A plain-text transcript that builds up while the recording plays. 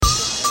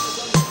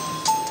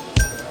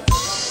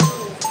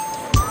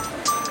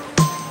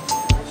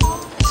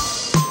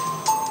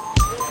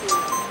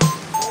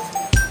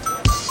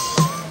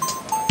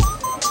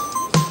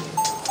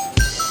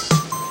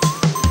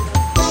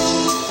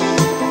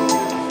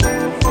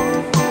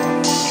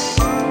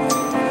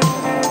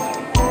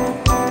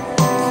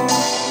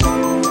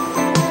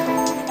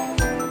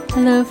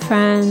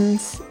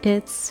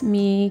It's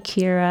me,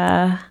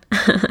 Kira.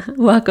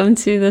 Welcome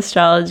to the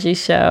Astrology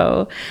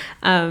Show.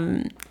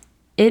 It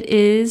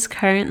is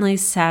currently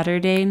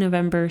Saturday,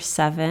 November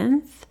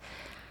 7th,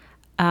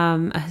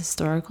 a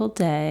historical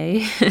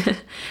day,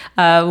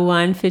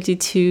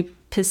 1:52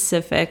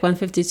 Pacific,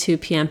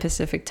 1:52 p.m.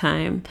 Pacific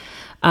time.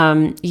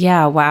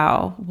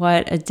 Wow,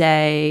 what a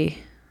day.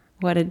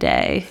 What a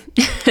day.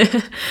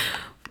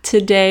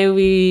 Today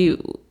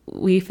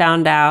we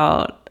found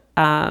out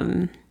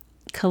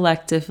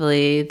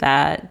collectively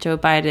that Joe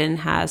Biden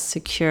has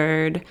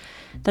secured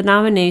the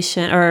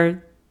nomination,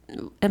 or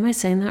am I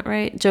saying that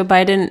right? Joe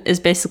Biden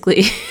is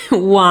basically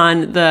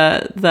won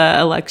the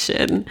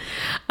election.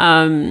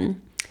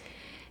 And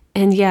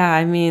yeah,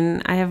 I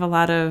mean, I have a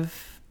lot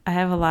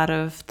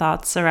of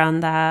thoughts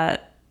around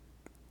that.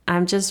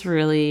 I'm just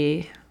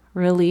really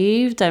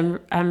relieved. I'm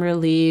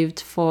relieved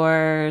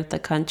for the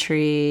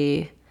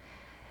country.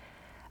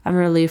 I'm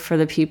relieved for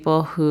the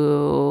people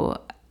who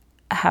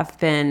have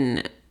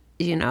been,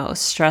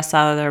 stressed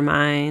out of their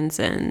minds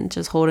and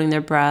just holding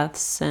their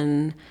breaths.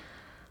 And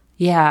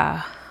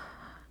yeah,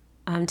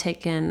 I'm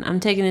taking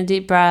a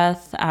deep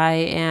breath. I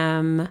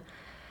am,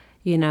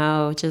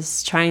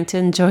 just trying to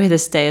enjoy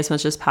this day as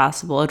much as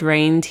possible. It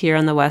rained here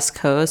on the West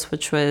Coast,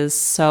 which was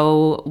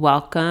so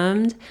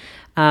welcomed.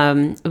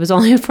 It was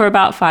only for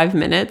about 5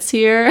 minutes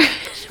here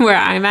where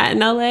I'm at in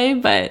LA,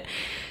 but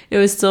it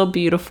was still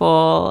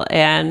beautiful.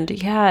 And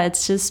yeah,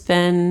 it's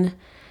been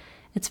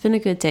a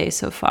good day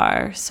so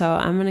far. So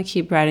I'm going to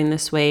keep riding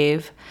this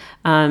wave.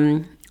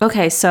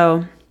 Okay,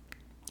 so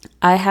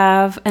I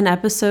have an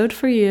episode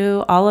for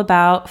you all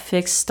about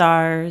fixed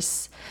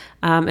stars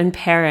and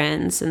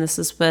parents. And this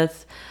is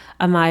with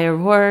Amaya,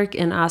 Rourke,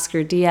 and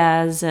Oscar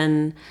Diaz.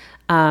 And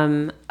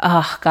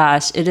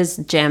it is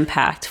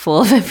jam-packed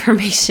full of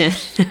information.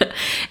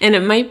 And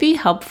it might be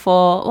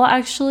helpful. Well,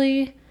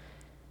 actually,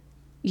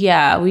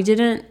 yeah, we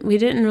didn't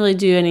really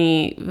do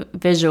any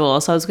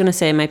visuals. So I was going to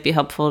say it might be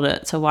helpful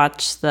to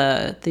watch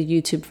the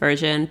YouTube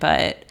version,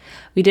 but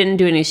we didn't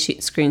do any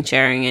screen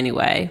sharing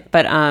anyway.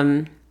 But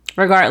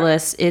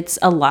regardless, it's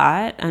a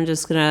lot. I'm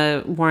just going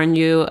to warn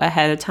you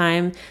ahead of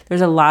time.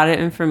 There's a lot of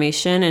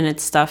information, and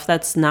it's stuff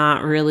that's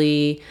not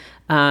really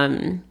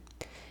mainstream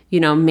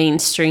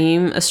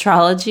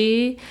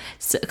astrology,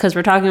 because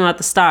we're talking about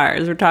the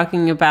stars. We're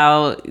talking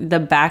about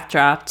the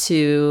backdrop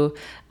to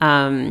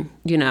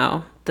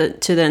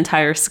to the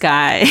entire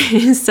sky.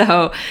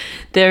 So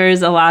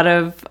there's a lot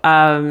of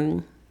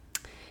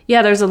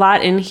there's a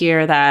lot in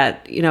here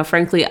that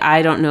frankly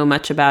I don't know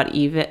much about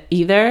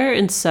either,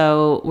 and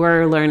so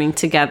we're learning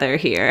together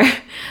here.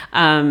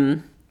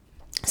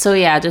 So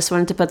yeah, just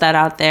wanted to put that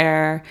out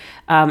there.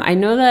 I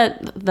know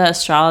that the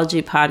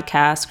astrology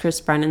podcast, Chris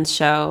Brennan's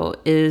show,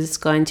 is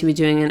going to be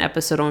doing an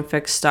episode on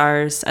fixed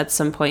stars at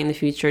some point in the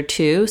future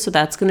too. So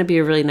that's going to be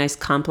a really nice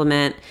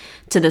complement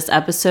to this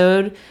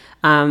episode,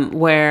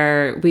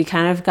 where we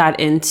kind of got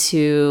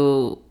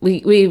into,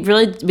 we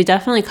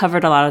definitely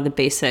covered a lot of the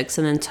basics,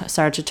 and then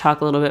started to talk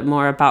a little bit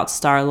more about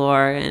star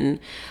lore and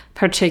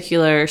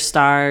particular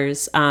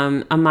stars.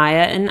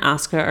 Amaya and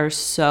Oscar are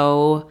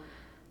so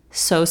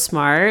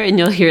smart, and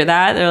you'll hear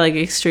that they're like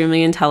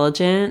extremely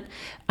intelligent.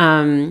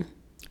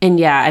 And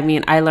yeah, I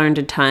mean, I learned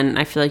a ton.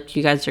 I feel like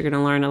you guys are going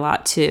to learn a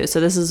lot too. So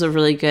this is a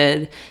really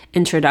good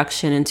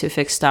introduction into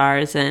fixed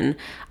stars, and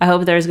I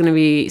hope there's going to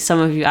be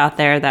some of you out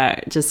there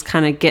that just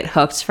kind of get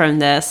hooked from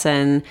this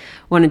and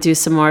want to do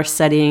some more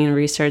studying and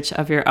research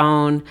of your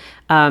own.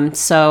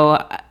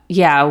 So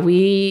yeah,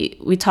 we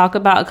talk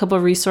about a couple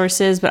of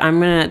resources, but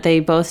they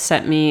both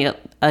sent me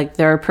like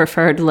their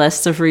preferred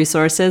list of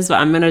resources, but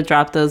I'm going to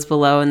drop those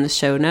below in the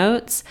show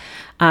notes.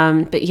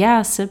 But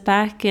yeah, sit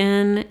back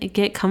and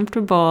get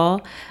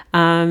comfortable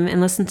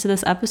and listen to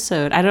this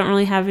episode. I don't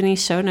really have any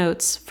show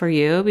notes for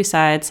you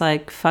besides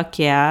like, fuck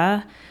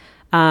yeah,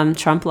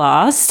 Trump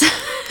lost.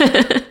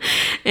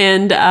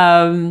 And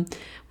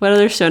what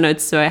other show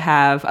notes do I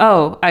have?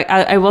 Oh,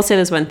 I will say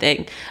this one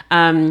thing.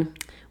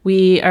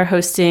 We are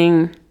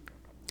hosting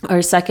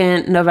our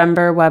second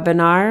November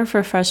webinar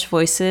for Fresh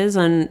Voices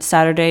on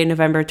Saturday,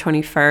 November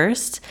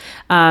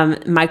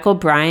 21st. Michael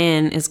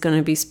Bryan is going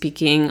to be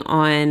speaking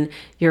on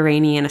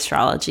Uranian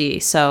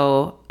astrology.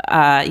 So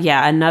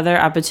another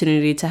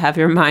opportunity to have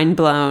your mind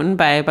blown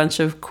by a bunch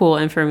of cool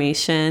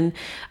information.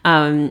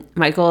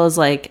 Michael is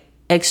like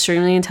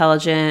extremely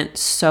intelligent,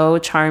 so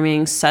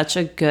charming, such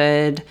a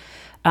great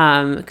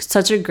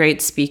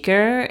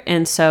speaker.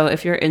 And so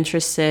if you're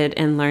interested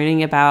in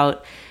learning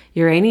about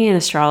Uranian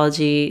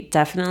astrology,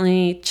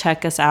 definitely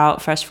check us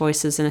out,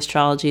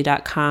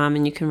 freshvoicesinastrology.com,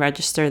 and you can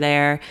register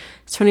there.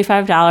 It's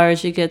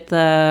 $25. You get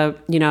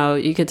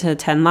you get to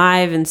attend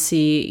live and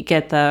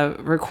get the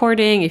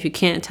recording. If you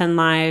can't attend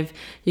live,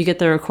 you get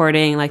the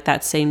recording like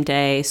that same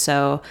day.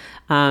 So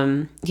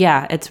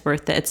it's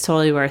worth it. It's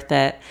totally worth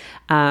it.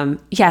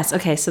 Yes.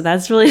 Okay. So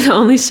that's really the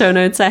only show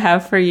notes I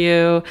have for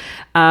you.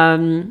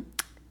 I'm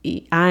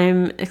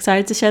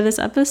excited to share this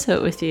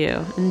episode with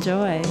you.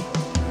 Enjoy.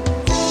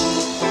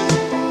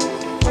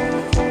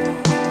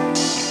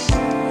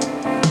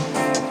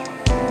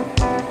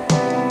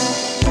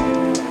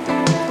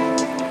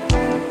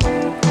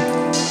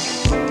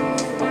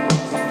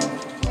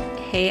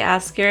 Hey,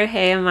 Oscar.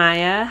 Hey,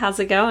 Amaya. How's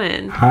it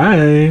going?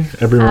 Hi,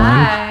 everyone.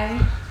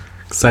 Hi.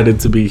 Excited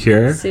to be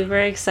here. Super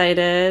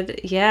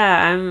excited.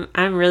 Yeah,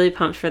 I'm really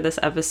pumped for this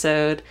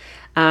episode.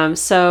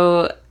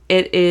 So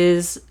it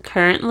is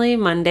currently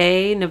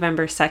Monday,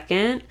 November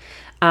 2nd.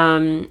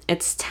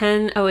 It's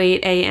 10:08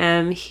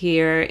 a.m.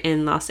 here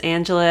in Los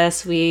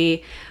Angeles.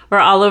 We're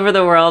all over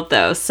the world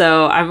though,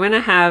 so I'm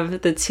gonna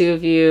have the two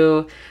of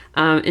you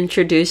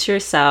introduce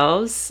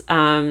yourselves.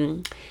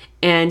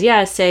 And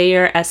yeah, say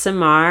your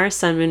SMR,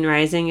 Sun, Moon,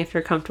 Rising, if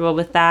you're comfortable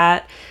with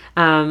that.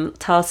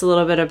 Tell us a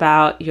little bit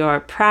about your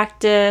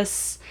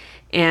practice,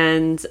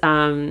 and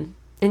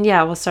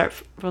yeah, we'll start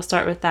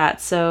with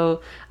that.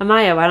 So,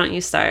 Amaya, why don't you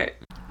start?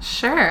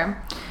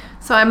 Sure.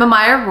 So I'm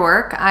Amaya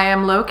Rourke. I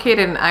am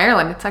located in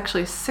Ireland. It's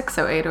actually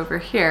 6:08 over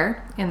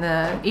here in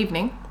the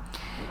evening.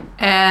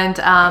 And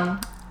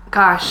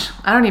gosh,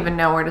 I don't even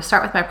know where to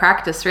start with my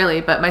practice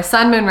really, but my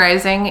Sun, Moon,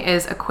 Rising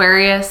is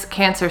Aquarius,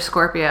 Cancer,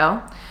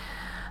 Scorpio.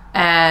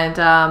 And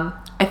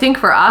I think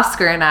for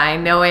Oscar and I,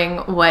 knowing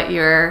what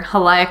your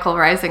heliacal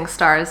rising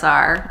stars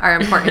are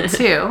important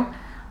too.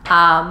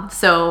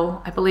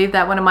 So I believe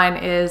that one of mine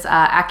is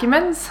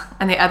Acumen's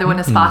and the other one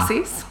is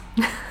Fosse's.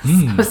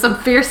 So some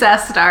fierce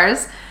ass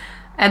stars,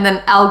 and then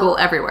algal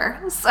everywhere.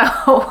 So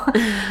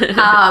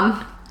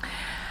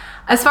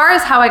as far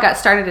as how I got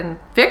started in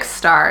fixed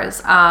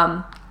stars,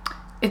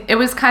 it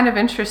was kind of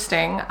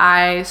interesting.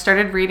 I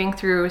started reading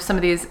through some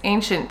of these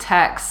ancient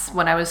texts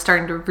when I was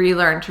starting to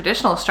relearn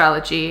traditional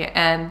astrology,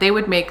 and they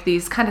would make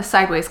these kind of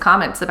sideways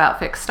comments about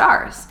fixed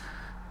stars.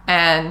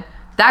 And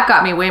that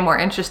got me way more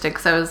interested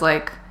because I was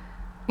like,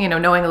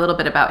 knowing a little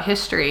bit about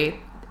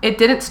history, it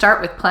didn't start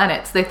with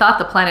planets. They thought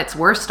the planets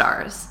were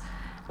stars.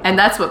 And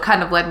that's what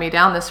kind of led me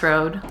down this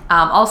road.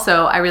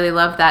 Also, I really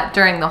love that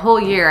during the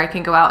whole year, I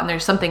can go out and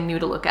there's something new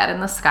to look at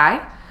in the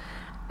sky.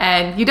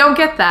 And you don't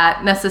get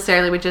that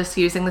necessarily with just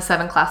using the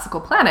 7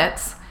 classical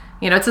planets.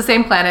 It's the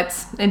same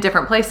planets in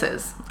different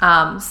places.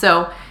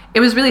 So it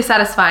was really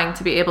satisfying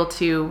to be able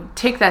to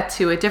take that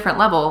to a different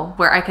level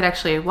where I could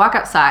actually walk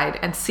outside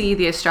and see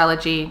the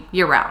astrology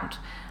year round.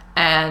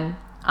 And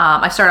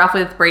I started off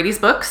with Brady's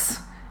books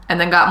and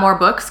then got more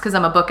books because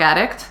I'm a book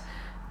addict.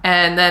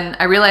 And then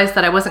I realized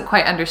that I wasn't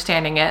quite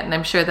understanding it. And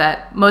I'm sure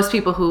that most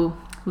people who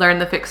learn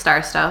the fixed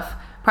star stuff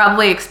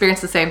probably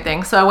experience the same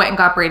thing. So I went and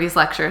got Brady's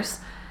lectures.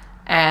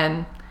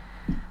 And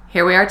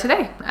here we are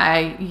today.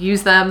 I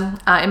use them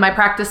in my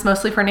practice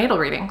mostly for natal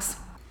readings.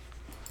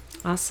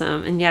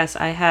 Awesome. And yes,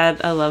 I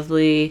had a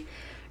lovely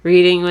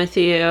reading with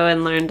you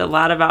and learned a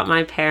lot about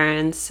my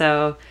parents.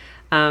 So,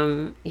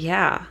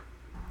 yeah.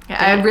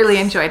 I really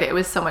enjoyed it. It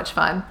was so much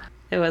fun.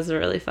 It was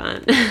really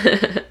fun.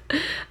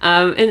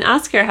 And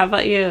Oscar, how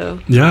about you?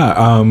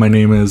 Yeah, my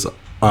name is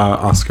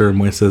Oscar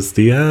Moises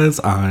Diaz.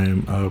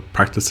 I'm a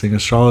practicing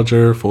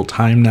astrologer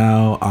full-time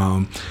now.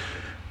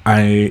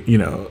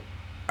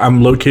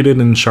 I'm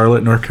located in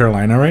Charlotte, North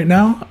Carolina right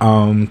now,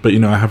 but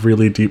I have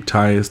really deep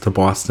ties to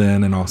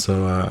Boston and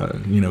also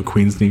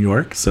Queens, New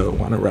York, so I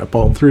want to rep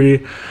all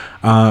three.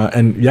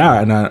 And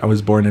I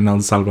was born in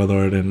El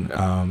Salvador in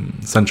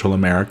Central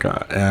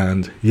America,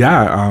 and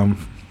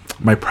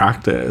my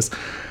practice,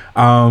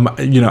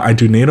 I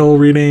do natal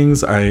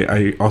readings.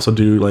 I also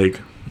do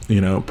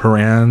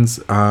Parans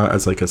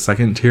as a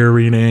second tier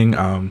reading.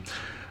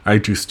 I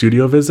do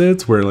studio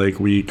visits where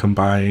we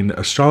combine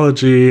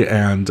astrology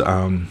and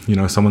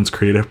someone's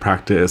creative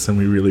practice, and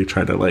we really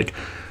try to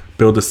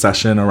build a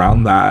session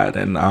around that.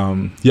 And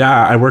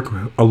I work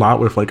a lot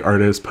with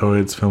artists,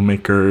 poets,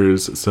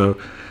 filmmakers. So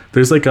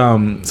there's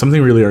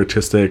something really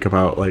artistic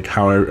about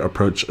how I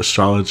approach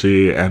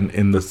astrology and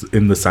in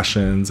the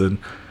sessions. And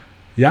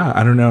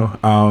I don't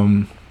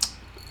know.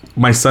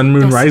 My Sun,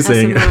 Moon,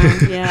 Rising.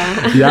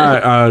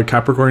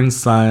 Capricorn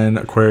Sun,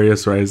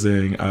 Aquarius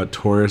Rising,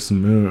 Taurus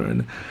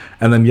Moon.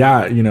 And then,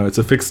 it's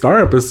a fixed star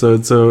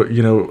episode. So,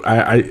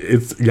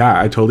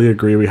 I totally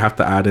agree. We have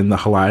to add in the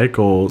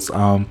heliacals.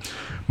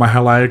 My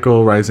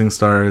heliacal rising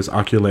star is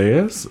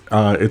Oculaeus.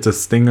 It's a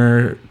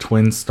stinger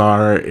twin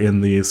star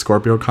in the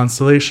Scorpio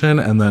constellation.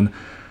 And then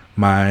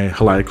my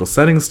heliacal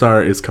setting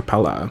star is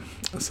Capella.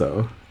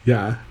 So,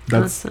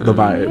 that's awesome. The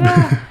vibe.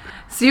 Yeah.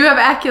 So you have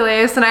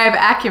Aculeus and I have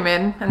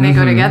Acumen, and they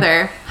go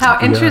together. How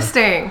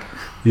interesting.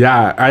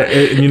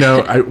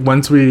 I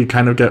once we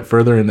kind of get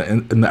further in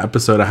the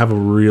episode, I have a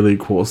really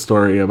cool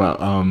story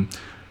about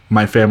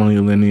my family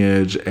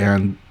lineage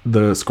and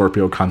the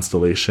Scorpio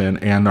constellation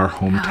and our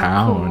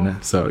hometown. Oh,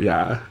 cool.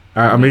 So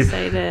I'm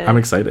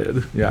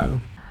excited. Yeah.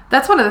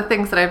 That's one of the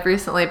things that I've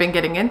recently been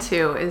getting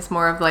into is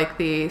more of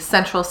the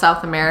Central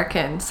South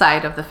American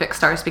side of the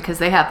fixed stars, because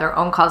they have their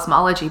own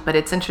cosmology, but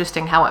it's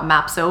interesting how it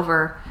maps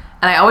over.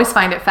 And I always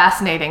find it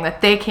fascinating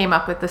that they came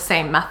up with the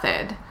same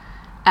method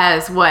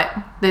as what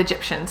the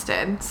Egyptians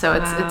did. So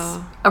it's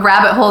a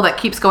rabbit hole that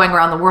keeps going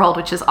around the world,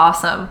 which is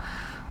awesome.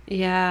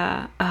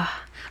 Yeah.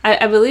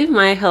 I believe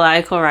my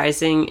heliacal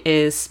rising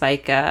is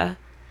Spica.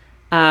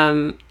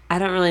 I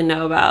don't really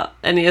know about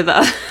any of the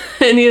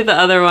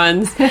other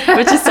ones,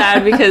 which is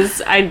sad because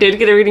I did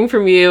get a reading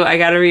from you. I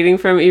got a reading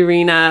from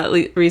Irina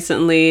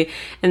recently,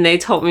 and they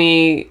told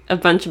me a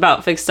bunch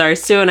about fixed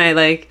stars too. And I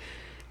like,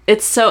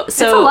 it's a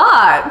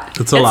lot.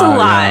 It's a lot.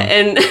 Yeah.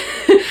 And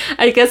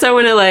I guess I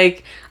want to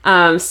like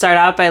start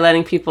out by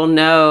letting people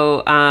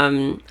know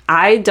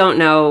I don't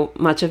know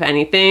much of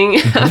anything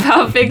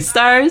about fixed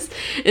stars,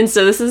 and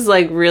so this is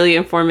like really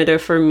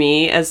informative for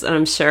me, as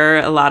I'm sure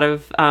a lot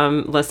of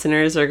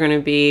listeners are going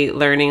to be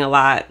learning a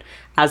lot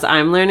as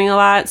I'm learning a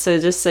lot. So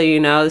just so you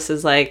know, this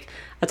is like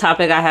a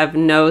topic I have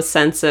no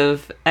sense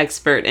of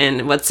expert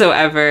in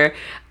whatsoever.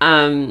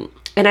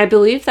 And I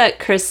believe that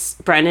Chris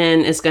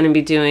Brennan is going to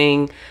be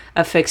doing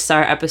a fixed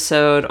star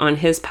episode on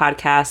his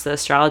podcast, the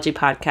astrology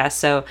podcast.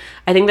 So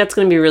I think that's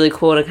going to be really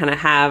cool to kind of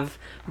have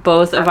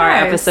both of our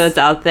episodes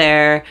out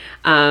there.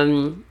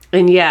 And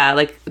yeah,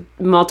 like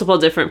multiple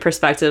different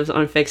perspectives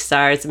on fixed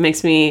stars. It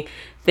makes me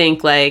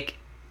think like,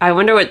 I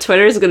wonder what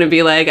Twitter is going to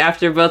be like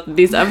after both of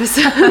these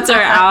episodes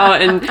are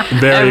out, and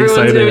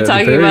everyone's going to be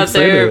talking about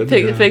their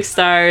fixed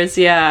stars.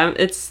 Yeah,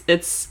 it's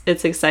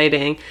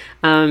exciting.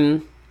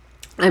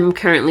 I'm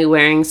currently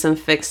wearing some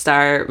fixed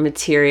star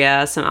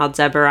materia, some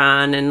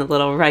Aldebaran and a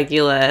little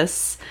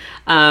Regulus,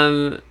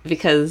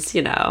 because,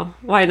 you know,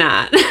 why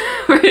not?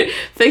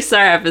 Fixed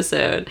star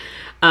episode.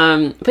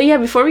 But yeah,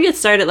 before we get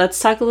started, let's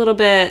talk a little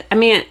bit. I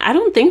mean, I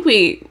don't think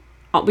we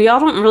all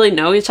don't really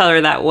know each other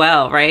that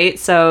well, right?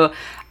 So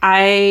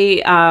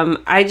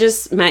I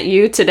just met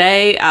you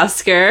today,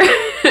 Oscar,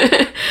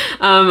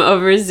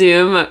 over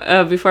Zoom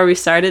before we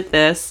started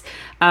this.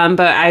 But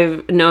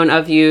I've known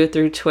of you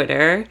through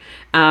Twitter.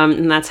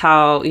 And that's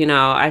how, you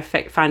know, I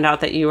found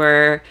out that you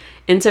were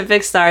into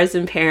fixed stars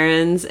and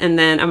parents. And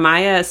then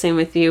Amaya, same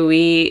with you.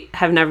 We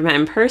have never met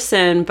in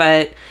person,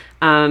 but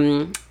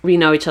we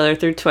know each other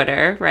through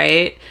Twitter,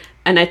 right?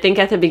 And I think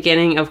at the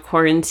beginning of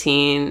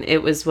quarantine,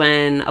 it was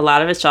when a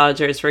lot of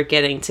astrologers were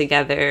getting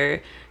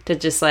together to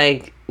just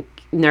like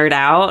nerd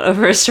out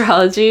over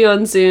astrology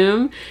on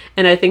Zoom.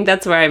 And I think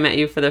that's where I met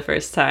you for the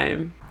first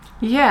time.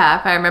 Yeah,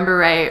 if I remember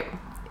right.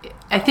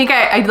 I think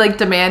I like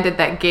demanded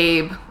that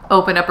Gabe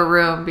open up a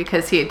room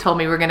because he had told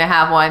me we were going to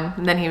have one,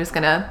 and then he was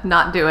going to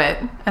not do it.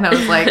 And I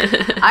was like,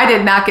 I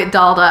did not get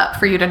dolled up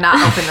for you to not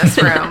open this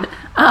room.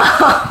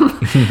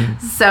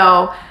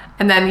 So,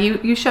 and then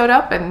you showed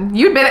up, and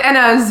you'd been in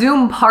a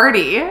Zoom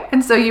party,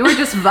 and so you were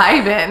just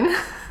vibing.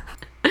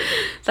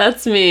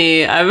 That's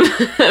me.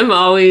 I'm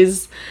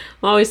always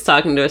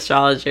talking to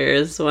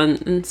astrologers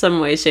in some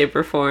way, shape,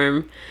 or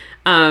form.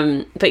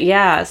 But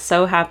yeah,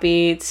 so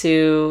happy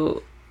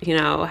to, you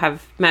know,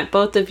 have met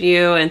both of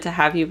you and to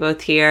have you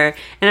both here.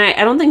 And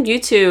I don't think you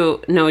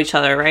two know each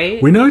other,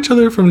 right? We know each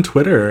other from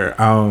Twitter.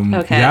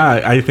 Okay. Yeah,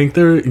 I think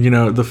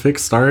the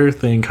fixed star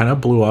thing kind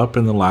of blew up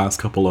in the last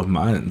couple of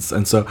months.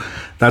 And so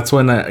that's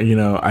when,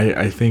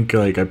 I think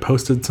like I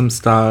posted some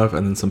stuff,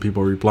 and then some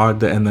people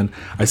reblogged it. And then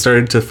I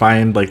started to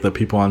find like the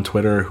people on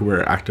Twitter who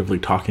were actively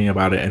talking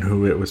about it and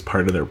who it was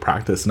part of their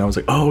practice. And I was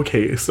like, oh,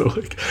 okay. So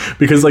like,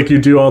 because like you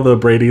do all the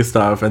Brady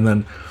stuff, and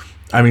then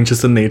I mean,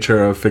 just the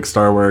nature of fixed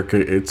star work,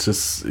 it's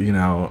just, you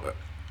know,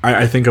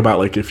 I think about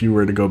like if you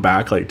were to go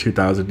back like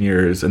 2,000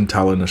 years and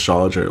tell an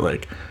astrologer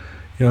like,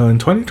 you know, in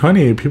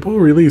 2020, people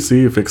really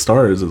see fixed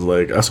stars as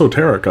like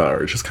esoterica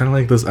or just kind of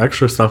like this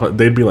extra stuff.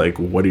 They'd be like,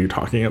 what are you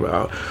talking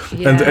about?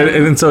 Yeah.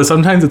 And so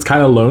sometimes it's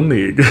kind of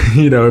lonely,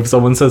 you know, if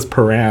someone says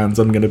parans,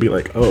 I'm going to be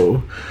like,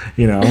 oh,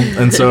 you know,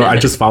 and so I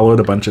just followed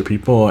a bunch of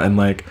people, and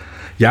like,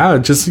 yeah,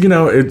 just, you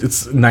know,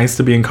 it's nice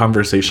to be in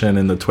conversation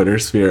in the Twitter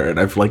sphere. And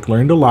I've like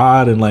learned a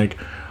lot, and like,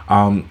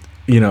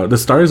 you know, the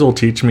stars will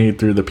teach me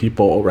through the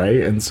people, right?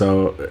 And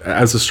so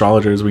as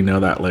astrologers, we know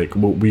that like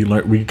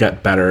we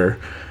get better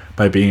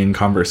by being in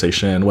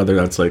conversation, whether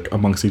that's like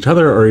amongst each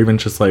other or even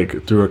just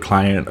like through a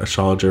client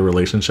astrologer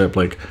relationship,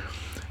 like,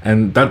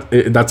 and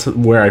that's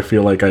where I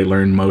feel like I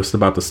learn most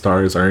about the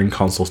stars are in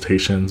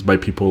consultations by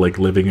people like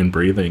living and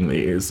breathing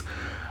these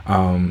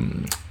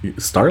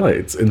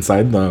starlights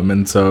inside them.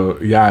 And so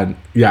yeah,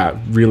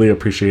 really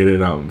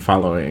appreciated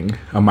following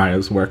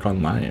Amaya's work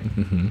online.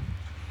 Mm-hmm.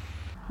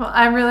 Well,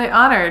 I'm really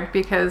honored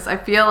because I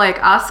feel like,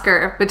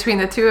 Oscar, between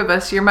the two of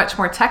us, you're much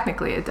more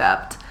technically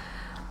adept.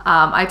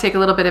 I take a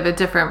little bit of a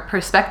different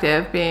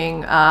perspective,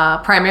 being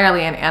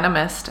primarily an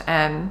animist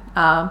and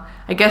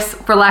I guess,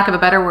 for lack of a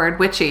better word,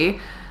 witchy.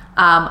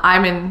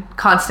 I'm in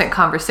constant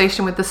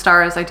conversation with the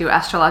stars. I do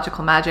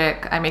astrological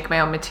magic. I make my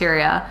own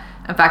materia.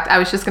 In fact, I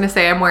was just going to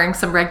say I'm wearing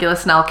some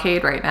Regulus and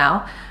Alcade right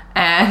now.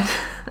 And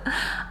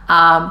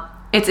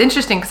it's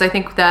interesting because I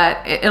think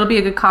that it'll be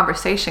a good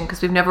conversation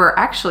because we've never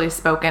actually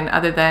spoken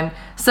other than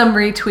some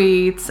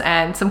retweets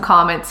and some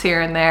comments here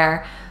and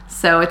there.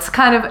 So it's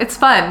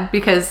fun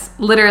because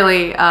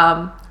literally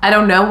I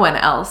don't know one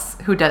else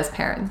who does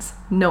parents.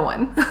 No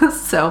one.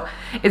 So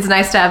it's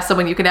nice to have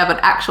someone you can have an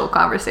actual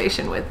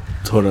conversation with.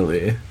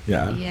 Totally.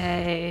 Yeah.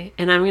 Yay.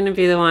 And I'm going to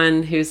be the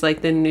one who's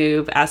like the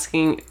noob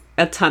asking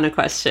a ton of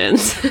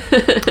questions.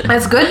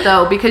 That's good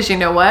though, because you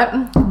know what?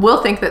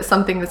 We'll think that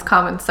something is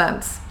common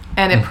sense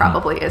and it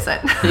probably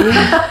isn't.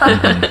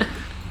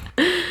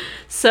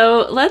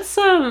 So let's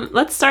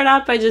start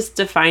out by just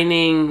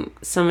defining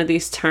some of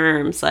these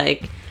terms.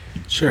 Like,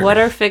 Sure. what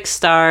are fixed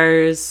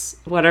stars?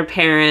 What are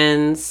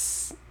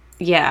parens?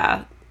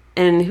 Yeah,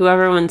 and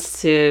whoever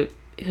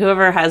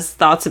has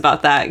thoughts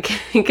about that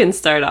can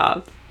start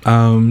off.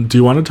 Do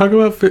you want to talk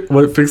about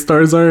what fixed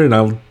stars are, and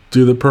I'll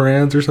do the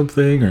parans or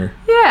something, or?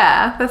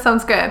 Yeah, that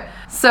sounds good.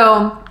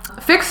 So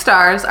fixed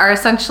stars are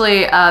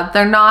essentially,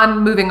 they're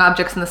non-moving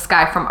objects in the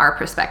sky from our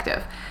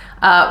perspective.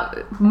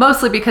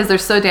 Mostly because they're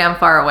so damn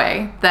far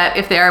away that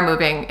if they are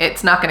moving,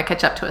 it's not going to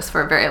catch up to us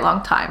for a very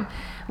long time.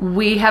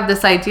 We have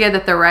this idea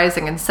that they're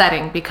rising and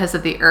setting because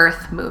of the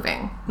Earth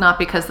moving, not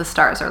because the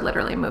stars are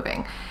literally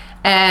moving.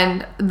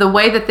 And the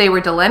way that they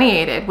were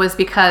delineated was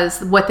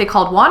because what they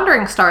called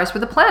wandering stars were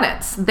the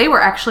planets. They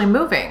were actually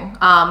moving.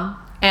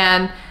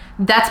 And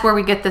that's where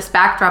we get this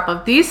backdrop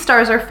of these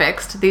stars are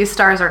fixed, these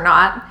stars are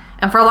not.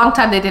 And for a long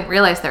time, they didn't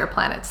realize they were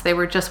planets. They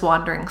were just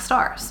wandering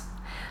stars.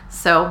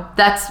 So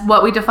that's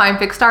what we define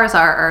fixed stars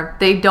are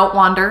they don't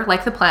wander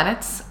like the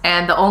planets.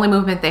 And the only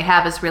movement they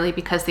have is really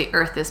because the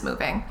Earth is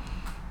moving.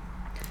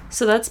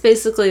 So that's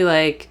basically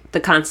like the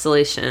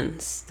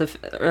constellations, the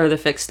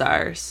fixed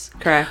stars,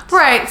 correct?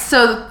 Right.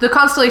 So the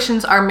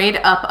constellations are made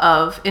up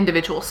of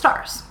individual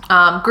stars,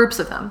 groups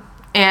of them.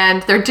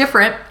 And they're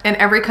different in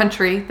every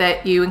country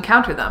that you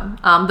encounter them,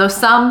 though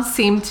some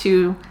seem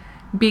to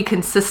be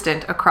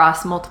consistent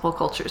across multiple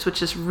cultures,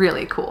 which is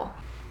really cool.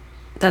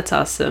 That's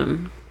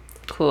awesome.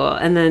 Cool.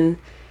 And then,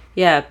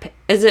 yeah,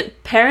 is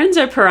it parens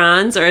or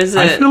parans, or is it?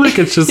 I feel like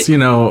it's just,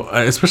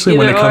 especially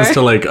when it comes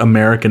to like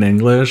American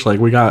English, like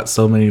we got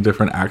so many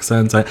different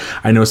accents.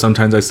 I know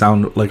sometimes I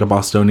sound like a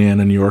Bostonian,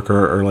 a New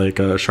Yorker, or like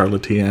a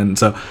Charlottean.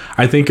 So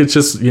I think it's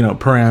just,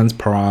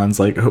 parans,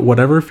 like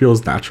whatever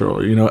feels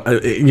natural.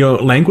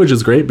 Language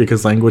is great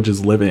because language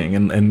is living,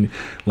 and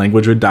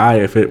language would die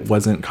if it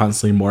wasn't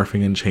constantly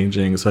morphing and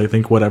changing. So I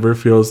think whatever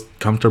feels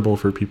comfortable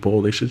for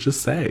people, they should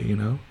just say,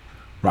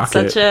 Rock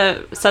such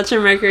a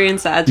Mercury and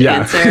Sag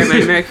answer.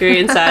 My Mercury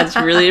and Sag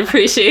really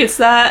appreciates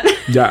that.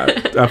 Yeah,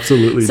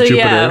 absolutely. So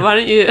Jupiter. yeah, why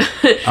don't you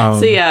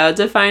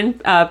define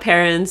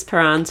parens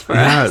for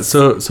us?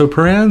 So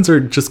parans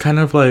are just kind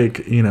of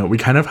like, we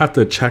kind of have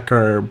to check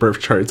our birth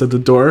charts at the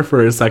door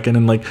for a second,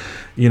 and like,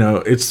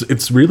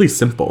 it's really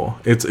simple.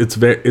 It's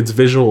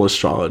visual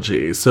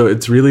astrology. So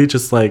it's really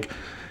just like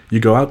you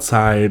go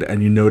outside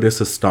and you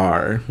notice a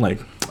star like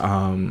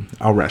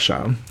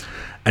Alresha.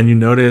 And you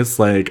notice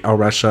like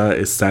Alresha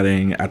is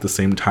setting at the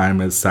same time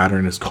as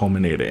Saturn is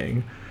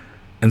culminating.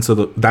 And so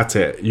that's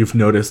it. You've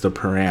noticed a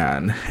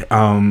paran.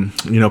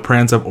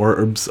 Parans have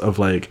orbs of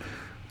like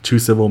 2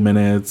 civil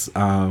minutes.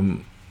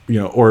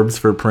 Orbs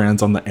for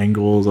parans on the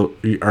angles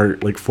are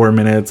like 4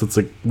 minutes. It's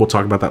like, we'll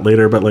talk about that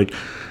later. But like,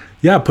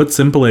 yeah, put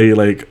simply,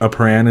 like a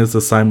paran is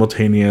the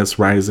simultaneous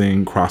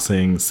rising,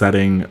 crossing,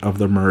 setting of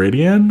the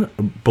meridian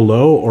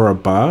below or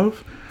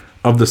above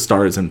of the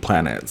stars and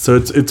planets. So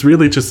it's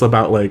really just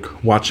about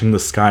like watching the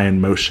sky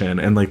in motion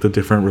and like the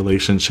different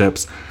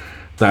relationships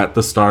that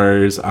the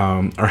stars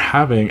are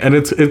having. And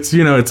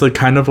it's like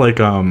kind of like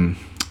a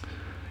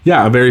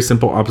very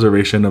simple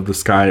observation of the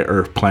sky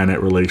Earth planet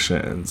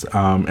relations,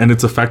 and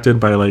it's affected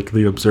by like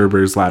the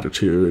observer's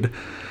latitude.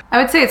 I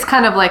would say it's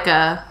kind of like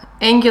a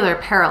angular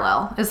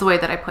parallel is the way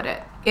that I put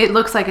it. It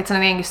looks like it's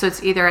an angle, so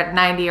it's either at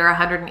 90 or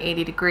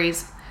 180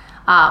 degrees.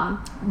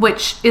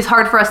 Which is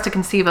hard for us to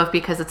conceive of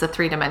because it's a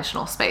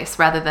 3-dimensional space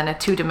rather than a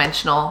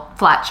 2-dimensional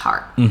flat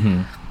chart.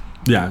 Mm-hmm.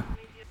 Yeah.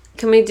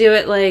 Can we do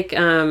it like,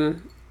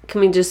 can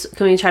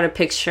we try to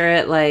picture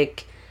it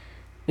like,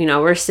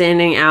 we're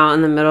standing out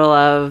in the middle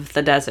of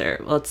the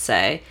desert, let's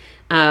say,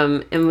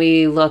 and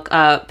we look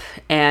up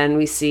and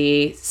we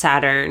see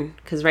Saturn,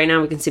 because right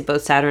now we can see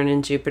both Saturn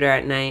and Jupiter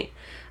at night.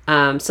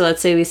 So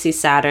let's say we see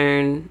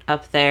Saturn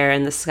up there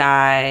in the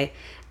sky.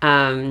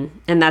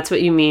 And that's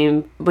what you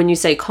mean when you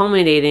say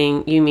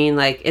culminating. You mean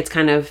like it's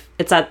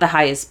at the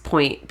highest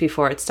point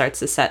before it starts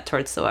to set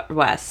towards the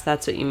west.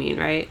 That's what you mean,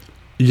 right?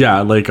 Yeah,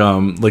 like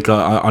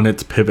on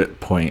its pivot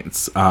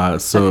points.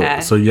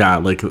 So yeah,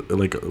 like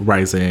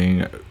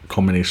rising,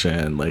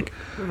 culmination, like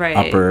right.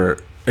 upper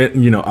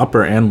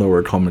and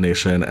lower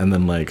culmination, and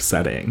then like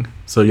setting.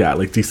 So yeah,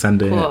 like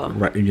descending, cool.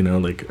 Right,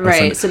 like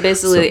right. So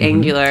basically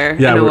angular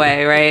in a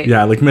way, right?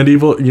 Yeah, like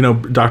medieval.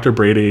 Dr.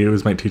 Brady, who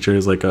was my teacher,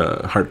 is like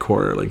a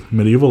hardcore like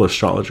medieval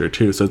astrologer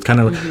too. So it's kind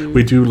of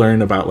we do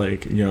learn about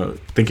like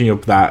thinking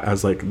of that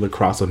as like the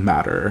cross of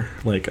matter,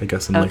 like I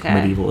guess in like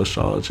medieval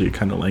astrology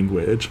kind of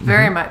language.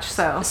 Very much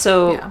so.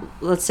 So yeah.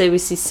 Let's say we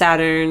see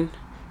Saturn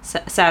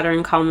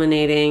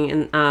culminating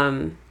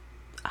and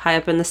high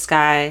up in the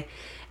sky.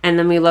 And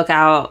then we look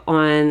out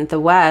on the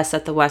west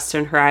at the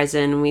western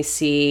horizon. We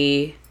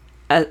see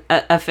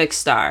a fixed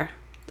star.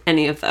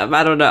 Any of them.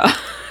 I don't know.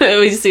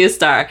 We see a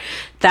star.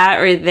 That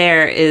right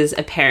there is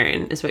a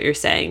paran, is what you're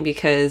saying.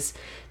 Because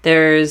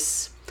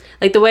there's...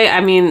 like the way,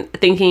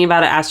 thinking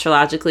about it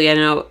astrologically, I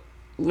know,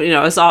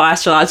 it's all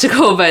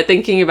astrological, but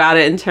thinking about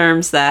it in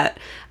terms that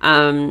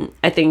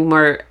I think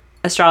more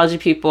astrology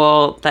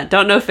people that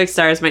don't know fixed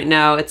stars might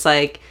know, it's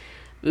like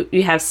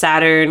we have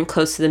Saturn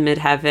close to the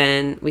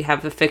midheaven. We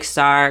have a fixed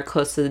star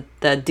close to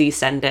the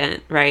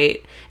descendant,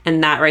 right?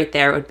 And that right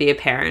there would be a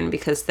Perrin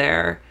because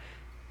they're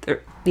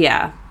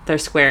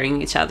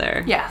squaring each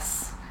other.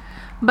 Yes.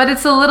 But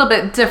it's a little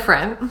bit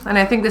different, and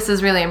I think this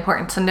is really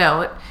important to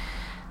note.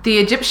 The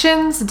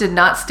Egyptians did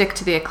not stick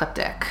to the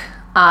ecliptic.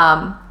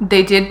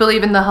 They did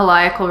believe in the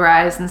heliacal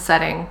rise and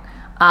setting,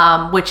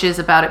 which is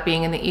about it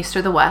being in the east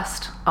or the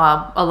west,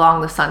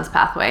 along the sun's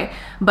pathway.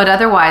 But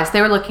otherwise,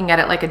 they were looking at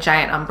it like a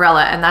giant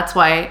umbrella. And that's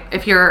why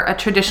if you're a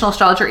traditional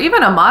astrologer,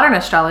 even a modern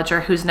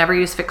astrologer who's never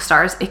used fixed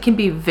stars, it can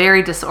be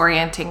very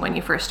disorienting when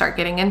you first start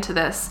getting into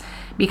this,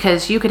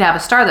 because you could have a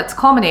star that's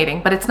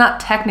culminating, but it's not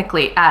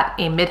technically at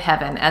a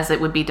midheaven as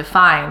it would be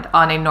defined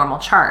on a normal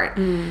chart.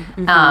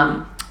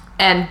 Mm-hmm.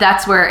 And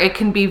that's where it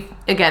can be,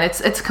 again,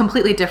 it's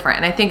completely different.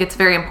 And I think it's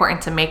very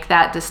important to make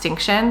that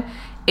distinction.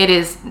 It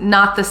is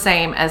not the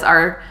same as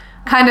our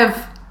kind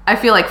of, I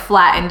feel like,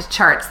 flattened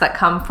charts that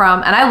come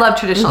from, and I love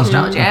traditional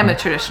astrology. I am a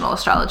traditional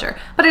astrologer,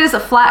 but it is a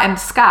flattened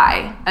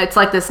sky. It's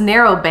like this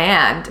narrow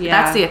band.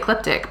 Yeah. That's the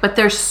ecliptic, but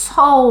there's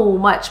so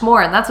much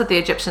more. And that's what the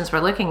Egyptians were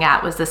looking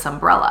at, was this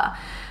umbrella.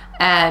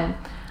 And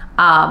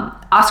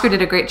Oscar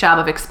did a great job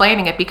of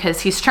explaining it,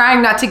 because he's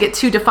trying not to get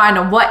too defined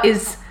on what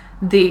is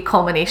the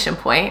culmination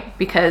point,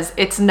 because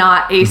it's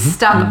not a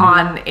stuck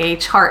on a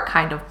chart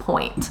kind of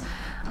point.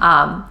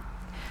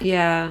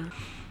 Yeah.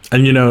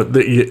 And,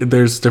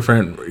 there's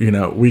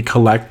different, we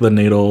collect the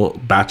natal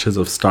batches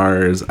of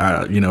stars,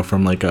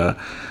 from like a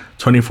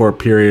 24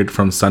 period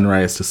from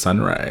sunrise to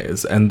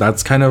sunrise. And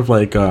that's kind of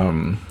like,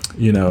 the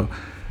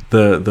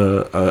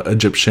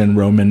Egyptian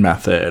Roman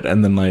method.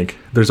 And then like,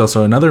 there's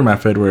also another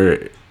method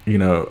where,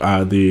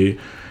 the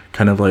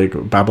kind of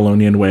like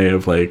Babylonian way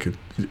of like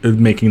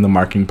making the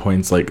marking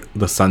points like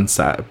the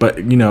sunset.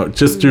 But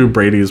just through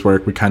Brady's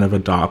work, we kind of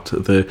adopt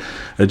the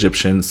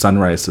Egyptian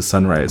sunrise to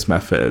sunrise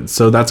method.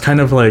 So that's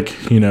kind of like,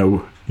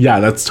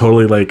 that's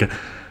totally like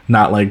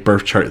not like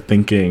birth chart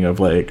thinking of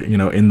like,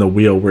 in the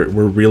wheel. We're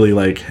really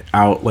like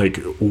out like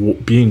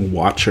being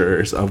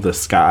watchers of the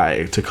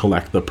sky to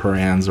collect the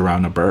parans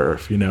around a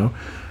birth,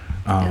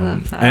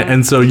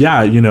 and so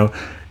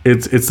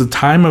it's the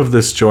time of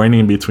this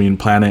joining between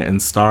planet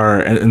and star,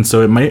 and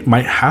so it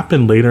might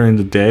happen later in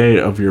the day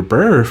of your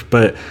birth,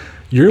 but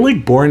you're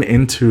like born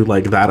into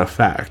like that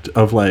effect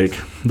of like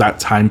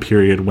that time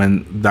period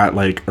when that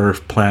like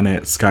Earth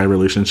planet sky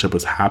relationship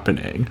was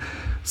happening.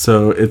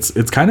 So it's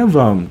kind of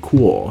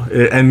cool,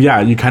 and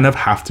you kind of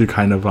have to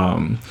kind of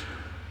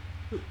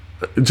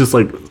just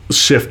like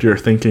shift your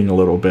thinking a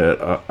little bit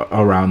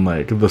around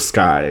like the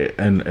sky,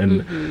 and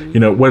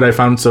what I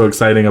found so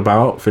exciting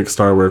about fixed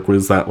star work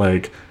was that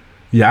like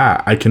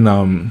I can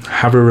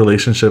have a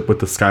relationship with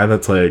the sky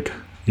that's like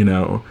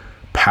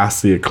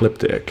past the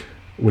ecliptic,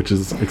 which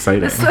is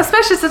exciting,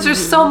 especially since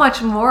there's so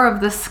much more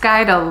of the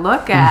sky to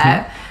look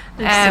at.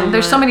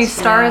 There's so many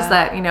stars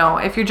that,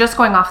 if you're just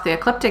going off the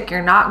ecliptic,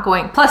 you're not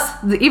going, plus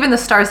even the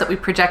stars that we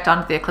project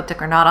onto the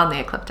ecliptic are not on the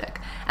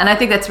ecliptic. And I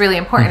think that's really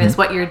important, is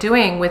what you're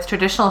doing with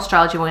traditional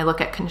astrology when we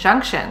look at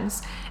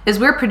conjunctions, is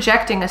we're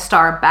projecting a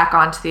star back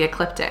onto the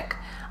ecliptic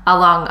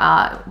along,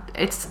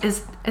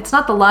 it's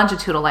not the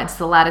longitudinal lines, it's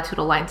the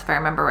latitudinal lines, if I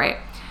remember right,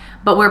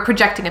 but we're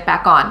projecting it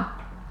back on.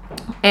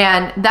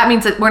 And that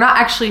means that we're not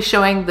actually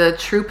showing the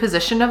true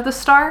position of the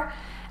star.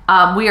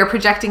 We are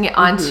projecting it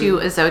onto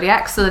a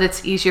zodiac so that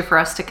it's easier for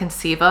us to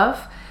conceive of.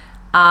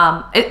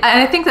 And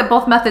I think that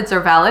both methods are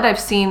valid. I've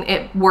seen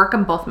it work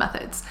in both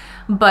methods.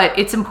 But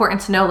it's important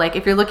to know, like,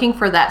 if you're looking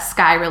for that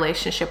sky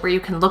relationship where you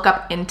can look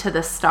up into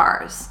the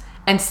stars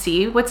and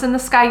see what's in the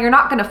sky, you're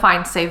not going to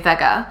find, say,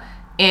 Vega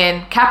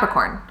in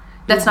Capricorn.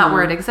 That's not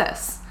where it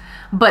exists.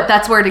 But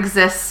that's where it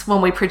exists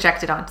when we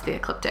project it onto the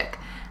ecliptic.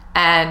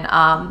 And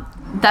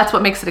that's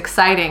what makes it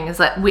exciting, is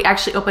that we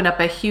actually open up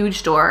a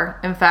huge door.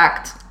 In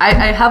fact, I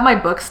have my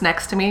books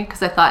next to me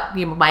because I thought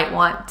you might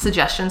want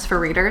suggestions for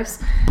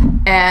readers.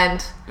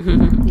 And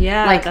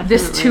like definitely.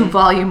 This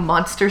 2-volume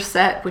monster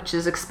set, which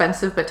is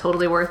expensive but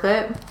totally worth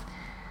it.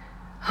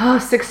 Oh,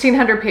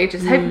 1,600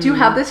 pages. Do you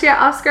have this yet,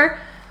 Oscar?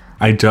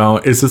 I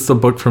don't. Is this the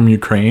book from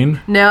Ukraine?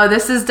 No,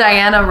 this is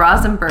Diana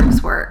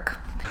Rosenberg's work.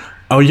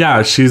 Oh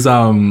yeah, she's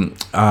kind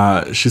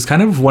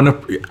of one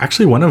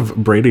of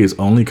Brady's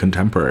only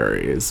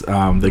contemporaries. They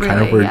really,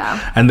 kind of were,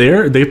 and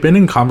they've been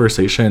in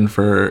conversation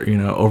for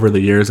over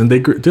the years, and they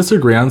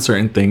disagree on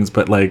certain things,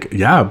 but like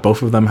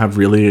both of them have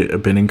really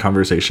been in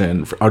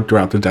conversation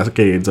throughout the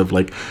decades of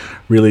like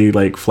really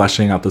like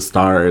fleshing out the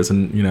stars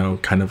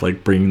and kind of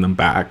like bringing them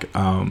back.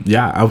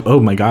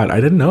 Oh my God,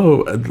 I didn't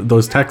know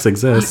those texts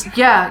exist.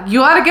 Yeah,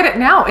 you ought to get it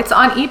now. It's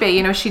on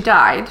eBay. She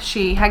died.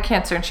 She had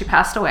cancer and she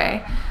passed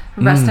away.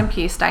 Rest in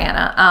peace,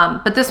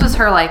 Diana. But this was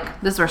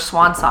her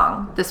swan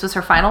song. This was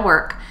her final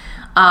work.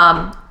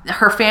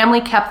 Her family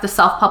kept the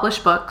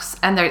self-published books,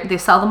 and they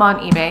sell them on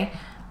eBay.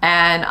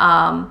 And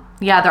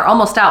they're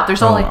almost out.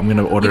 There's only, I'm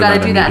gonna order. You got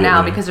to do that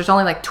now because there's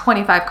only like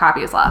 25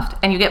 copies left,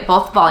 and you get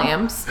both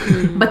volumes.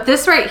 But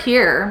this right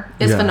here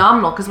is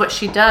phenomenal, because what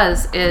she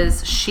does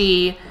is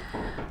she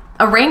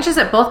arranges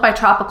it both by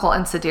tropical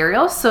and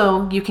sidereal,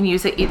 so you can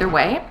use it either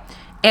way.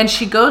 And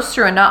she goes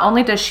through, and not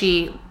only does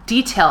she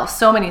detail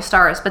so many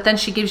stars, but then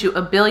she gives you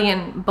a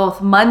billion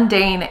both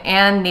mundane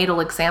and natal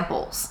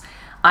examples.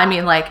 I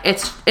mean, like,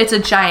 it's a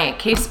giant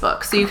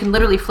casebook. So you can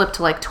literally flip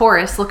to like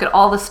Taurus, look at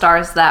all the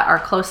stars that are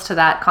close to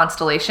that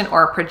constellation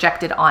or are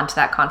projected onto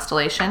that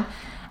constellation,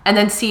 and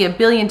then see a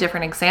billion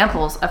different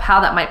examples of how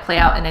that might play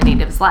out in a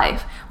native's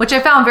life, which I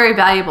found very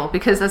valuable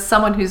because as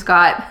someone who's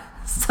got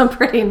some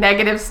pretty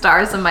negative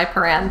stars in my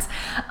parents,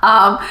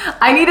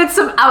 I needed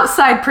some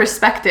outside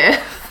perspective.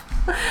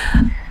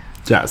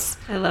 Yes.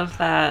 I love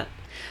that.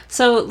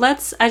 So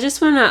I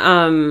just want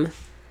to,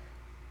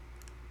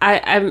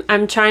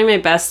 I'm trying my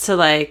best to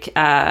like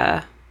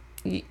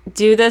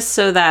do this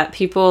so that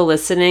people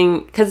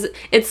listening, because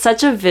it's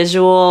such a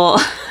visual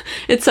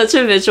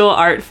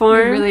art form.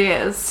 It really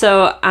is.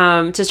 So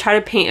to try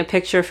to paint a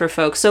picture for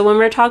folks. So when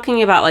we're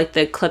talking about like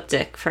the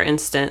ecliptic, for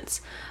instance,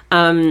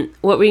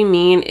 what we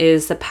mean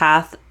is the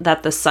path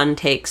that the sun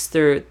takes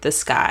through the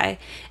sky,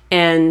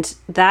 and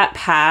that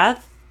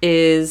path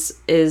is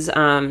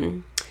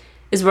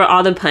where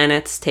all the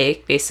planets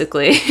take,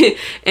 basically.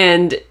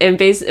 and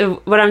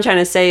what I'm trying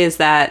to say is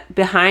that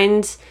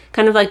behind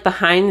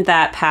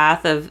that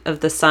path of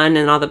the sun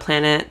and all the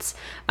planets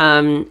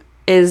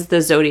is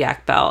the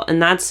zodiac belt,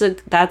 and that's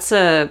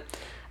a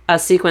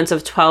sequence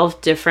of 12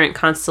 different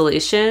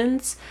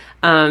constellations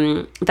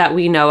that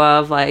we know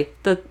of, like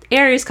the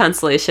Aries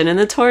constellation and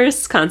the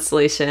Taurus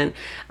constellation.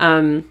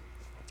 So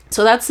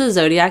that's the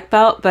zodiac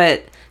belt,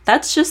 but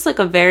that's just like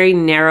a very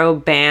narrow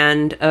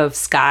band of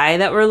sky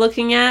that we're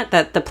looking at,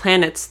 that the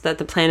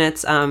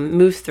planets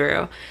move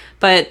through.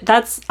 But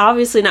that's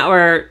obviously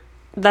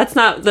that's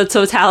not the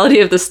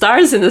totality of the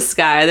stars in the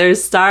sky.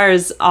 There's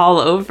stars all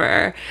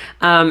over,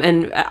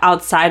 and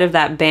outside of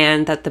that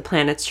band that the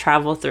planets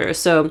travel through.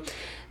 So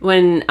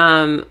when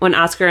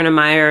Oscar and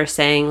Amaya are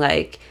saying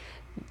like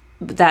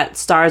that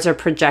stars are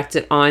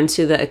projected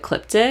onto the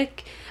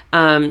ecliptic,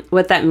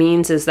 what that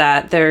means is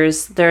that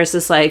there's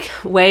this like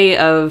way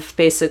of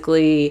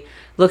basically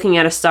looking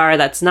at a star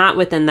that's not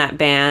within that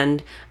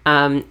band,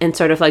 and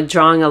sort of like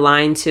drawing a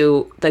line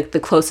to like the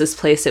closest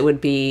place it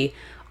would be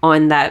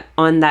on that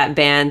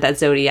band, that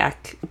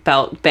zodiac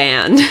belt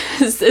band.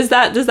 Does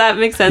that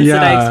make sense? Yeah.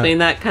 Did I explain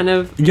that kind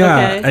of?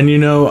 Yeah. Okay?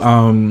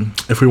 And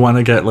if we want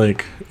to get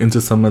like into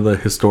some of the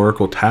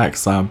historical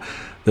texts,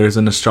 there's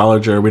an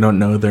astrologer, we don't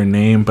know their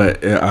name,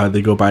 but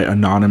they go by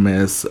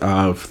Anonymous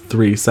of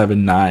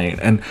 379,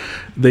 and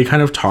they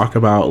kind of talk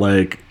about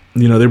like,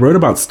 they wrote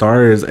about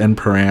stars and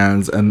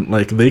parans, and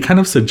like they kind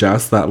of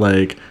suggest that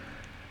like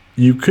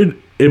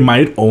it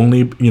might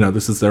only,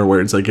 this is their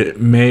words, like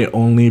it may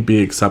only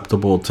be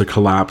acceptable to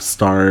collapse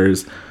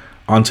stars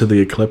onto the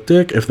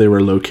ecliptic if they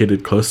were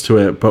located close to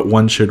it, but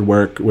one should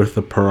work with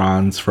the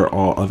parans for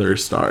all other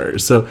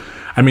stars. So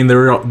I mean,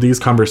 these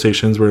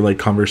conversations were like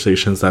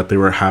conversations that they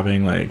were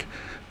having like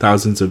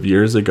thousands of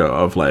years ago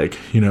of like,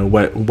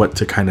 what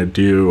to kind of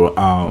do.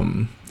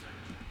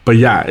 But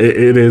yeah,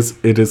 it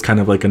is kind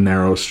of like a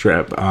narrow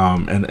strip,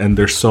 and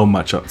there's so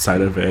much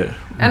outside of it.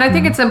 And I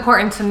think it's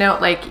important to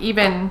note, like,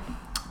 even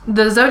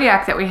the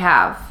zodiac that we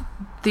have,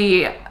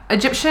 the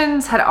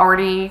Egyptians had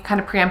already kind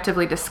of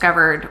preemptively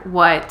discovered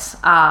what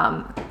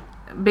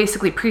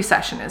basically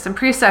precession is. And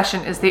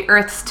precession is the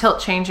Earth's tilt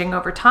changing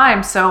over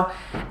time. So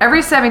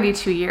every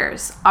 72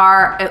 years,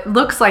 it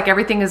looks like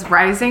everything is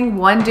rising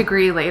 1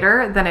 degree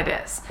later than it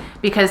is,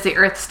 because the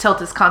Earth's tilt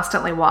is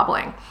constantly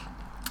wobbling.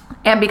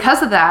 And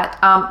because of that,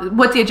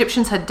 what the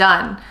Egyptians had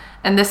done,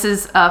 and this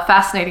is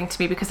fascinating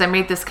to me because I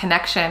made this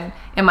connection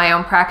in my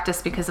own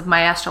practice because of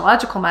my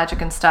astrological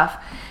magic and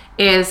stuff,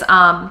 is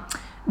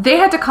they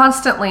had to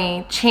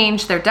constantly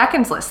change their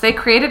decans list. They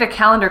created a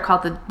calendar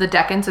called the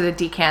decans, or the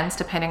decans,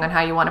 depending on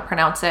how you want to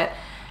pronounce it.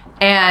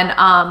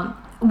 And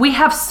we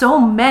have so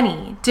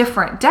many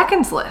different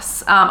decans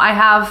lists. I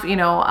have,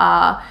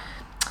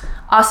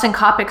 Austin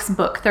Kopic's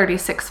book,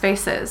 36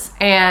 Faces.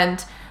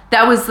 And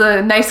that was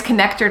the nice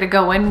connector to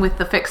go in with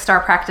the fixed star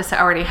practice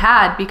I already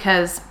had,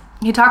 because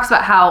he talks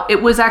about how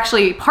it was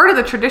actually part of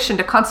the tradition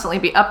to constantly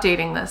be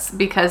updating this,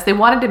 because they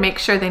wanted to make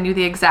sure they knew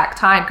the exact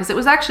time, because it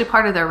was actually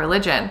part of their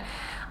religion.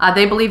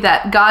 They believed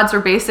that gods were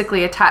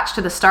basically attached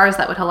to the stars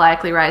that would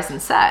heliacally rise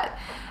and set,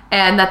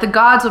 and that the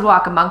gods would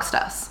walk amongst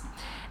us.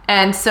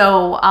 And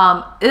so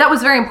that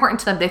was very important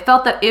to them. They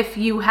felt that if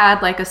you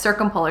had like a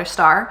circumpolar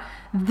star,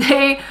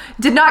 they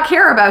did not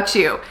care about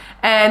you.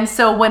 And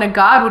so when a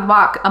god would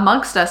walk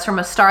amongst us from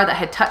a star that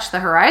had touched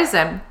the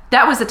horizon,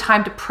 that was a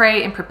time to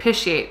pray and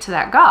propitiate to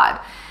that god,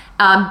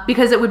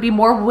 because it would be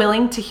more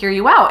willing to hear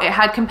you out. It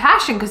had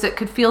compassion because it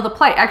could feel the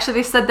plight. Actually,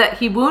 they said that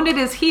he wounded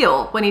his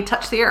heel when he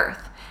touched the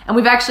earth. And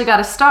we've actually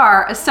got a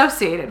star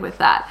associated with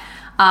that.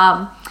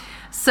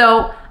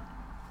 So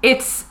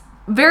it's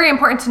very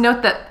important to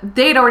note that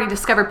they'd already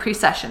discovered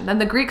precession. Then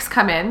the Greeks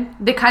come in.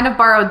 They kind of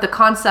borrowed the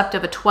concept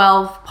of a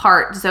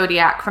 12-part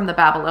zodiac from the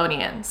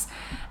Babylonians.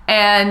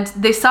 And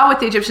they saw what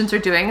the Egyptians were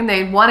doing, and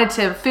they wanted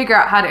to figure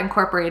out how to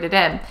incorporate it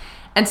in.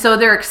 And so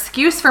their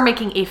excuse for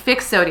making a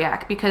fixed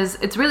zodiac, because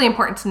it's really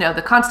important to know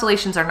the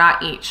constellations are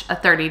not each a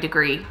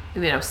 30-degree,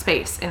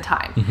 space in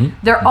time.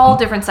 They're all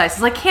different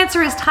sizes. Like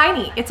Cancer is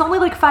tiny. It's only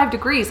like 5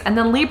 degrees. And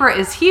then Libra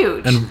is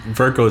huge. And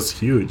Virgo is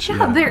huge.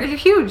 Yeah, they're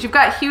huge. You've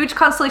got huge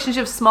constellations.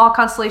 You have small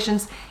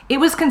constellations. It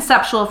was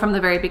conceptual from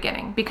the very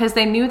beginning because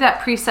they knew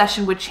that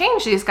precession would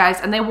change these guys,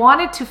 and they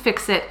wanted to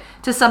fix it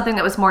to something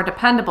that was more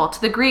dependable.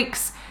 To the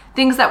Greeks,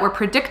 things that were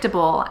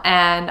predictable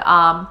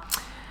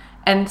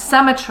and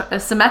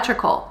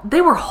symmetrical,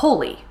 they were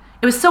holy.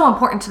 It was so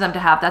important to them to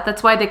have that.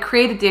 That's why they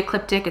created the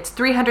ecliptic. It's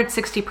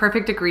 360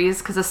 perfect degrees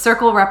because a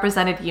circle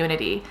represented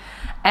unity.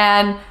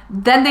 And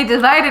then they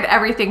divided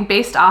everything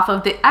based off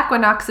of the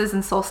equinoxes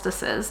and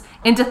solstices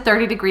into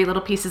 30-degree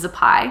little pieces of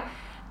pie.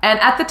 And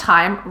at the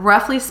time,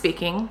 roughly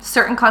speaking,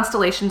 certain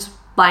constellations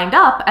lined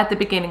up at the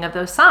beginning of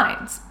those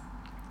signs.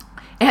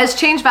 It has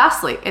changed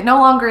vastly. It no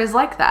longer is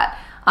like that.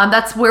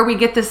 That's where we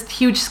get this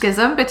huge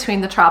schism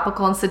between the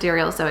tropical and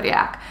sidereal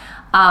zodiac.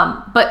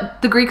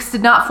 But the Greeks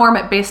did not form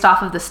it based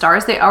off of the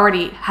stars. They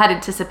already had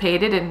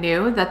anticipated and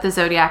knew that the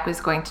zodiac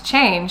was going to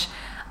change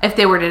if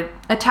they were to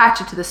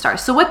attach it to the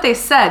stars. So what they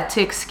said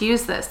to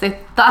excuse this, they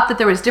thought that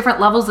there was different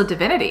levels of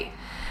divinity.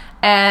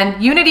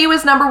 And unity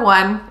was number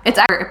one. It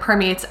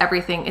permeates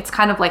everything. It's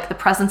kind of like the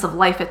presence of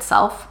life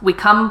itself. We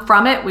come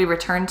from it, we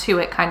return to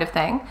it kind of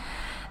thing.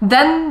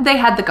 Then they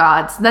had the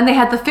gods. Then they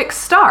had the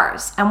fixed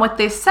stars. And what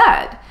they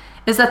said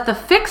is that the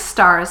fixed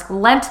stars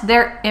lent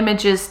their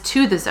images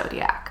to the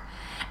zodiac.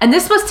 And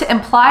this was to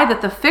imply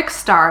that the fixed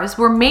stars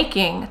were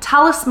making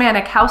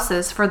talismanic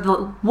houses for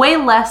the way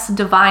less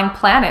divine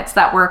planets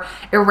that were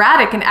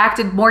erratic and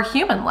acted more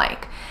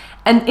human-like.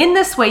 And in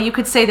this way, you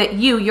could say that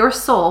your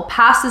soul,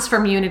 passes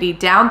from unity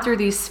down through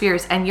these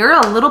spheres, and you're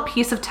a little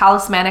piece of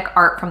talismanic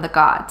art from the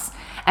gods.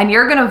 And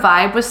you're going to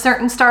vibe with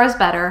certain stars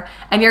better,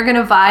 and you're going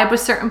to vibe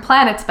with certain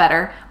planets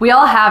better. We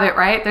all have it,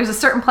 right? There's a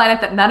certain planet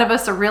that none of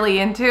us are really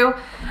into,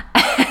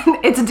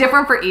 and it's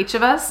different for each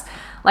of us.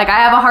 Like, I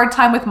have a hard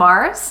time with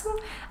Mars.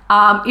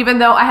 Even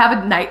though I have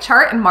a night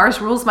chart and Mars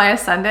rules my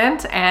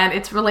ascendant and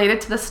it's related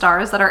to the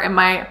stars that are in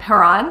my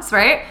Perons,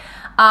 right?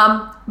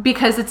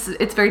 Because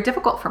it's very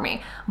difficult for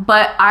me.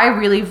 But I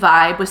really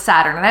vibe with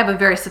Saturn, and I have a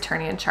very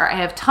Saturnian chart. I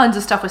have tons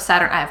of stuff with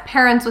Saturn. I have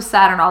parents with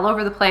Saturn all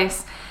over the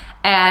place.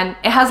 And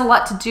it has a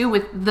lot to do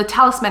with the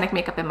talismanic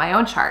makeup in my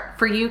own chart.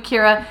 For you,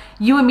 Kira,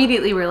 you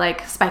immediately were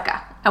like,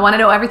 Spica. I want to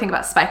know everything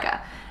about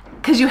Spica.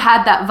 Because you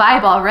had that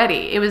vibe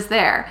already. It was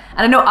there. And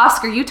I know,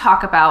 Oscar, you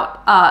talk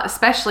about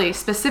especially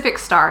specific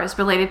stars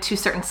related to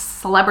certain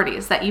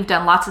celebrities that you've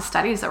done lots of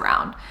studies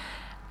around.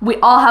 We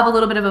all have a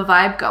little bit of a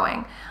vibe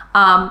going.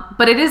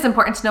 But it is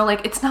important to know,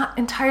 like, it's not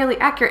entirely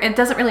accurate. It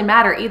doesn't really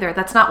matter either.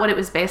 That's not what it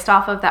was based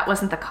off of. That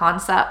wasn't the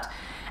concept.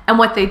 And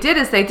what they did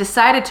is they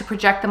decided to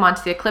project them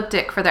onto the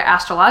ecliptic for their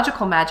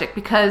astrological magic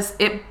because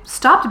it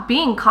stopped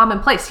being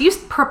commonplace.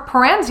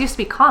 Parans used to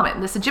be common.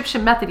 This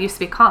Egyptian method used to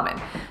be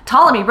common.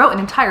 Ptolemy wrote an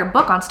entire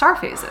book on star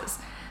phases.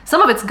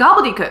 Some of it's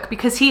gobbledygook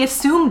because he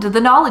assumed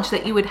the knowledge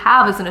that you would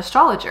have as an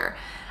astrologer.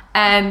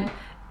 And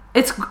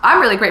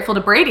I'm really grateful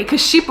to Brady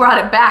because she brought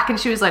it back and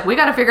she was like, we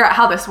got to figure out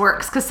how this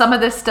works because some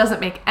of this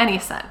doesn't make any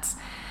sense.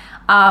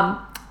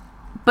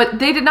 But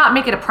they did not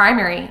make it a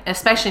primary,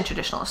 especially in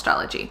traditional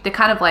astrology. They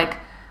kind of like,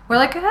 we're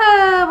like,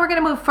 we're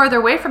going to move further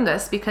away from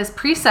this because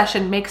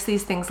precession makes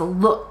these things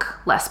look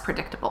less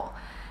predictable.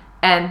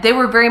 And they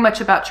were very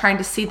much about trying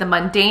to see the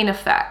mundane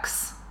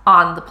effects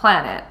on the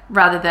planet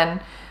rather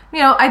than,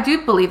 I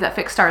do believe that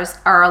fixed stars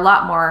are a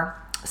lot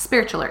more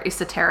spiritual or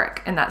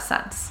esoteric in that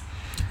sense.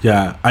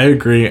 Yeah, I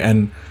agree.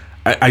 And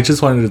I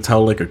just wanted to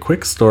tell like a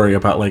quick story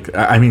about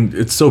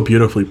it's so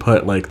beautifully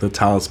put, like the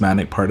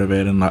talismanic part of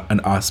it and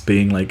us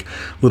being like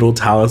little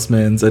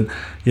talismans. And,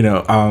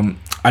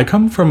 I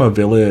come from a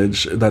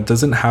village that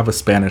doesn't have a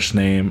Spanish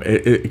name.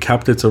 It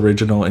kept its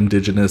original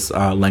indigenous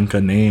Lenca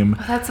name.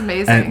 Oh, that's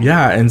amazing.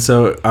 And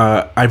so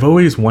I've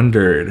always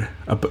wondered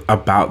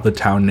about the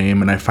town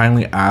name, and I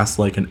finally asked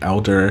like an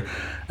elder,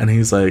 and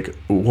he's like,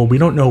 well, we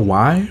don't know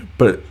why,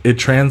 but it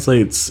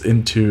translates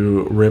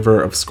into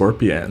River of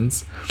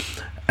Scorpions.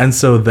 And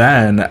so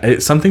then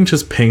something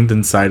just pinged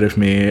inside of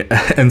me,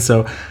 and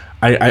so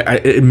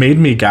it made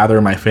me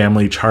gather my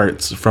family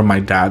charts from my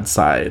dad's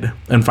side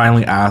and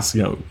finally ask,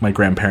 my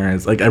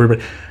grandparents, like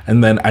everybody.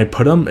 And then I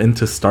put them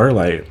into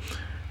Starlight,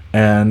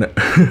 and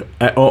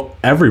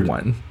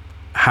everyone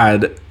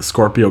had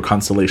Scorpio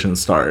constellation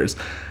stars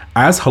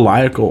as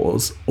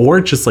heliacals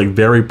or just like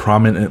very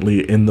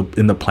prominently in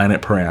the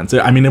planet Parans.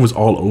 I mean, it was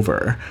all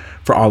over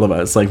for all of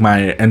us. Like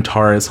my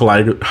Antares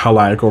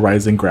heliacal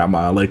rising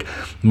grandma, like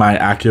my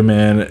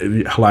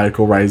Acumen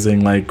heliacal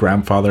rising like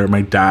grandfather,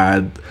 my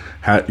dad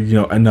had,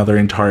 another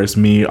Antares,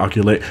 me,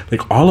 oculate,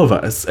 like all of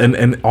us.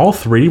 And all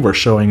three were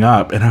showing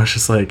up. And I was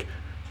just like,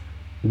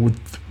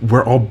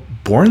 we're all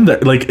born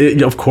there. Like,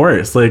 of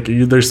course, like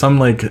there's some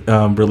like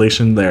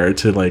relation there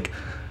to like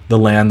the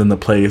land and the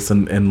place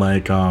and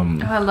like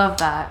I love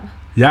that.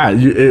 Yeah,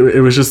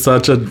 it was just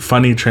such a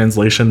funny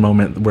translation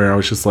moment where I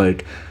was just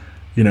like,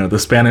 the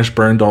Spanish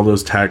burned all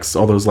those texts,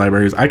 all those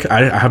libraries.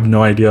 I have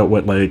no idea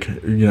what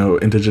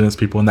indigenous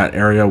people in that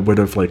area would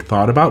have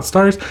thought about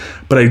stars,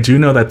 but I do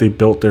know that they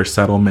built their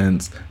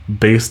settlements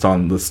based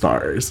on the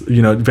stars,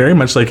 very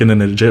much like in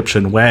an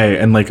Egyptian way.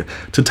 And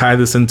to tie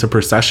this into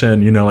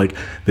procession,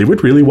 they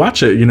would really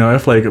watch it.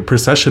 If a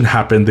procession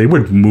happened, they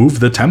would move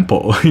the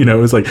temple. It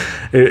was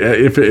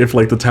if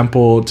the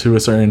temple to a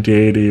certain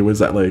deity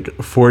was at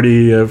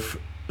 40th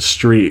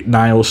Street,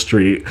 Nile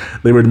Street,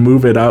 they would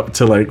move it up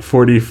to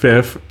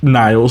 45th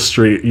Nile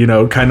Street,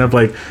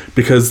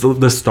 because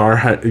the star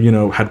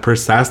had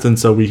processed, and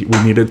so we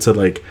needed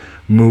to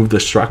move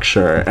the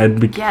structure,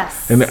 and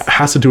and it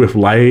has to do with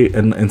light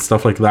and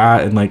stuff like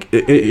that, and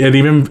it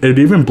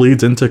even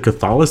bleeds into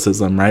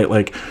Catholicism, right?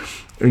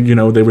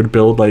 They would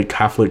build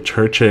Catholic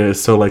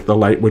churches so the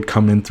light would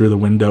come in through the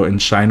window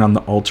and shine on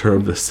the altar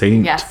of the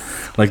saint.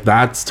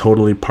 That's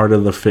totally part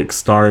of the fixed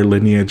star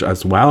lineage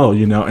as well,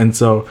 and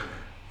so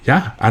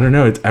yeah, I don't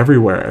know, it's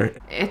everywhere.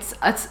 It's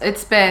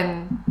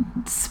been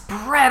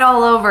spread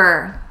all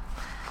over,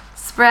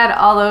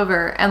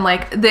 and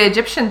the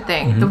Egyptian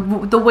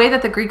thing, the way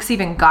that the Greeks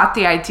even got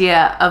the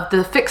idea of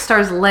the fixed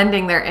stars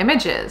lending their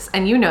images,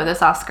 and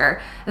this,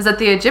 Oscar, is that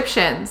the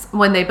Egyptians,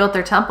 when they built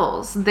their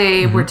temples,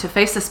 they were to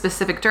face a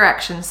specific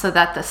direction so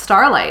that the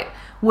starlight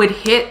would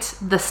hit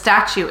the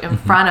statue in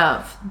front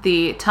of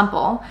the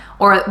temple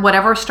or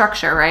whatever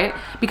structure, right?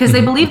 Because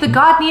they believed that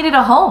God needed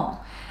a home.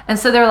 And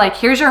so they're like,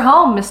 here's your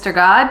home, Mr.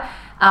 God.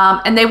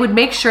 And they would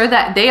make sure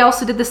that they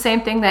also did the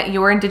same thing that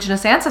your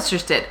indigenous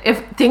ancestors did.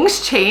 If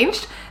things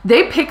changed,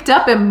 they picked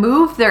up and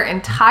moved their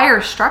entire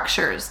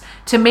structures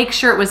to make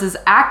sure it was as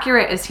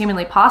accurate as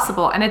humanly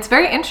possible. And it's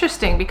very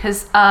interesting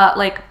because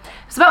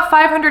it's about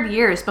 500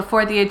 years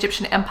before the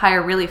Egyptian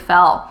empire really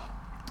fell.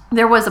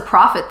 There was a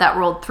prophet that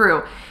rolled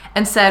through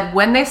and said,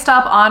 when they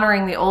stop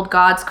honoring the old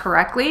gods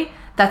correctly,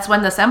 that's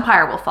when this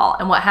empire will fall.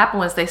 And what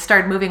happened was they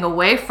started moving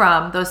away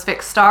from those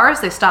fixed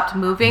stars. They stopped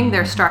moving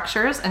their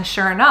structures, and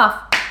sure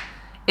enough,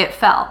 it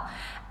fell.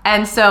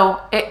 And so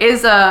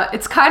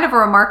it's kind of a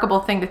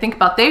remarkable thing to think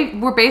about. They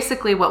were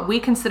basically what we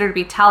consider to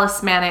be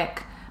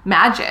talismanic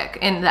magic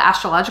in the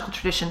astrological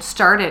tradition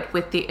started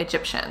with the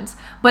Egyptians.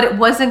 But it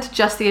wasn't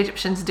just the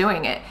Egyptians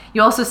doing it.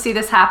 You also see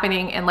this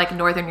happening in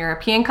Northern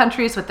European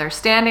countries with their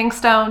standing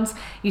stones.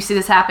 You see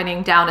this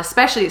happening down,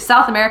 especially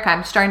South America.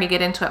 I'm starting to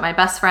get into it. My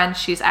best friend,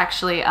 she's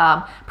actually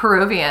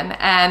Peruvian,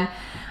 and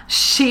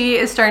she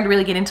is starting to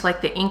really get into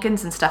the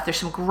Incans and stuff. There's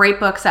some great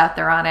books out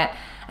there on it.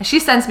 And she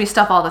sends me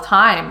stuff all the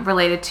time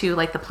related to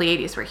the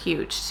Pleiades were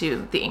huge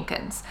to the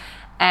Incans.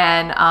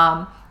 And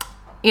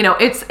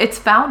it's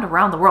found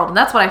around the world, and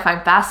that's what I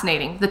find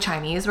fascinating. The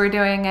Chinese were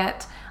doing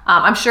it.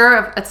 I'm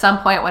sure at some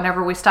point,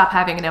 whenever we stop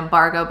having an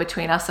embargo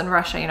between us and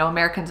Russia,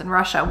 Americans and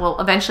Russia, we'll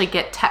eventually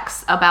get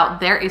texts about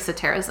their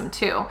esotericism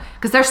too,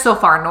 because they're so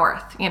far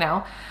north,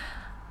 and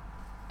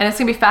it's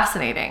gonna be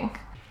fascinating.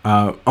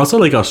 Also,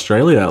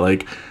 Australia,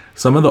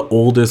 some of the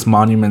oldest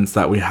monuments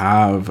that we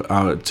have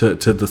to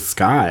the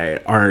sky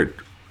are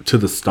to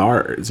the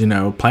stars.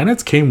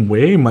 Planets came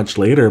way much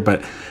later,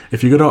 but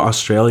if you go to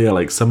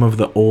Australia, some of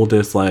the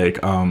oldest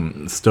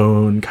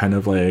stone kind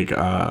of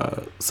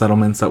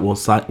settlements that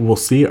we'll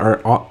see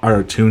are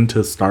attuned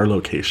to star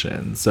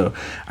locations. So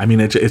I mean,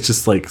 it's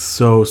just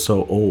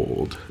so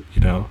old.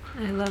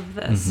 I love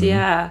this.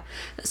 Yeah.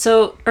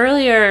 So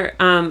earlier,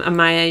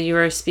 Amaya, you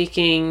were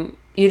speaking.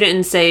 You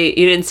didn't say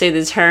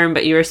the term,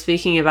 but you were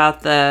speaking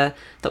about the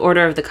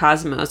order of the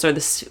cosmos, or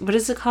what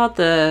is it called?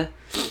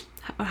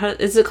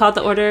 Is it called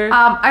the order?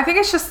 I think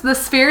it's just the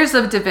spheres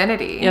of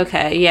divinity.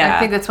 Okay, yeah. I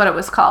think that's what it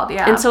was called,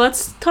 yeah. And so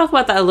let's talk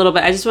about that a little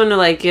bit. I just want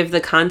to give the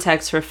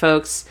context for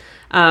folks.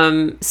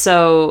 I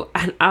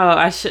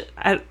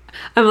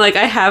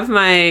have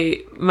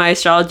my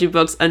astrology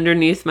books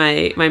underneath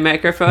my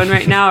microphone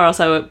right now, or else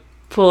I would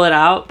pull it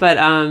out. But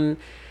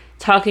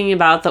talking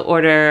about the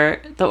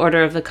order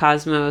of the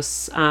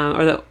cosmos,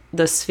 or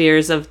the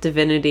spheres of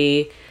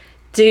divinity.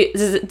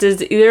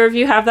 Does either of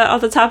you have that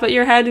off the top of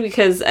your head?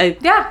 Because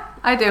yeah,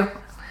 I do.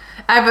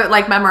 I have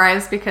it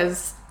memorized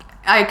because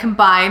I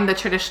combine the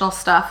traditional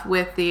stuff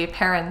with the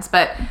parents.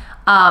 But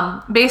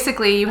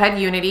basically, you had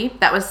unity.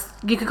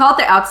 You could call it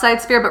the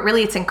outside sphere, but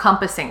really it's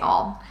encompassing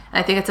all.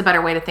 And I think it's a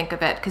better way to think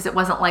of it because it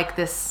wasn't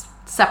this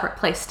separate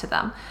place to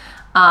them.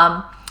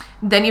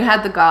 Then you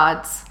had the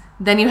gods.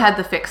 Then you had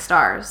the fixed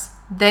stars.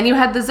 Then you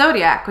had the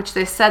zodiac, which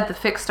they said the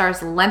fixed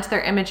stars lent their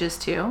images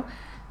to.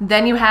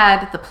 Then you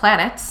had the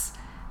planets.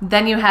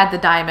 Then you had the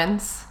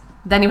diamonds.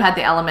 Then you had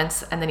the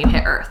elements, and then you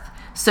hit Earth.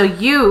 So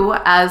you,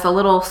 as a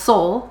little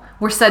soul,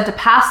 were said to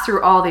pass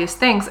through all these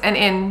things. And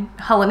in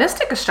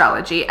Hellenistic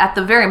astrology, at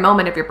the very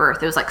moment of your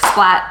birth, it was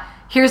splat,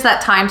 here's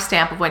that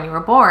timestamp of when you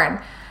were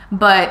born.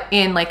 But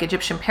in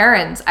Egyptian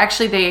parents,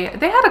 actually they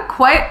had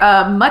quite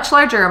a much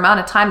larger amount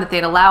of time that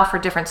they'd allow for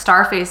different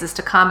star phases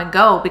to come and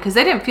go, because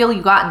they didn't feel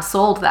you got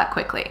sold that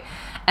quickly.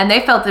 And they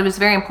felt it was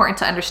very important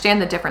to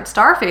understand the different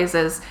star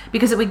phases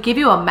because it would give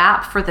you a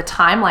map for the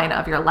timeline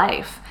of your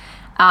life.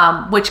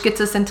 which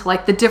gets us into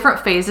like the different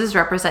phases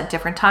represent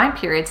different time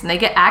periods, and they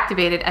get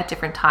activated at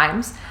different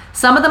times.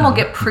 Some of them will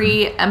get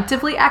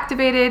preemptively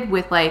activated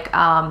with like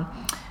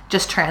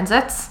just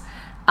transits.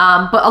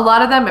 But a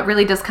lot of them, it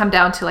really does come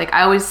down to like,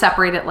 I always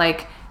separate it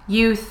like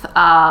youth,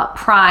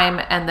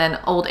 prime, and then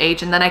old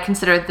age. And then I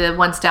consider the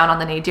ones down on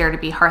the nadir to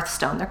be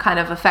Hearthstone. They're kind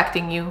of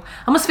affecting you. I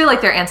almost feel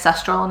like they're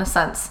ancestral in a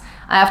sense.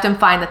 I often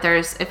find that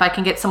if I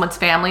can get someone's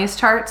family's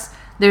charts,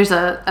 there's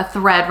a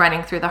thread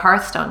running through the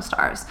Hearthstone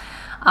stars,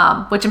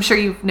 which I'm sure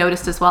you've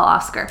noticed as well,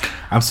 Oscar.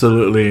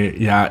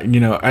 Absolutely. Yeah.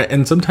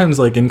 And sometimes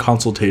like in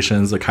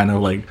consultations, the kind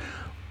of like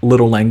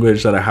little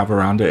language that I have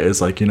around it is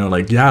like,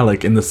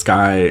 like in the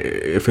sky,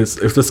 if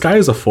the sky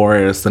is a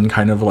forest, then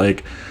kind of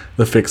like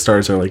the fixed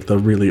stars are like the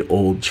really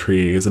old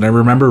trees. And I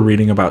remember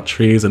reading about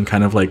trees and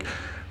kind of like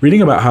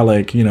reading about how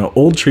like,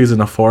 old trees in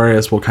a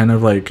forest will kind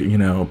of like,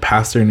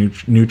 pass their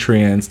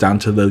nutrients down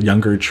to the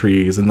younger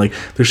trees. And like,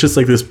 there's just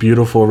like this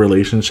beautiful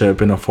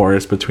relationship in a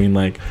forest between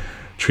like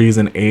trees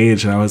and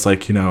age. And I was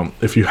like,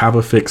 if you have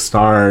a fixed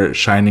star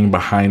shining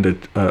behind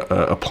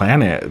a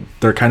planet,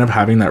 they're kind of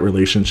having that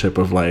relationship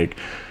of like,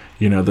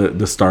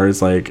 the star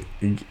is like,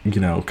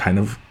 kind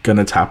of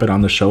gonna tap it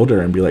on the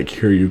shoulder and be like,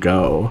 here you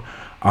go,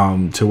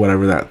 to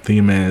whatever that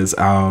theme is.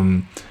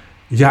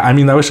 Yeah, I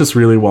mean, that was just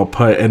really well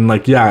put. And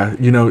like, yeah,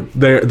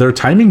 they're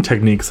timing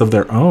techniques of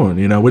their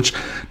own, which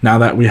now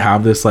that we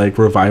have this like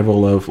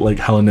revival of like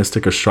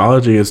Hellenistic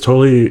astrology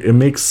it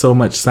makes so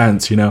much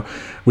sense.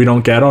 We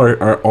don't get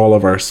all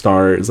of our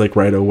stars like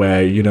right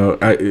away, so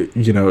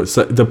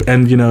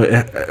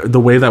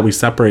the way that we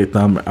separate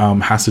them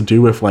has to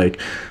do with like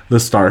the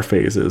star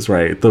phases,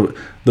 right?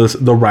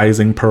 The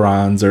rising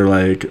Purans are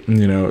like,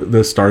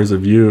 the stars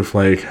of youth,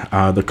 like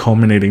the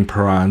culminating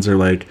Purans are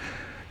like,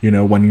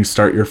 when you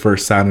start your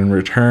first Saturn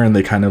return,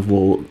 they kind of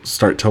will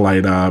start to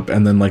light up.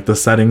 And then like the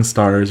setting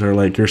stars are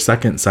like your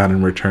second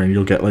Saturn return,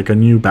 you'll get like a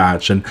new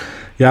batch. And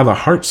yeah, the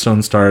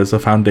Hearthstone star is the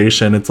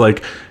foundation. It's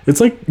like,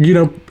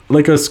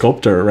 like a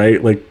sculptor,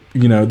 right? Like,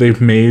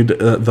 they've made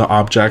the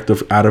object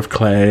out of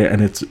clay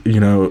and it's,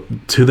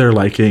 to their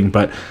liking,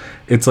 but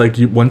it's like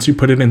once you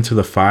put it into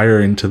the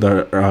fire, into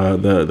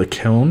the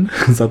kiln,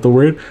 is that the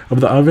word, of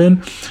the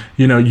oven,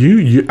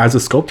 you as a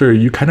sculptor,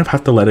 you kind of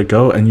have to let it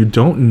go, and you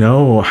don't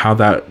know how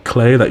that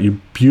clay that you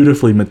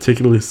beautifully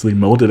meticulously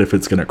molded, if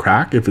it's gonna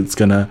crack, if it's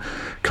gonna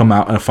come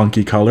out a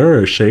funky color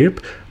or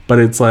shape. But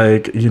it's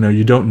like,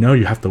 you don't know,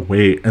 you have to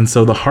wait. And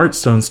so the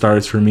Hearthstone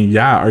stars for me,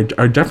 are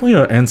definitely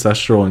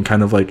ancestral and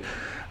kind of like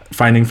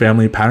finding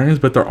family patterns,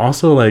 but they're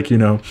also like,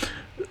 the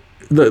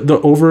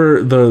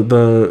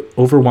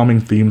overwhelming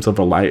themes of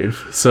a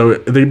life. So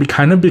they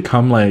kind of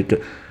become like,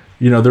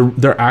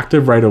 they're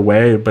active right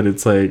away, but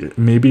it's like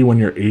maybe when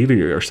you're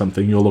 80 or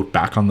something, you'll look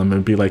back on them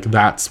and be like,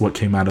 that's what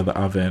came out of the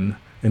oven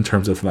in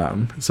terms of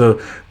them. So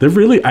they're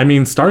really, I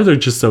mean, stars are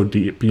just so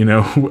deep,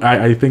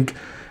 I think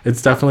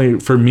it's definitely,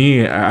 for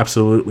me,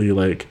 absolutely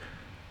like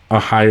a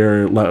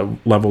higher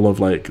level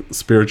of like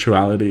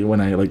spirituality when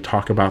I like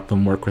talk about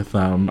them, work with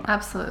them.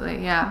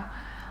 Absolutely. Yeah.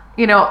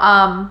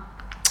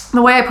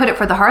 The way I put it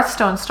for the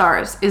Hearthstone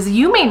stars is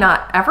you may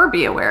not ever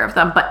be aware of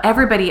them, but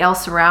everybody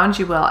else around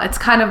you will. It's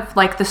kind of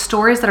like the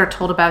stories that are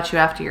told about you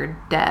after you're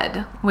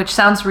dead, which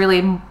sounds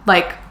really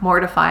like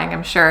mortifying,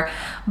 I'm sure.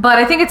 But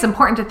I think it's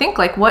important to think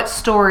like, what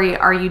story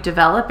are you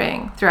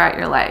developing throughout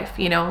your life?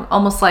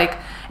 Almost like,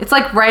 it's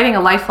like writing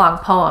a lifelong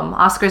poem.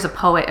 Oscar's a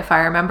poet, if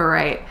I remember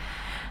right.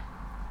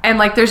 And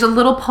like, there's a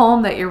little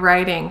poem that you're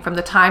writing from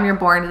the time you're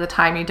born to the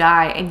time you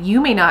die, and you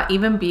may not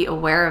even be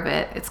aware of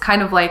it. It's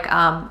kind of like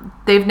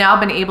they've now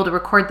been able to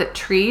record that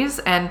trees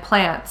and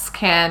plants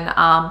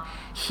can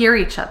hear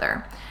each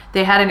other.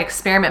 They had an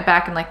experiment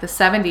back in like the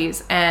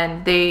 70s,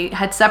 and they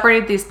had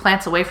separated these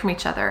plants away from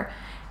each other.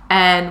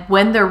 And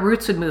when their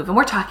roots would move, and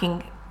we're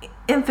talking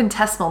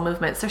infinitesimal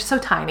movements, they're so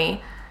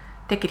tiny,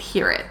 they could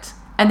hear it.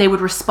 And they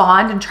would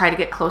respond and try to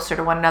get closer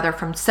to one another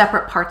from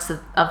separate parts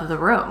of the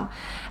room.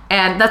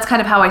 And that's kind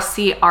of how I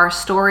see our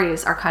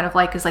stories are kind of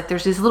like, is like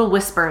there's these little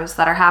whispers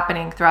that are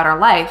happening throughout our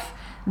life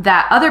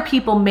that other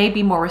people may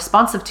be more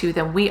responsive to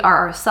than we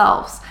are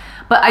ourselves.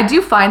 But I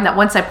do find that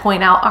once I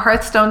point out a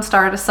Hearthstone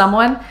star to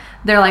someone,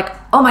 they're like,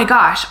 oh my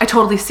gosh, I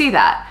totally see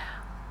that.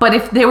 But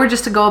if they were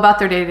just to go about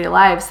their day-to-day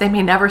lives, they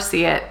may never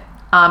see it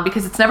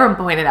because it's never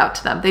pointed out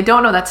to them. They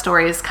don't know that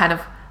story is kind of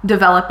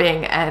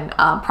developing and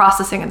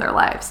processing in their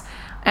lives.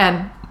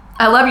 And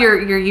I love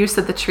your use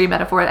of the tree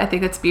metaphor. I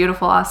think it's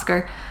beautiful,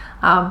 Oscar.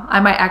 I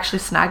might actually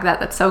snag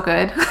that. That's so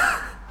good.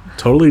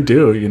 Totally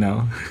do,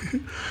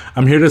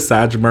 I'm here to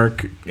Sag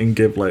Merc and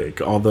give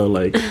like all the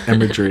like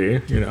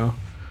imagery,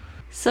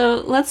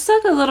 So let's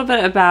talk a little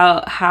bit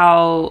about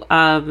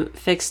how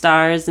fixed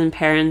stars and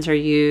parents are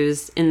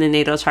used in the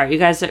natal chart. You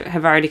guys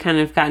have already kind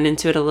of gotten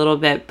into it a little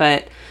bit,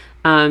 but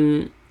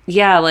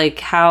like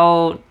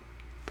how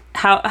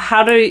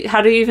do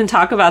you even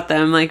talk about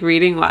them, like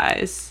reading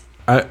wise?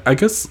 I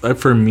guess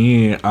for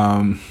me,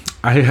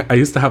 I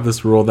used to have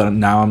this rule that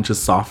now I'm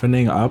just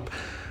softening up,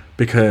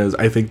 because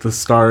I think the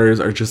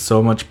stars are just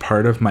so much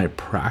part of my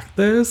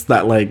practice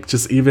that like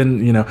just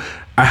even,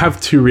 I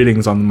have 2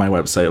 readings on my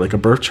website, like a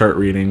birth chart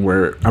reading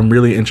where I'm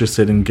really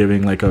interested in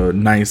giving like a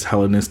nice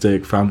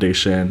Hellenistic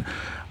foundation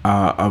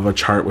of a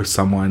chart with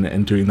someone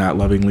and doing that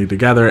lovingly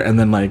together. And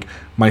then like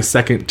my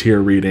second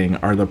tier reading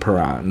are the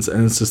Purans,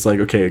 and it's just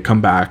like, okay,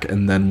 come back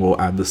and then we'll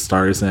add the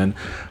stars in.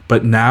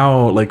 But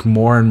now like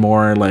more and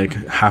more, like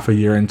half a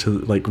year into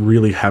like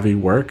really heavy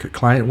work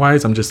client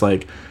wise, I'm just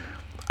like,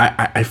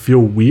 I feel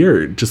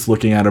weird just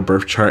looking at a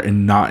birth chart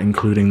and not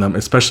including them,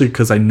 especially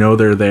because I know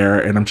they're there.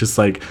 And I'm just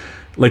like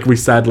we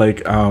said,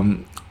 like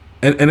and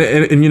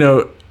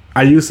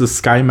I use the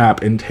sky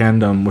map in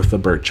tandem with the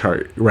birth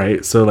chart,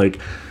 right? So like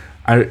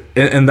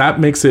and that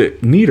makes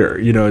it neater,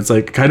 it's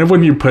like kind of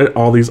when you put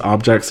all these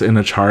objects in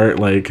a chart,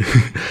 like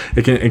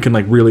it can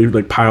like really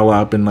like pile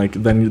up, and like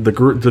then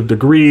the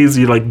degrees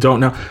you like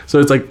don't know. So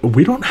it's like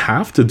we don't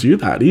have to do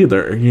that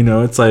either,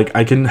 it's like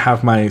I can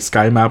have my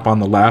sky map on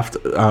the left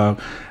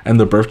and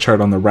the birth chart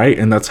on the right,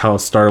 and that's how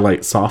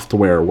Starlight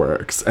software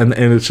works, and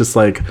it's just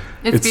like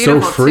it's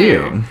so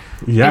freeing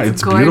too. Yeah,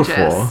 it's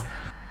beautiful.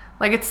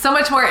 Like it's so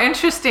much more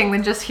interesting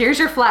than just here's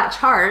your flat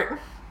chart.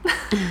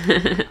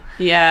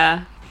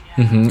 Yeah.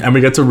 Mm-hmm. And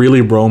we get to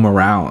really roam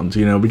around,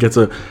 we get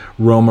to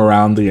roam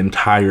around the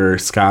entire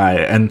sky.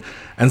 And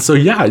so,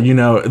 yeah,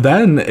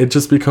 then it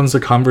just becomes a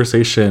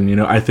conversation.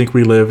 I think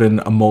we live in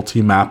a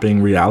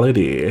multi-mapping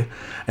reality.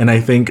 And I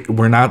think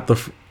we're not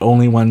the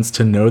only ones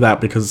to know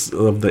that because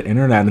of the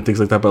internet and things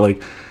like that. But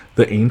like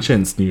the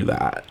ancients knew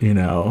that,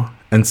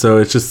 And so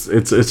it's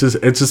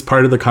just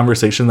part of the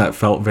conversation that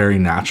felt very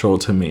natural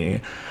to me.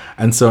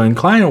 And so in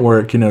client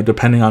work,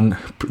 depending on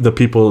the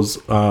people's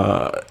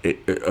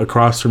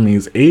across from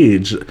me's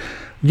age,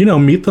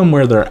 meet them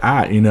where they're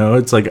at.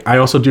 It's like I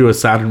also do a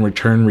Saturn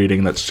return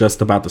reading that's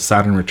just about the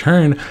Saturn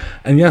return.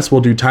 And yes, we'll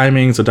do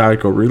timing,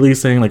 zodiacal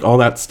releasing, like all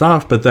that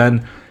stuff. But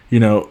then,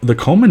 the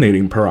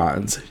culminating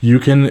Purans, you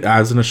can,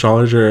 as an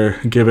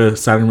astrologer, give a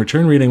Saturn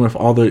return reading with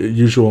all the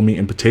usual meat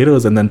and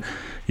potatoes. And then,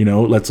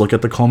 let's look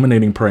at the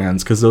culminating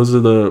Purans, because those are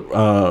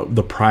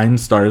the prime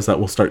stars that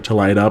will start to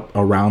light up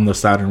around the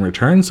Saturn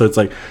return. So it's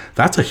like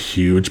that's a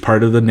huge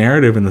part of the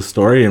narrative in the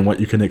story and what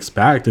you can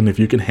expect. And if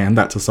you can hand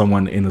that to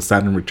someone in a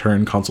Saturn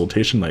return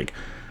consultation, like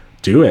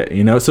do it,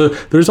 So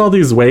there's all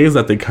these ways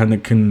that they kind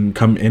of can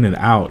come in and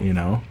out,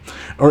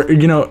 Or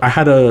I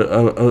had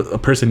a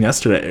person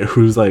yesterday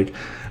who's like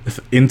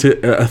into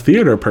a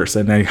theater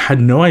person. I had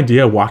no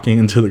idea walking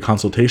into the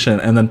consultation,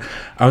 and then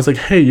I was like,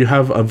 hey, you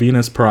have a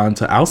Venus Puran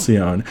to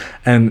Alcyone,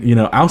 and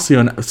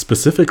Alcyone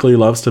specifically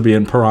loves to be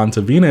in Puran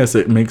to Venus.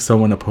 It makes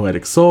someone a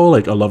poetic soul,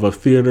 like a love of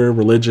theater,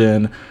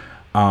 religion,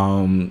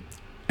 and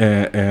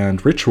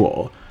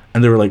ritual.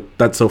 And they were like,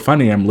 that's so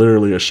funny, I'm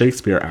literally a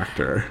Shakespeare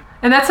actor.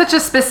 And that's such a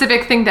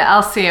specific thing to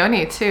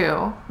Alcyone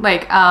too,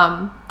 like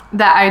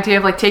that idea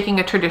of like taking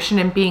a tradition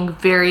and being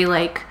very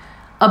like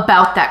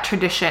about that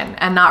tradition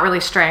and not really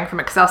straying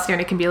from it, because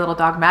Alcyone can be a little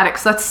dogmatic.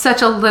 So that's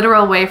such a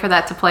literal way for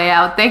that to play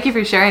out. Thank you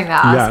for sharing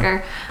that,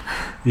 Oscar.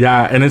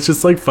 Yeah, and it's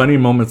just like funny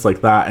moments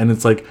like that. And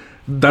it's like,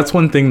 that's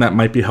one thing that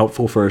might be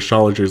helpful for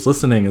astrologers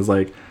listening is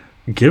like,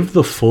 give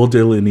the full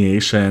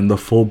delineation, the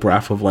full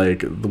breadth of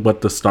like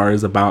what the star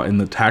is about in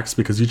the text,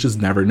 because you just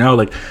never know.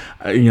 Like,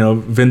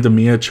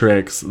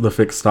 Vendemiatrix, the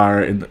fixed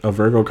star in a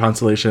Virgo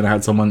constellation, I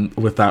had someone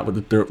with that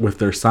with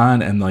their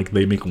son, and like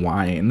they make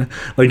wine.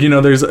 Like,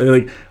 there's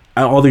like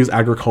all these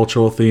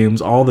agricultural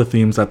themes, all the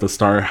themes that the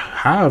star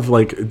have,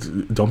 like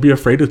don't be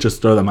afraid to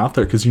just throw them out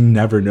there, because you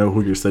never know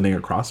who you're sitting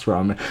across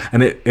from.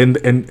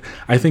 And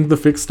I think the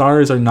fixed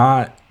stars are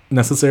not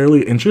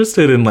necessarily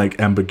interested in like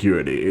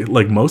ambiguity.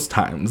 Like most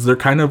times they're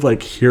kind of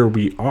like, here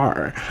we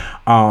are.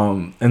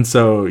 And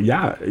so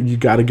yeah, you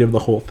got to give the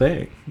whole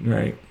thing,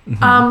 right?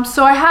 Mm-hmm.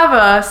 So I have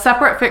a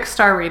separate fixed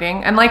star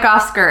reading, and like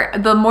Oscar,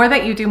 the more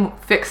that you do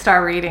fixed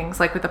star readings,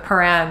 like with the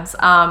Purans,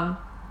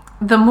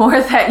 the more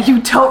that you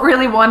don't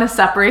really want to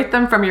separate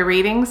them from your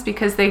readings,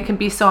 because they can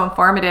be so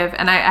informative.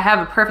 And I have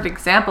a perfect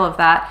example of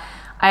that.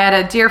 I had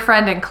a dear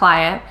friend and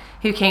client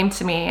who came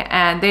to me,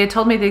 and they had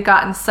told me they'd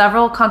gotten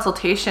several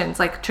consultations,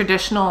 like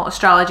traditional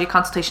astrology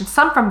consultations,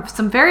 some from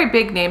some very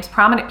big names,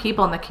 prominent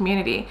people in the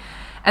community.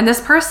 And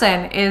this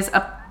person is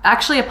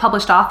actually a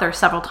published author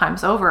several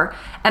times over.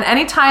 And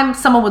anytime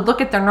someone would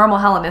look at their normal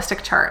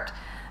Hellenistic chart,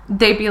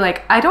 they'd be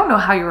like, I don't know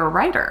how you're a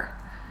writer.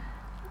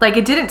 Like,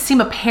 it didn't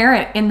seem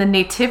apparent in the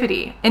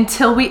nativity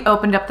until we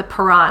opened up the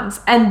Purans.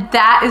 And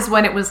that is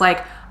when it was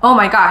like, oh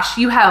my gosh,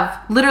 you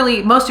have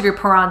literally most of your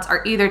Purans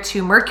are either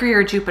to Mercury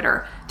or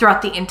Jupiter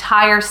throughout the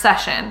entire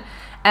session.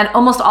 And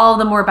almost all of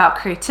them were about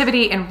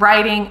creativity and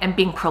writing and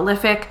being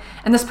prolific.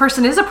 And this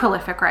person is a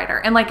prolific writer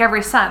in like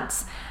every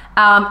sense.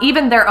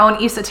 Even their own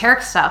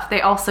esoteric stuff,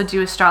 they also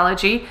do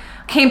astrology,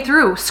 came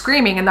through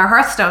screaming in their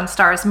Hearthstone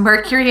stars,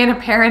 Mercury and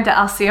apparent to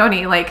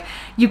Alcyone. Like,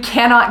 you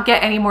cannot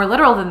get any more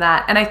literal than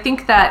that. And I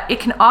think that it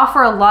can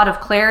offer a lot of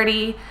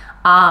clarity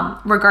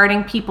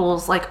regarding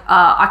people's like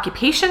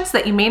occupations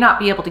that you may not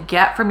be able to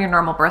get from your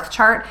normal birth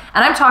chart.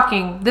 And I'm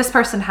talking, this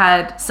person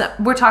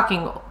we're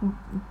talking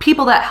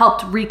people that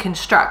helped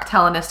reconstruct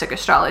Hellenistic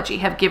astrology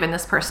have given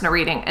this person a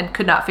reading and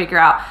could not figure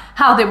out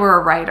how they were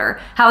a writer,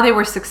 how they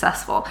were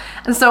successful.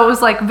 And so it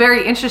was like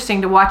very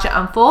interesting to watch it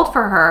unfold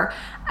for her,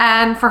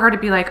 and for her to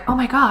be like, oh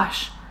my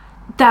gosh,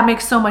 that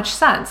makes so much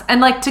sense. And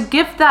like to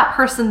give that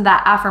person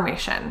that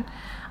affirmation.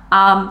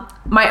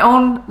 My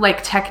own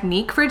like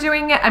technique for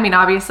doing it, I mean,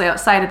 obviously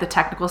outside of the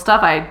technical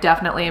stuff, I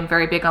definitely am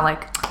very big on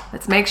like,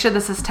 let's make sure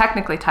this is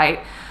technically tight,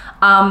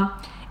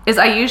 is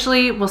I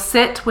usually will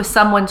sit with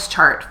someone's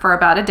chart for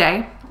about a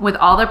day with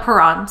all their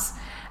Purans.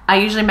 I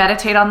usually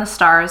meditate on the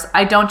stars.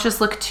 I don't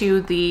just look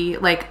to the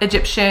like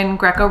Egyptian,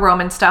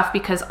 Greco-Roman stuff,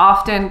 because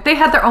often they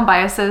had their own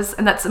biases,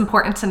 and that's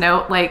important to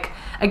note. Like,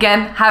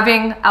 again,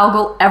 having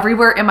algal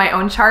everywhere in my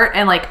own chart,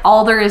 and like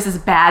all there is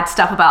bad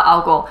stuff about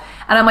algal.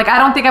 And I'm like, I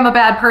don't think I'm a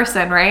bad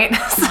person, right?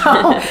 So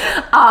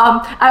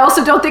I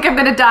also don't think I'm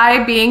going to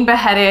die being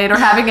beheaded or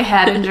having a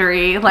head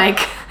injury. Like,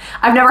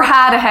 I've never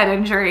had a head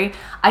injury.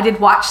 I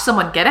did watch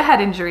someone get a head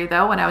injury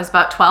though when I was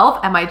about 12,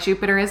 and my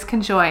Jupiter is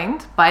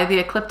conjoined by the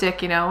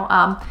ecliptic,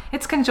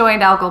 it's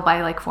conjoined algal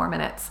by like 4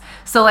 minutes.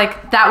 So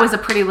like that was a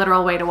pretty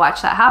literal way to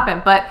watch that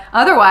happen. But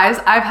otherwise,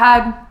 I've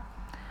had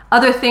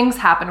other things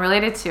happen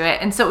related to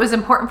it. And so it was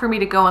important for me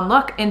to go and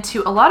look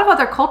into a lot of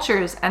other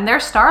cultures and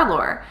their star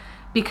lore,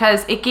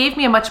 because it gave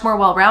me a much more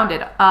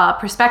well-rounded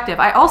perspective.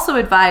 I also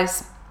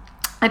advise,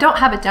 I don't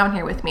have it down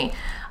here with me,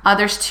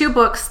 there's 2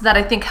 books that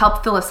I think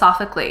help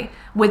philosophically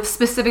with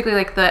specifically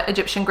like the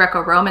Egyptian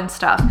Greco-Roman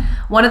stuff.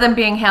 One of them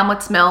being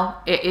Hamlet's Mill.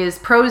 It is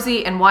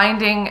prosy and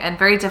winding and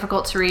very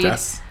difficult to read.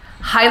 Yes.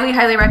 Highly,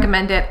 highly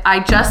recommend it.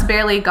 I just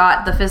barely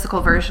got the physical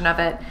version of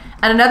it.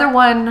 And another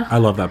one. I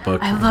love that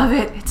book. I love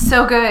it. It's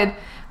so good.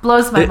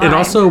 Blows my mind. It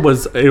also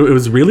was, it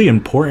was really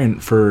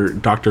important for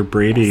Dr.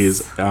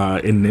 Brady's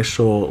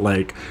initial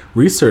like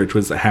research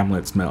was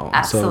Hamlet's Mill.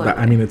 Absolutely. So that,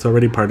 I mean, it's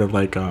already part of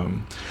like,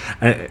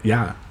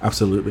 yeah,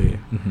 absolutely.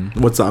 Mm-hmm.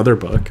 What's the other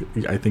book?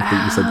 I think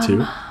that you said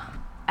 2.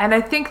 And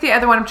I think the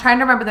other one, I'm trying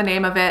to remember the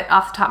name of it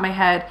off the top of my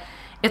head.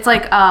 It's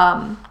like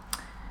On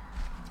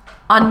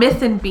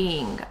Myth and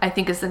Being, I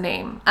think is the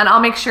name. And I'll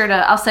make sure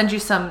I'll send you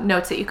some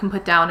notes that you can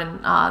put down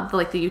in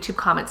the YouTube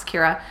comments,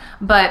 Kira.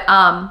 But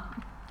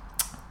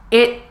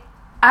it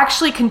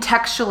actually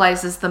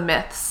contextualizes the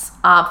myths,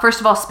 first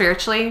of all,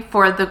 spiritually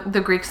for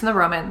the Greeks and the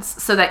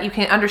Romans, so that you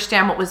can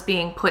understand what was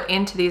being put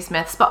into these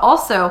myths. But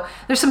also,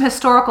 there's some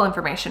historical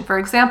information. For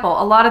example,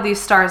 a lot of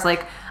these stars,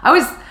 like I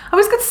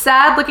always get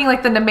sad looking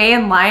like the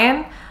Nemean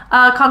lion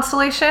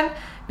constellation,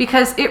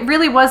 because it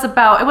really was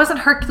about, it wasn't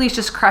Hercules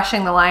just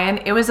crushing the lion.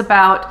 It was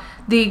about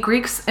the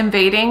Greeks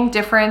invading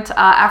different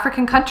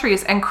African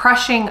countries and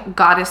crushing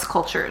goddess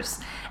cultures.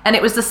 And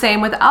it was the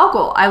same with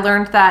algal. I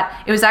learned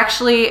that it was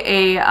actually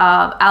a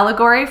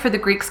allegory for the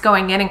Greeks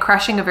going in and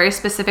crushing a very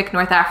specific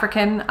North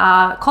African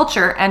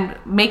culture and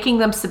making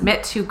them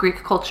submit to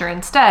Greek culture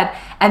instead.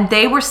 And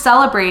they were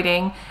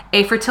celebrating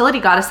a fertility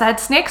goddess that had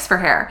snakes for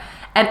hair.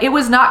 And it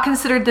was not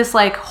considered this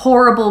like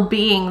horrible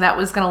being that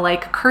was going to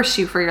like curse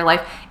you for your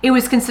life. It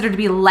was considered to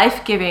be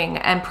life-giving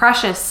and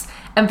precious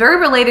and very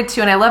related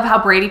to, and I love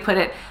how Brady put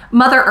it,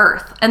 Mother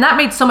Earth. And that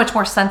made so much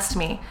more sense to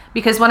me,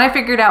 because when I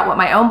figured out what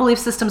my own belief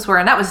systems were,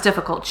 and that was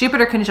difficult.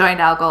 Jupiter conjoined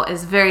algal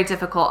is very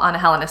difficult on a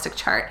Hellenistic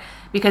chart,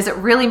 because it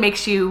really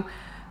makes you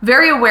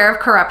very aware of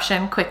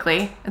corruption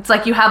quickly. It's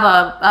like you have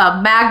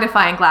a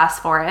magnifying glass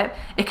for it.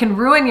 It can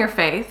ruin your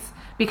faith,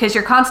 because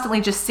you're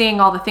constantly just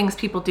seeing all the things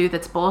people do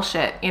that's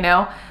bullshit,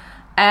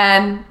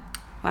 And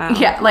wow.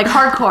 Yeah, like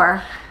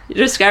hardcore.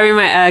 You're describing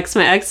my ex.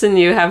 My ex and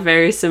you have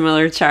very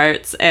similar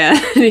charts, and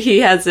he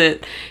has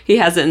it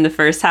in the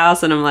first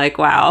house, and I'm like,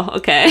 wow,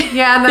 okay.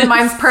 Yeah, and then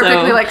mine's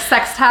perfectly like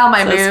sextile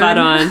my moon. Spot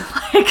on.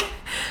 Like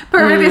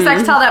perfectly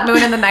sextile that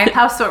moon in the 9th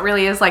house, so it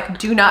really is like,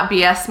 do not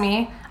BS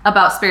me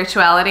about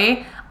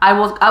spirituality. I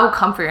will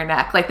come for your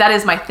neck. Like, that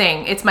is my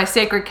thing. It's my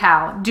sacred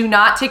cow. Do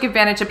not take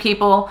advantage of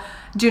people.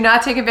 Do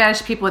not take advantage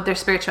of people with their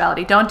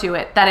spirituality. Don't do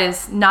it. That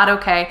is not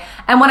okay.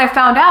 And when I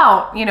found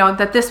out,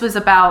 that this was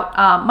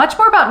about much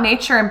more about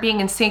nature and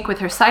being in sync with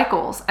her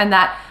cycles, and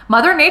that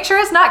Mother Nature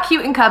is not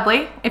cute and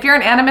cuddly. If you're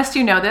an animist,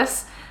 you know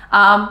this.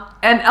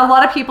 And a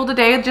lot of people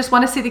today just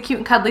want to see the cute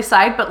and cuddly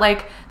side, but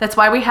like, that's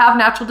why we have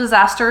natural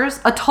disasters.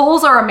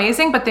 Atolls are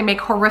amazing, but they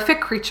make horrific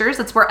creatures.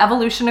 That's where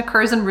evolution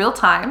occurs in real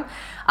time.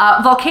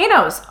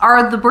 Volcanoes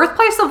are the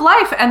birthplace of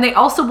life, and they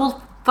also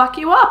will fuck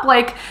you up.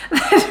 Like,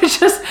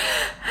 just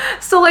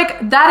so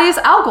like, that is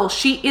algal.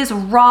 She is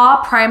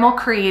raw primal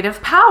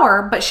creative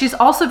power, but she's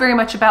also very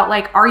much about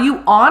like, are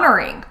you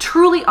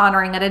truly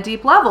honoring at a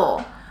deep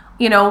level,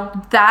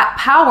 that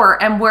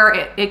power and where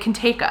it can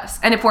take us.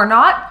 And if we're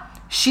not,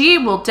 she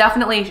will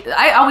definitely,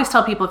 I always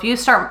tell people, if you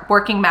start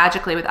working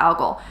magically with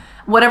algal,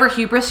 whatever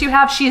hubris you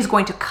have, she is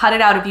going to cut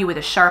it out of you with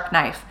a sharp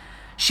knife.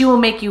 She will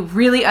make you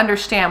really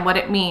understand what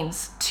it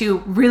means to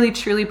really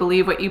truly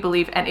believe what you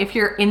believe, and if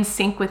you're in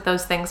sync with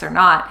those things or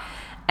not.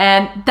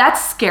 And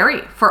that's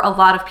scary for a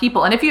lot of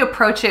people. And if you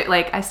approach it,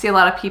 like I see a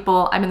lot of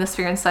people, I'm in the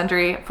Sphere and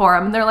Sundry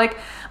forum, and they're like,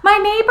 my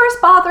neighbor's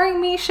bothering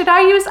me. Should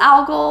I use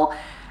algal?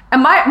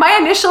 And my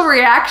initial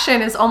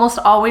reaction is almost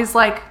always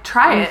like,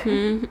 try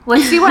it.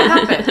 Let's see what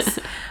happens.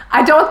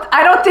 I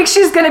don't think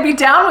she's going to be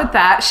down with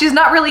that. She's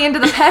not really into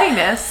the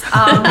pettiness.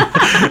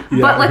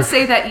 But let's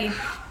say that you...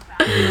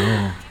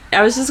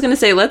 I was just going to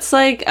say, let's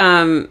like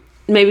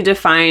maybe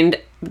define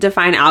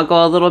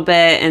algal a little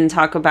bit and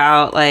talk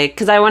about like,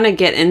 because I want to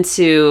get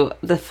into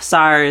the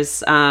stars,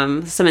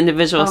 some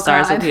individual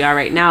stars like we are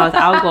right now with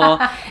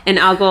algal. And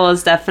algal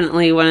is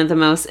definitely one of the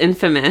most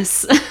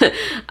infamous.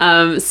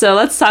 So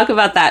let's talk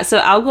about that. So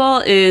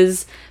algal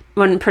is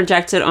when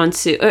projected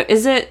onto,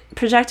 is it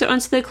projected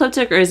onto the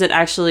ecliptic, or is it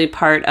actually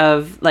part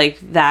of like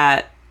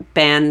that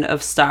band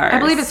of stars? I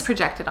believe it's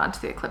projected onto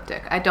the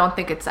ecliptic. I don't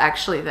think it's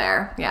actually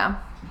there. Yeah.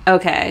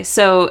 Okay,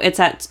 so it's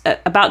at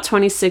about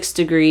 26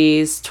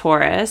 degrees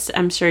Taurus.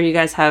 I'm sure you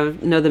guys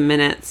know the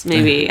minutes,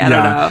 maybe. I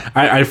don't know.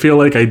 I feel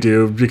like I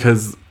do,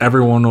 because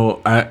everyone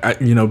will,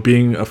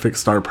 being a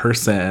fixed star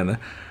person,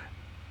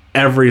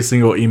 every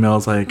single email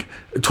is like,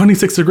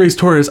 26 degrees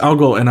Taurus,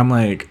 algal. And I'm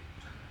like,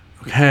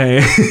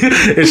 okay.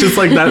 It's just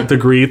like that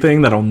degree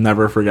thing that I'll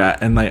never forget.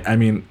 And like, I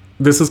mean,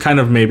 this is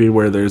kind of maybe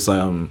where there's, I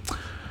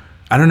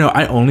don't know,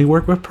 I only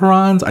work with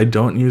Pirans. I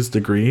don't use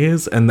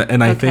degrees. And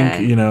I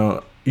think,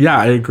 yeah,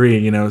 I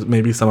agree.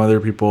 Maybe some other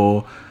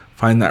people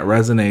find that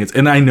resonates.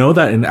 And I know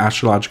that in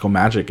astrological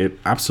magic, it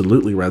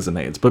absolutely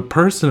resonates. But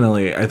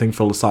personally, I think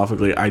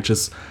philosophically, I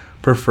just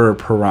prefer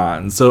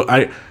Pirans. So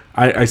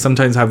I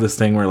sometimes have this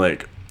thing where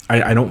like,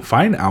 I don't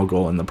find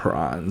algal in the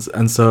Pirans.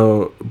 And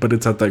so, but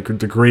it's at that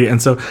degree.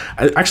 And so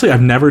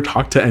I've never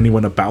talked to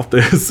anyone about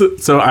this.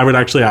 So I would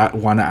actually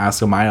want to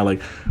ask Amaya,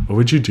 like, what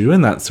would you do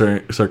in that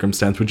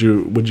circumstance? Would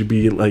you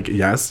be like,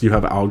 yes, you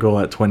have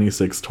algal at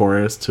 26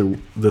 Taurus to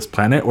this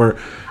planet? Or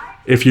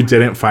if you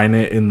didn't find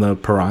it in the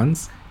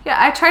Pirans? Yeah,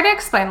 I try to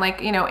explain,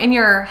 like, in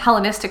your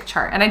Hellenistic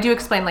chart, and I do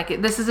explain,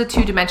 like, this is a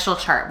 2-dimensional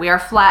chart. We are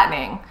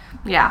flattening.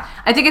 Yeah,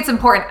 I think it's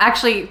important.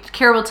 Actually,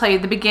 Kara will tell you,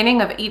 the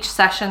beginning of each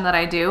session that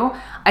I do,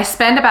 I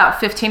spend about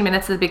 15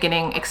 minutes at the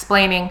beginning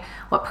explaining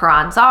what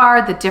Pirans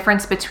are, the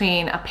difference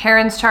between a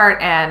Perrin's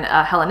chart and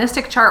a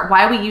Hellenistic chart,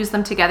 why we use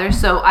them together.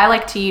 So I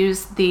like to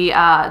use the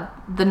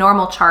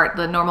normal chart,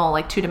 the normal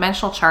like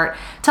 2-dimensional chart,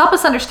 to help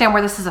us understand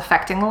where this is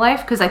affecting the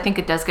life, because I think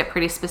it does get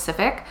pretty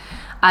specific.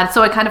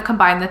 So I kind of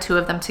combine the two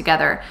of them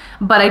together.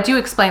 But I do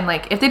explain,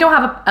 like, if they don't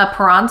have a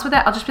Pirans with it,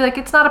 I'll just be like,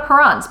 it's not a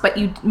Pirans, but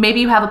maybe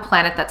you have a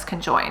planet that's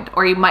conjoined,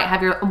 or you might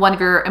have one of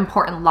your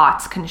important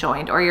lots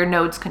conjoined, or your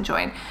nodes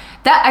conjoined.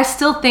 That I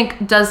still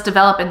think does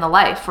develop in the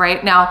life,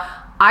 right? Now,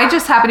 I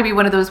just happen to be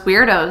one of those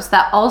weirdos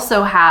that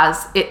also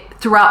has it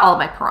throughout all of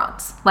my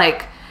Pirans.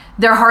 Like,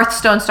 they're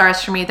Hearthstone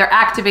stars for me. They're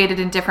activated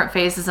in different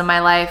phases of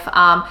my life.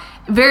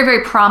 Very,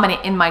 very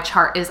prominent in my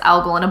chart is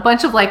algal, and a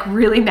bunch of like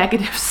really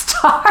negative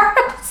stars.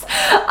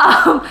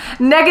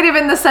 Negative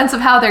in the sense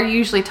of how they're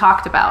usually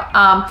talked about.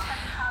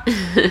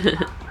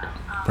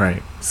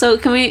 Right. So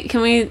can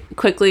we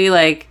quickly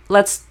like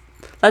let's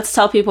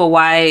tell people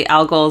why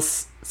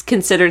algal's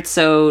considered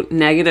so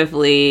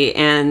negatively,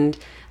 and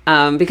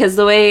because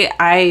the way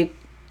I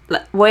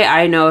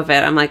know of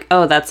it, I'm like,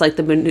 oh, that's like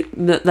the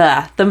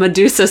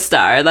Medusa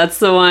star. That's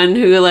the one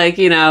who like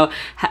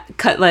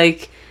cut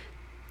like.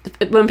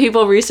 When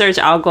people research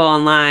algal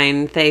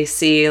online, they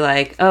see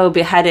like, oh,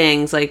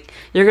 beheadings, like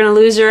you're gonna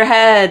lose your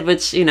head,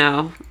 which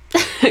can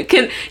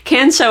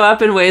show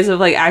up in ways of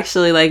like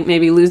actually like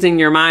maybe losing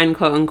your mind,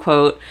 quote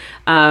unquote,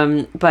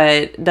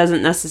 but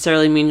doesn't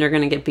necessarily mean you're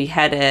gonna get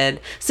beheaded.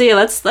 So yeah,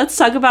 let's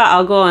talk about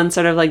algal and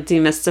sort of like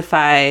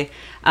demystify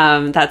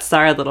that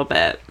star a little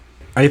bit.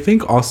 I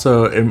think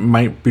also it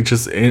might be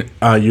just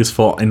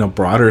useful in a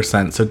broader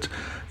sense.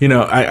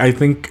 I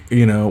think,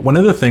 one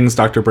of the things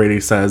Dr.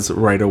 Brady says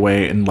right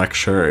away in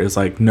lecture is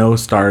like, no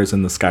stars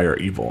in the sky are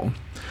evil,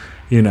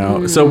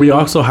 So we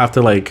also have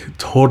to like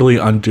totally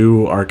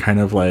undo our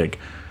kind of like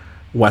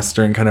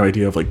Western kind of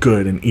idea of like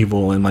good and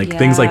evil and like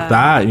things like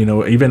that,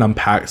 even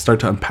start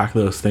to unpack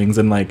those things.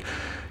 And like,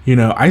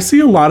 I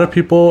see a lot of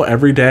people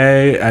every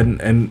day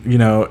and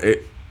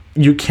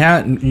you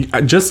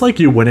can't, just like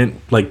you wouldn't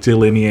like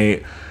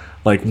delineate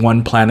like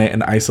one planet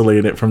and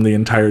isolate it from the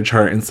entire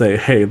chart and say,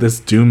 hey,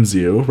 this dooms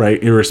you,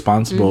 right?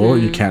 Irresponsible.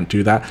 You can't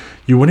do that.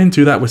 You wouldn't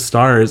do that with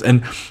stars.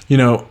 And,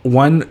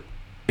 one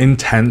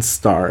intense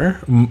star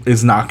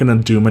is not going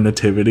to doom a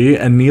nativity,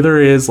 and neither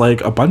is like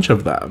a bunch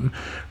of them.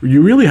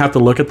 You really have to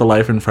look at the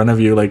life in front of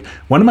you. Like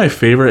one of my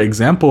favorite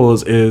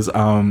examples is the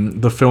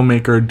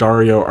filmmaker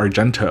Dario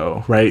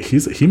Argento, right?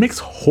 He makes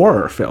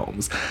horror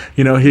films.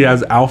 He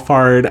has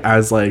Alphard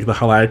as like the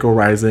Heliacal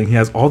Rising. He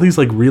has all these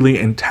like really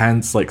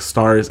intense like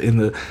stars in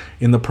the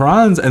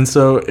Pirans. And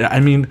so,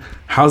 I mean,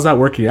 how's that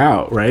working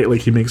out, right?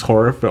 Like he makes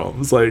horror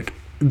films. Like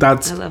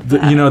that's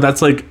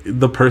that's like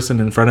the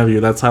person in front of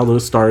you. That's how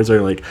those stars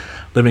are like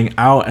living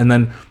out. And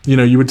then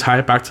you would tie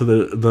it back to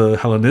the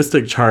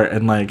Hellenistic chart,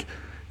 and like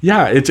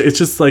it's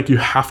just like you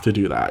have to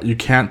do that. You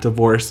can't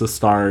divorce the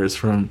stars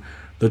from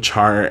the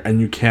chart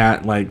and you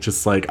can't like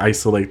just like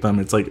isolate them.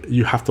 It's like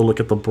you have to look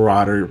at the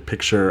broader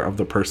picture of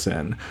the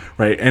person,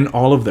 right? And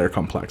all of their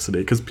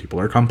complexity, because people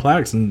are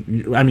complex,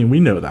 and I mean, we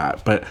know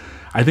that, but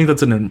I think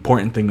that's an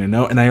important thing to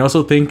know. And I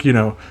also think, you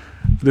know,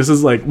 this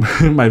is like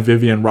my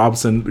Vivian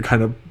Robson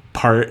kind of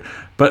part,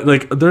 but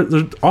like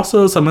there's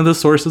also some of the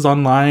sources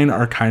online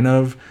are kind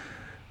of,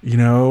 you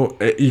know,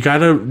 you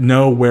gotta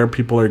know where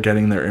people are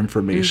getting their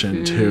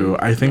information too.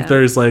 I think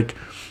there's like,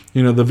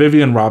 you know, the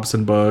Vivian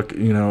Robson book,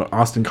 you know,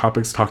 Austin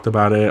Coppock's talked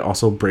about it,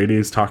 also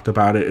Brady's talked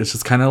about it. It's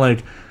just kind of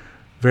like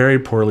very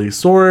poorly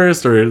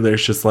sourced, or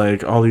there's just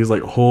like all these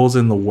like holes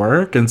in the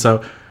work. And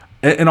so,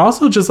 and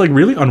also just like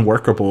really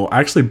unworkable.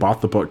 I actually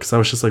bought the book because I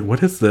was just like,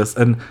 what is this?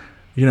 And,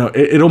 you know,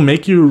 it'll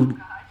make you,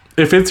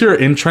 if it's your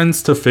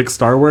entrance to fixed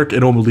star work,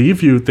 it'll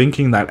leave you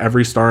thinking that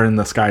every star in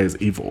the sky is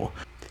evil.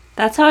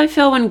 That's how I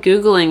feel when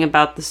Googling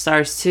about the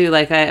stars too.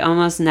 Like I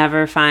almost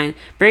never find,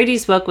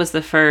 Brady's book was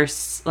the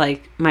first,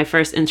 like my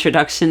first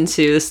introduction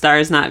to the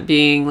stars not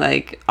being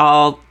like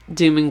all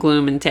doom and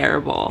gloom and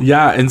terrible.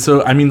 Yeah. And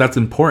so, I mean, that's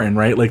important,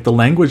 right? Like the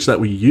language that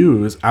we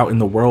use out in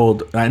the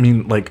world, I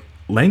mean, like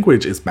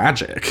language is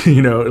magic,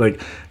 you know, like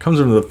comes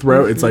from the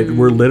throat. It's like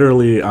we're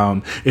literally,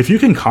 if you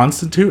can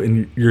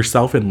constitute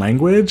yourself in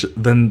language,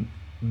 then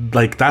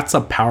like that's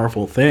a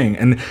powerful thing.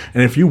 And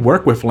if you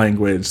work with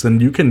language, then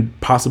you can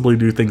possibly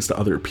do things to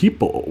other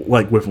people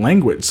like with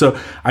language. So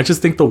I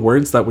just think the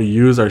words that we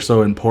use are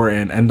so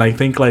important. And I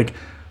think like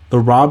the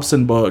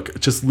Robson book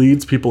just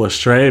leads people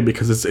astray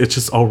because it's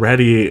just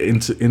already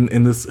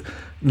in this,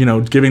 you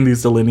know, giving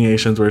these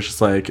delineations where it's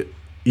just like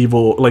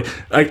evil. Like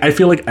I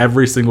feel like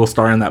every single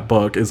star in that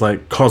book is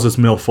like causes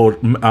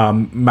malfortune,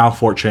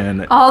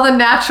 all the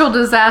natural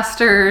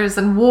disasters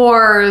and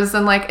wars,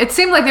 and like it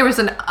seemed like there was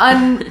an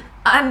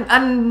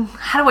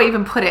how do I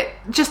even put it?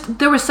 Just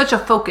there was such a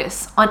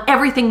focus on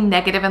everything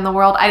negative in the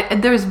world.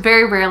 There was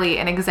very rarely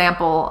an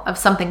example of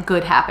something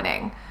good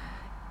happening.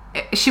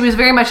 She was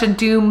very much a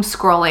doom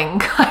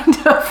scrolling kind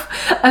of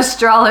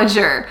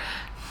astrologer.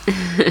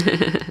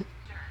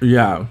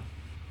 Yeah.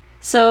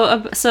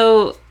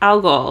 So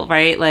Algol,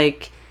 right?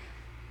 Like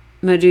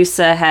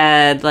Medusa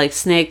had like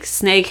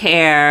snake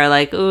hair,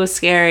 like, ooh,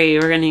 scary,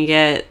 we're gonna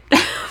get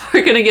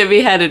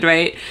beheaded,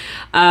 right?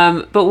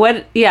 But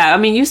what, yeah, I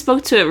mean, you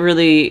spoke to it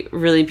really,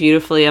 really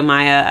beautifully,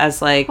 Amaya,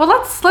 as like... Well,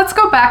 let's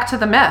go back to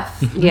the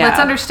myth. Yeah. Let's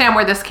understand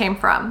where this came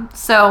from.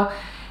 So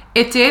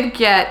it did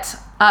get,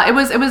 it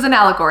was an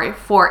allegory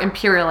for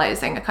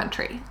imperializing a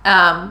country.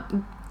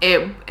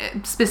 It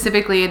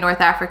specifically a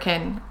North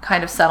African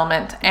kind of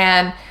settlement.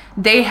 And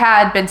they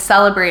had been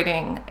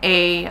celebrating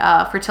a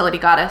fertility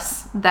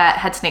goddess that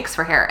had snakes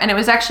for hair. And it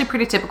was actually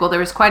pretty typical. There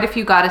was quite a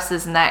few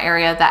goddesses in that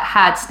area that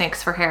had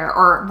snakes for hair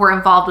or were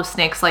involved with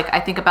snakes. Like I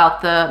think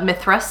about the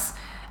Mithras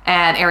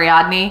and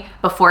Ariadne.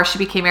 Before she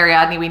became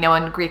Ariadne, we know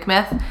in Greek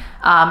myth,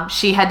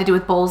 she had to do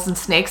with bulls and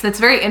snakes. And it's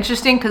very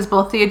interesting because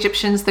both the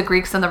Egyptians, the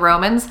Greeks, and the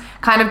Romans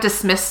kind of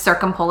dismissed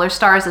circumpolar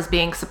stars as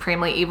being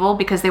supremely evil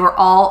because they were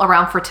all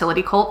around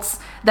fertility cults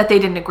that they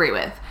didn't agree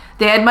with.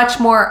 They had much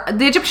more,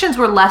 the Egyptians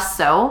were less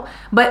so,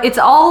 but it's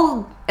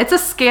a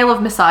scale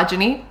of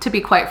misogyny, to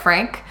be quite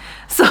frank.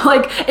 So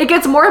like it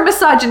gets more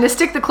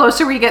misogynistic the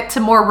closer we get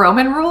to more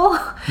Roman rule,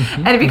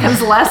 and it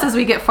becomes less as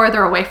we get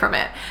farther away from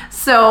it.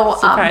 So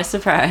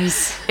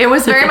surprise. It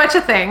was very much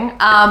a thing.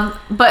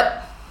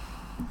 But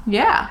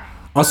yeah.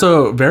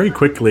 Also, very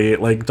quickly,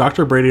 like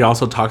Dr. Brady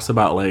also talks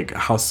about like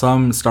how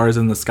some stars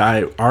in the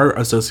sky are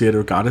associated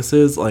with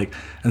goddesses, like,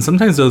 and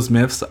sometimes those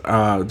myths,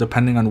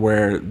 depending on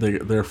where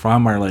they're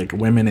from, are like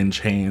women in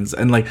chains.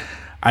 And like,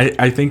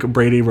 I think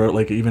Brady wrote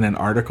like even an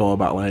article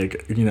about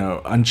like, you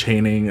know,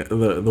 unchaining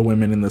the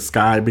women in the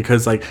sky,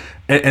 because like,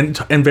 and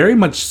very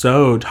much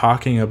so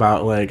talking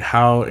about like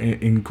how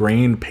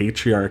ingrained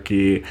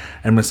patriarchy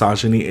and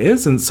misogyny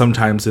is, and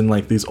sometimes in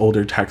like these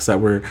older texts that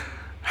we're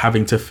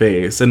having to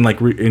face. And like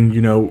and you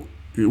know,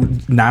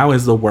 now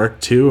is the work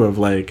too of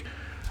like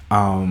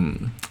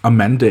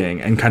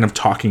amending and kind of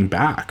talking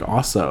back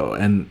also.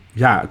 And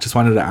yeah, just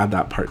wanted to add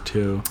that part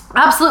too.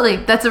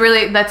 Absolutely.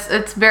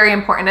 It's very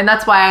important. And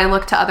that's why I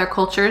look to other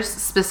cultures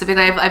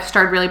specifically. I've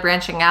started really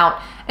branching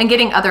out and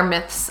getting other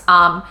myths,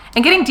 and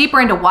getting deeper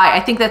into why.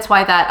 I think that's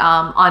why that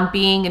on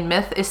being and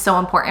myth is so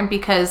important,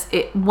 because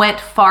it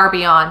went far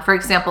beyond. For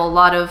example,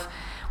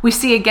 we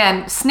see,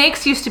 again,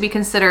 snakes used to be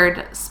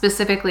considered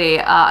specifically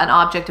an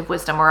object of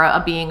wisdom or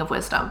a being of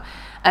wisdom.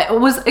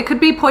 It could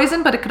be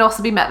poison, but it could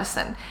also be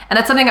medicine. And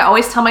that's something I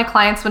always tell my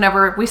clients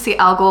whenever we see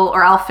Algol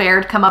or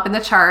Alfared come up in the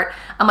chart.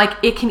 I'm like,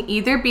 it can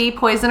either be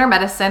poison or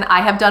medicine.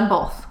 I have done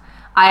both.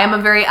 I am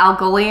a very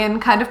Algolian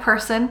kind of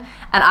person,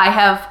 and I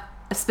have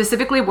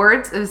specifically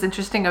words. It was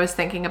interesting. I was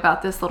thinking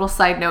about this little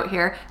side note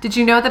here. Did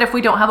you know that if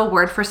we don't have a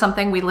word for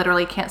something, we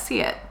literally can't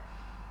see it?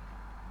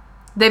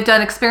 They've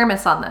done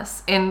experiments on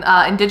this. In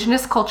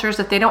indigenous cultures,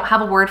 if they don't have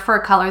a word for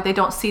a color, they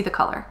don't see the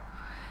color.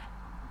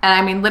 And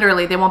I mean,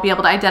 literally, they won't be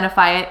able to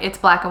identify it. It's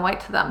black and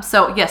white to them.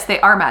 So yes, they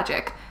are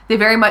magic. They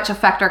very much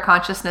affect our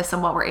consciousness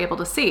and what we're able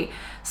to see.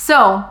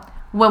 So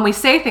when we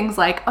say things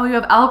like, oh, you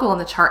have Algol in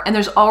the chart, and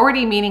there's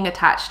already meaning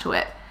attached to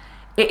it,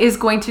 it is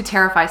going to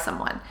terrify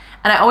someone.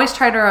 And I always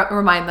try to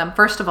remind them,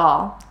 first of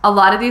all, a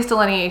lot of these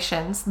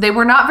delineations, they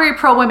were not very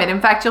pro-women.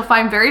 In fact, you'll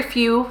find very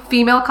few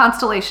female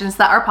constellations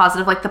that are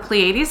positive, like the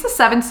Pleiades, the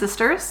Seven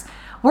Sisters,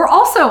 were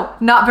also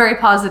not very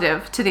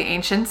positive to the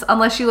ancients,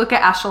 unless you look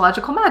at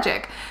astrological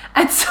magic.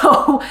 And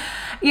so,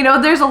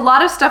 there's a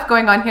lot of stuff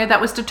going on here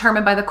that was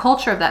determined by the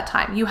culture of that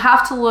time. You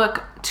have to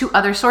look to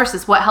other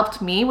sources. What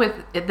helped me with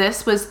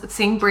this was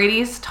seeing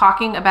Brady's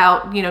talking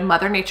about,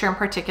 Mother Nature in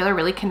particular,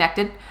 really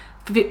connected,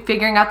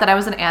 figuring out that I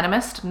was an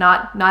animist,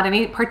 not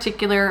any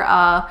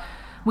particular,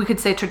 we could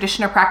say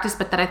tradition or practice,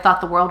 but that I thought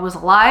the world was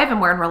alive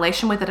and we're in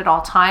relation with it at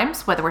all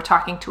times, whether we're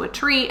talking to a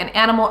tree, an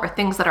animal, or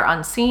things that are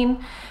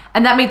unseen.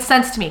 And that made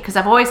sense to me because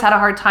I've always had a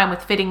hard time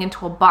with fitting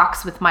into a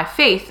box with my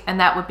faith, and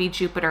that would be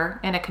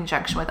Jupiter in a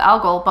conjunction with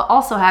Algol, but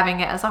also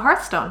having it as a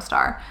Hearthstone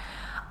star.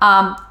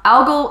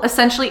 Algol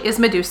essentially is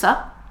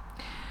Medusa.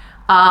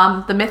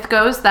 The myth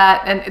goes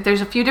that, and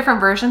there's a few different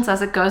versions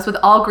as it goes with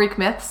all Greek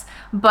myths,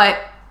 but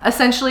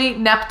essentially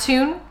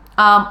Neptune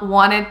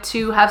wanted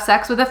to have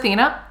sex with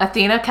Athena.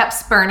 Athena kept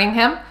spurning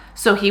him,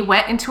 so he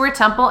went into her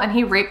temple and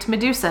he raped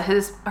Medusa,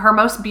 her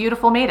most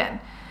beautiful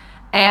maiden,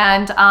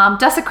 and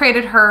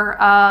desecrated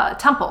her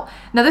temple.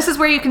 Now this is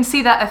where you can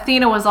see that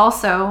Athena was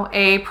also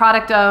a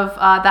product of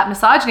that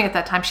misogyny at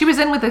that time. She was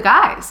in with the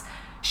guys.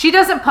 She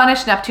doesn't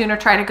punish Neptune or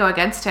try to go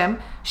against him.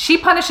 She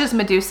punishes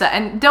Medusa,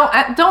 and don't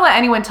let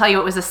anyone tell you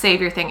it was a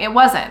savior thing. It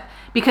wasn't,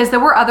 because there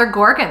were other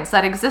Gorgons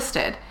that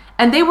existed,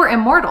 and they were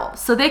immortal,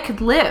 so they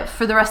could live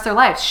for the rest of their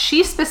lives.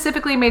 She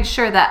specifically made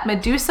sure that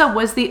Medusa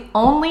was the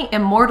only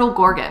immortal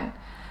Gorgon,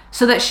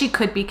 so that she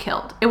could be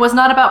killed. It was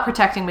not about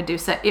protecting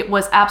Medusa. It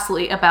was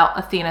absolutely about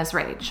Athena's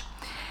rage.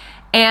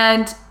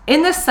 And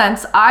in this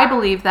sense, I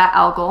believe that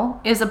Algol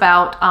is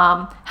about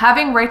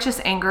having righteous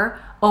anger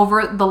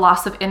over the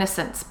loss of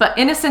innocence, but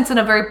innocence in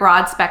a very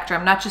broad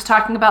spectrum, not just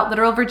talking about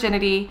literal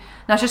virginity,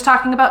 not just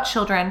talking about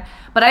children,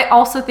 but I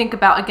also think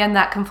about, again,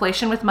 that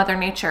conflation with Mother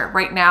Nature.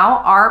 Right now,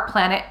 our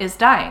planet is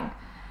dying.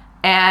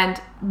 And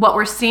what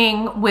we're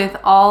seeing with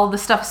all the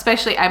stuff,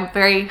 especially, I'm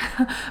very,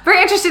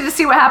 very interested to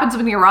see what happens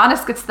when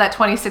Uranus gets to that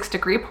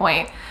 26-degree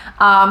point.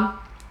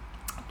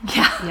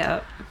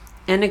 Yeah.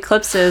 And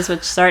eclipses,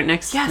 which start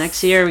next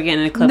year, we get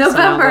an eclipse.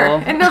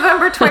 In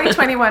November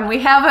 2021, we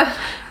have a...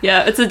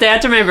 Yeah, it's the day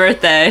after my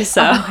birthday,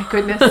 so... Oh my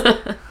goodness.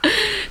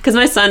 Because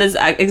my son is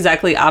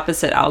exactly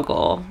opposite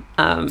Algol.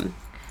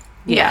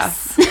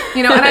 Yes.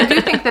 And I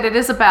do think that it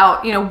is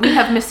about, we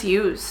have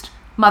misused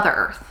Mother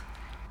Earth.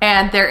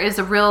 And there is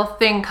a real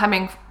thing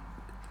coming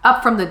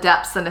up from the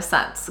depths, in a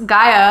sense.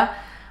 Gaia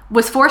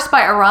was forced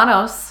by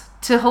Uranus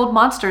to hold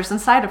monsters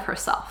inside of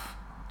herself.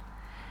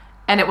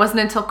 And it wasn't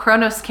until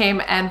Kronos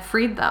came and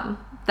freed them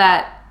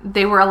that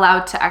they were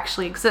allowed to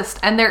actually exist.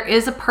 And there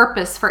is a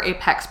purpose for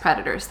apex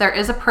predators. There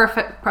is a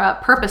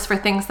purpose for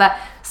things that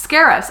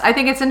scare us. I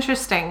think it's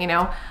interesting,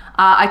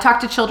 I talk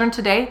to children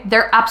today.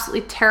 They're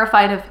absolutely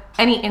terrified of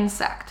any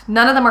insect.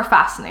 None of them are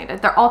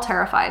fascinated. They're all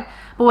terrified.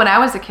 But when I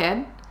was a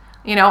kid,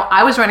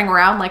 I was running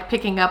around like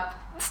picking up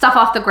stuff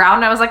off the ground.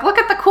 And I was like, look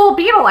at the cool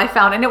beetle I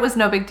found. And it was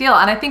no big deal.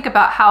 And I think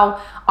about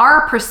how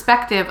our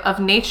perspective of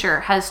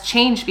nature has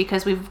changed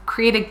because we've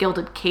created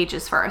gilded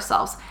cages for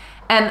ourselves.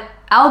 And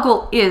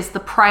Algol is the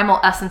primal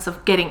essence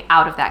of getting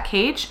out of that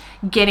cage,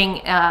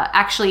 getting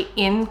actually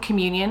in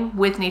communion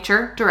with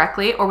nature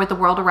directly or with the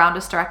world around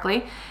us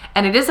directly.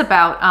 And it is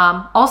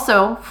about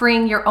also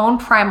freeing your own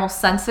primal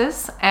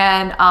senses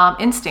and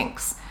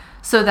instincts,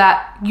 so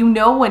that you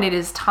know when it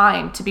is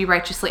time to be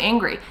righteously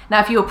angry.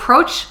 Now, if you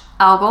approach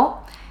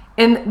Algol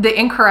in the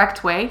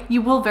incorrect way,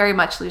 you will very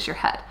much lose your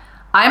head.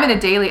 I'm in a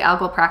daily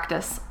Algol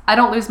practice. I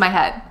don't lose my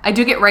head. I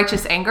do get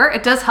righteous anger.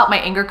 It does help my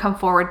anger come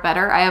forward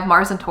better. I have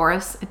Mars in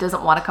Taurus. It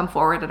doesn't want to come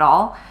forward at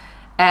all.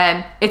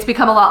 And it's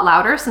become a lot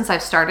louder since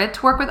I've started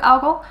to work with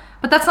Algol,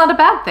 but that's not a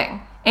bad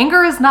thing.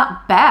 Anger is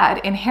not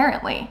bad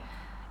inherently.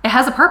 It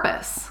has a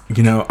purpose.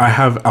 I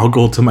have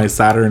Algol to my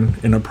Saturn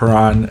in a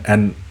Puran,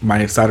 and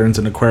my Saturn's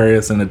in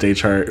Aquarius in a day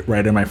chart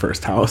right in my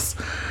first house.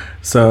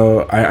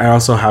 So I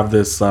also have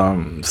this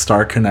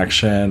star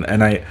connection,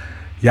 and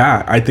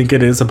I think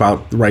it is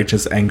about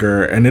righteous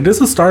anger, and it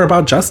is a star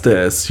about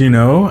justice,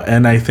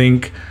 and I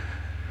think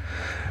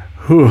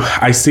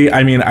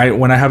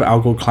when I have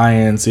Algol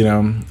clients,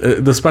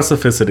 the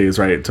specificities,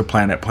 right, to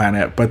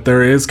planet, but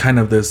there is kind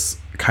of this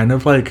kind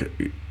of like,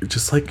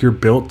 just like you're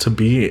built to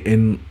be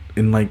in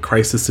like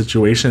crisis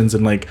situations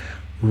and like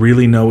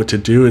really know what to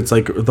do. It's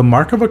like the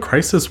mark of a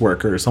crisis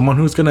worker, someone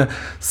who's gonna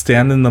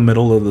stand in the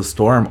middle of the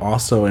storm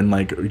also and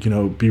like,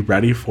 be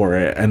ready for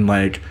it, and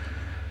like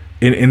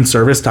in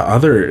service to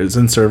others,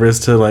 in service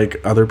to like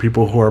other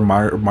people who are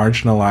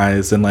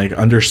marginalized, and like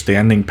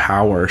understanding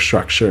power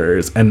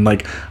structures and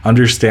like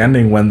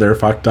understanding when they're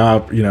fucked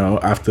up,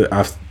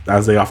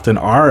 as they often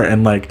are,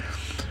 and like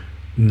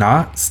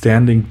not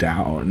standing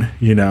down,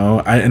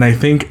 and I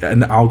think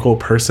an Algol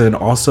person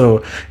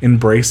also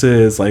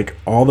embraces like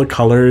all the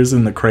colors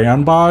in the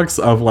crayon box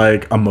of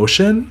like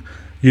emotion,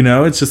 You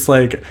know, it's just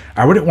like,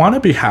 I wouldn't want to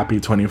be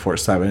happy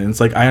 24/7. It's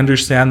like, I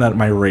understand that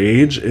my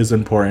rage is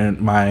important,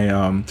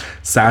 my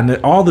sadness,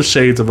 all the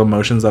shades of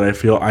emotions that I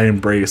feel, I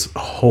embrace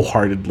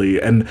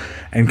wholeheartedly, and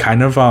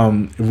kind of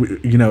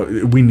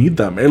we need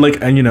them.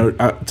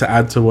 To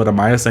add to what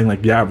Amaya is saying,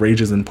 like, yeah,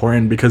 rage is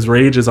important, because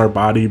rage is our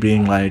body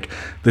being like,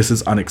 this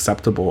is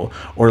unacceptable,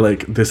 or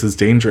like, this is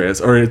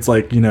dangerous, or it's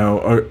like,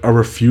 a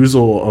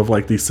refusal of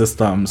like these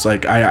systems.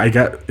 Like, I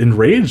get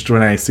enraged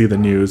when I see the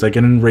news. I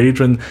get enraged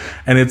when,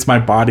 and it's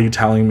my body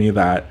telling me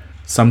that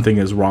something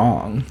is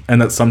wrong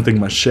and that something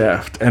must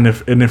shift. And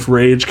if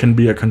rage can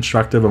be a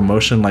constructive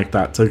emotion like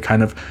that to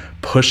kind of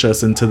push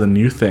us into the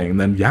new thing,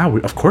 then yeah,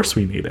 of course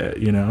we need it,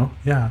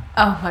 Yeah.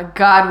 Oh my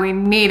God, we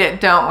need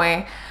it, don't we?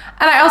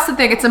 And I also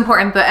think it's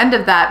important, the end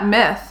of that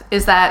myth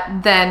is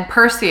that then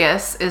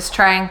Perseus is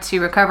trying to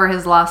recover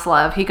his lost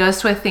love. He goes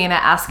to Athena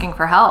asking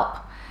for help.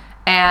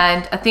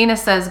 And Athena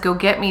says, go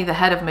get me the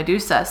head of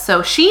Medusa.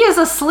 So she is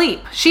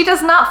asleep. She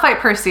does not fight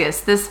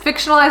Perseus. This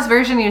fictionalized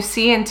version you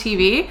see in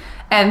TV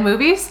and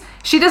movies,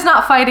 she does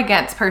not fight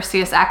against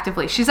Perseus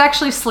actively. She's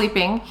actually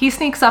sleeping. He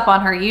sneaks up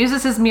on her,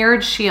 uses his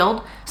mirrored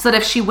shield so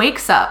that if she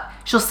wakes up,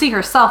 she'll see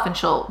herself and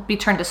she'll be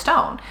turned to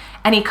stone.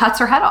 And he cuts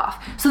her head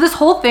off. So this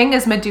whole thing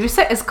is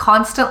Medusa is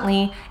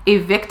constantly a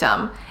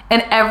victim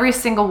in every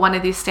single one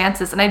of these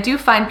stances. And I do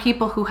find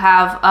people who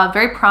have a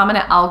very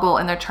prominent algol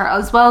in their chart,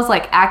 as well as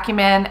like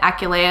Acumen,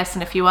 Aculeus,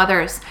 and a few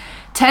others,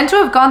 tend to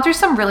have gone through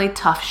some really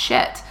tough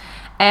shit.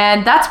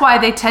 And that's why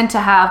they tend to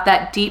have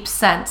that deep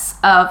sense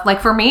of, like,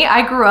 for me,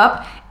 I grew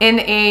up in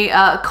a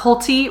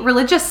culty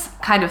religious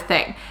kind of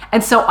thing.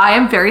 And so I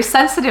am very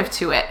sensitive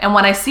to it. And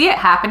when I see it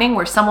happening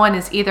where someone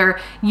is either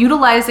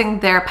utilizing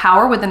their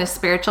power within a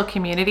spiritual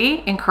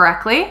community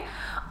incorrectly,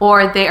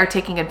 or they are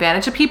taking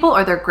advantage of people,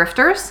 or they're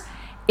grifters,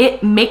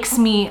 it makes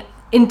me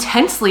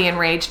intensely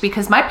enraged,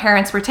 because my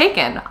parents were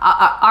taken.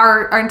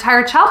 Our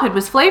entire childhood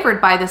was flavored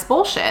by this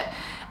bullshit.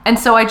 And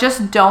so I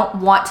just don't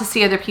want to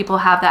see other people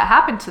have that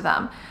happen to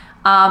them.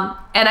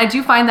 And I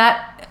do find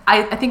that,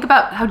 I think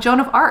about how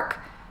Joan of Arc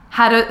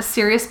had a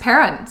serious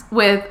parent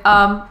with,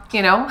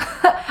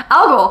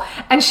 algol,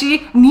 and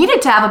she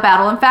needed to have a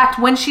battle. In fact,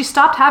 when she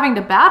stopped having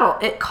to battle,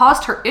 it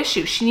caused her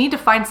issues. She needed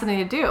to find something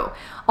to do.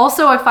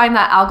 Also, I find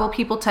that algol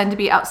people tend to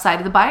be outside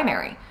of the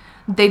binary.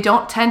 They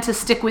don't tend to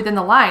stick within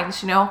the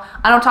lines. I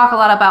don't talk a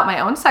lot about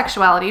my own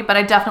sexuality, but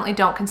I definitely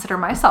don't consider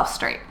myself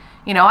straight.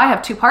 I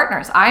have 2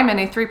 partners. I'm in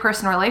a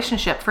 3-person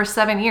relationship for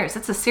 7 years.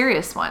 It's a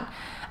serious one.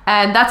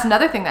 And that's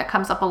another thing that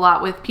comes up a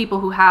lot with people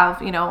who have,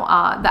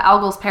 the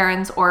algol's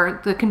parents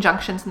or the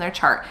conjunctions in their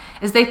chart,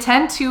 is they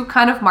tend to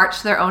kind of march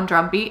to their own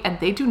drumbeat, and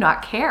they do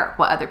not care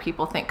what other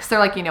people think. Because they're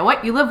like, you know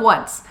what? You live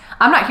once.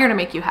 I'm not here to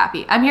make you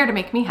happy. I'm here to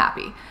make me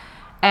happy.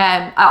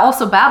 And I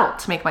also battle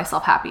to make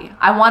myself happy.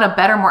 I want a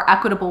better, more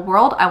equitable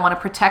world. I want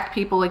to protect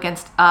people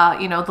against,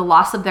 the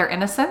loss of their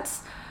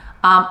innocence.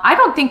 I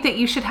don't think that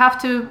you should have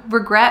to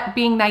regret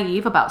being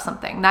naive about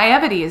something.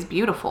 Naivety is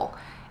beautiful.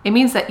 It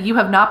means that you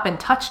have not been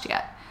touched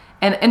yet.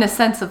 And in a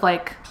sense of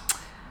like,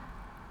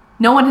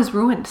 no one has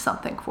ruined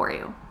something for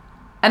you.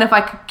 And if I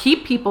could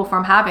keep people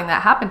from having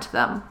that happen to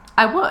them,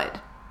 I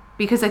would,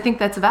 because I think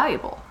that's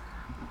valuable.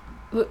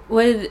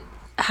 Would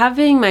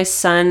having my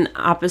son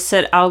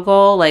opposite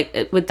algol,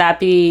 like, would that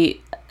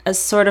be a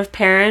sort of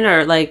parent,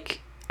 or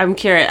like, I'm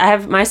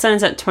curious. My son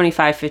is at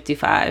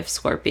 25-55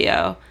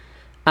 Scorpio.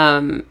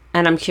 And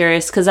I'm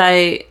curious because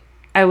it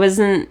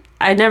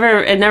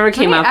never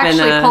came up in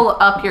actually pull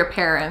up your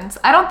parents.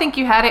 I don't think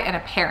you had it in a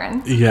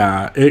parent.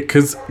 Yeah,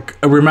 because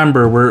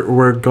remember,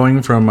 we're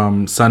going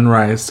from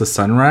sunrise to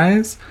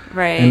sunrise,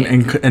 right?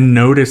 And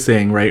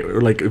noticing, right,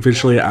 like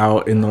visually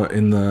out in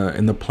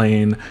the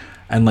plane,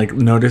 and like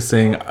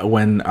noticing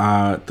when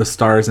the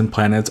stars and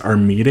planets are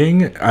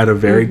meeting at a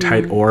very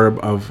tight orb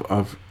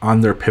of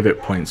on their pivot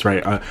points,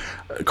 right?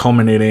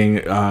 Culminating,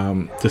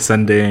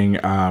 descending,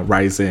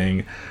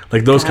 rising,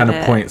 like those kind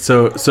of points.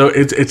 So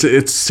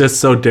it's just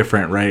so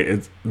different,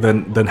 right?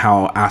 Than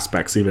how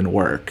aspects even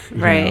work,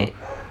 right?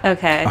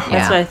 Okay,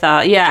 that's what I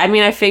thought. Yeah, I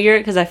mean, I figured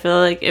because I feel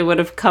like it would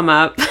have come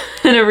up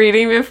in a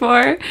reading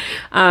before.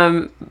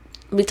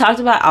 We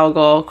talked about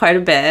algol quite a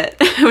bit,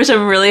 which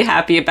I'm really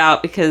happy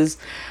about, because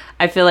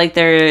I feel like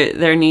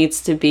there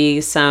needs to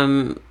be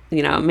some,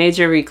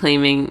 major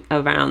reclaiming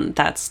around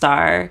that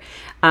star.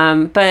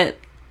 But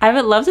I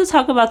would love to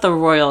talk about the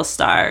royal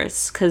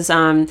stars, because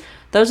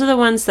those are the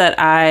ones that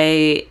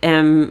I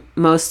am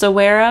most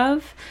aware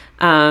of.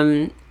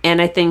 And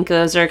I think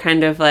those are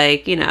kind of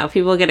like,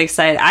 people get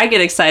excited. I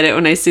get excited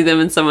when I see them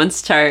in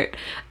someone's chart.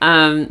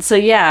 So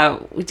yeah,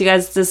 do you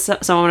guys just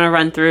someone want to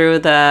run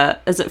through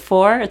is it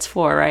 4? It's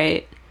 4,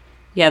 right?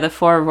 Yeah, the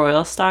 4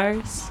 royal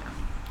stars.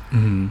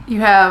 Mm-hmm.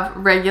 You have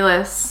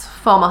Regulus,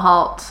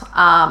 Fomalhaut,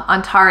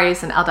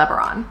 Antares, and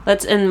Aldebaran.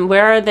 And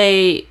where are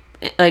they,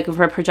 like, if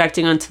we're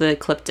projecting onto the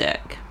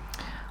ecliptic?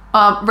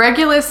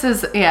 Regulus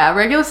is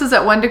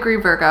at 1 degree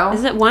Virgo.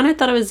 Is it 1? I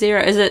thought it was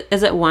 0. Is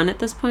it 1 at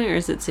this point, or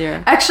is it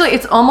 0? Actually,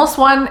 it's almost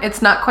 1.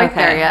 It's not quite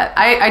there yet.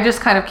 I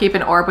just kind of keep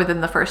an orb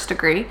within the 1st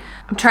degree.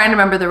 I'm trying to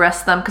remember the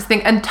rest of them because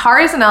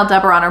Antares and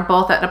Aldebaran are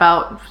both at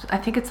about, I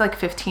think it's like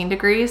 15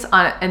 degrees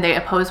and they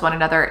oppose one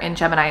another in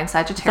Gemini and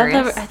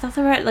Sagittarius. I thought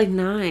they were at like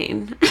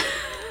 9.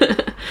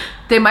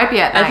 They might be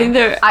at 9. I think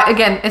they're...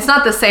 again, it's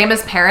not the same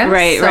as parents.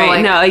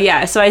 Right. No,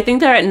 yeah. So I think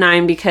they're at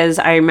 9 because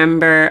I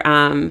remember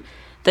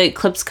the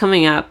eclipse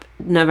coming up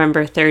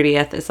November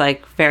 30th is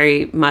like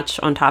very much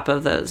on top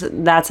of those.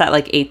 That's at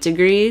like 8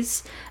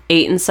 degrees,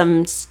 8 and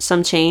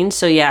some change.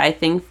 So yeah, I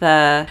think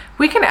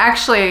we can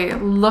actually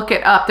look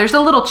it up. There's a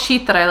little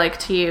cheat that I like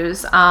to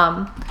use.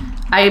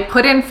 I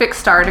put in fixed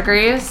star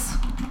degrees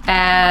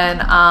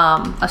and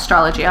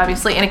astrology,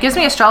 obviously, and it gives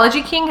me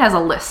Astrology King has a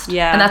list.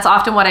 Yeah. And that's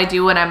often what I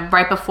do when I'm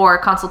right before a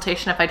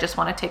consultation if I just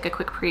want to take a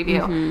quick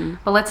preview. Mm-hmm.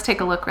 But let's take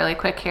a look really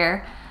quick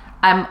here.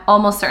 I'm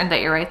almost certain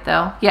that you're right,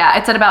 though. Yeah,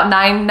 it's at about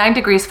 9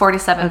 degrees,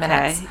 47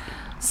 minutes.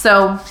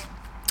 So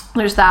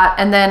there's that.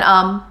 And then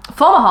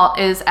Fomalhaut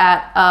is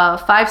at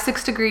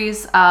 5-6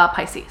 degrees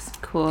Pisces.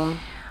 Cool.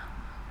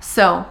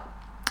 So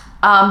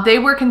they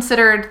were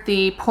considered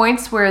the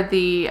points where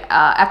the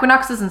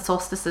equinoxes and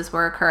solstices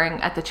were occurring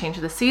at the change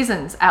of the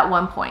seasons at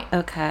one point.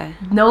 Okay.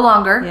 No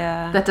longer.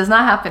 Yeah. That does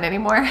not happen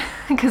anymore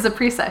because of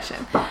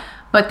precession.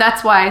 But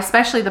that's why,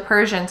 especially the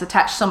Persians,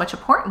 attached so much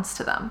importance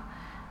to them.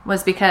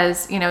 Was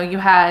because, you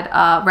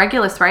had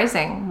Regulus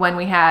rising when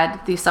we had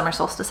the summer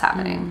solstice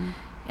happening.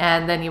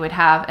 And then you would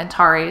have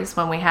Antares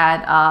when we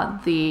had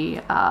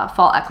the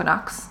fall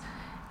equinox.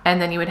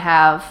 And then you would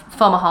have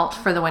Fomalhaut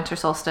for the winter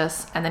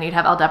solstice. And then you'd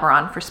have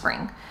Aldebaran for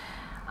spring.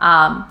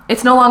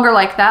 It's no longer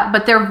like that,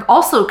 but they're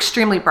also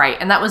extremely bright.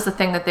 And that was the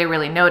thing that they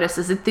really noticed,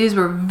 is that these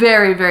were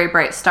very, very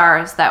bright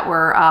stars that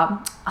were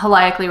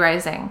heliacally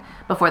rising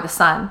before the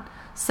sun.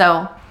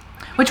 So,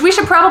 which we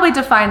should probably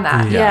define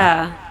that.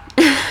 Yeah.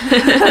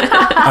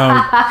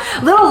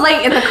 A little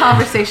late in the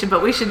conversation,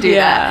 but we should do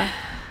that.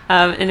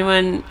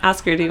 Anyone,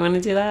 Oscar, do you want to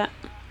do that?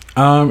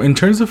 In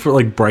terms of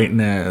like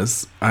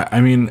brightness,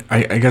 I mean,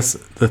 I guess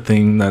the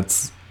thing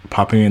that's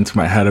popping into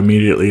my head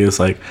immediately is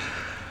like,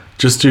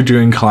 just through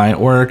doing client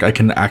work, I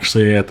can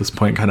actually at this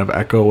point kind of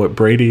echo what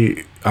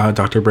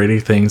Dr. Brady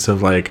thinks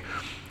of, like,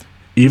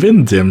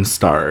 even dim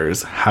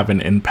stars have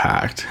an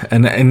impact.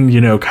 And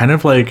kind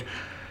of like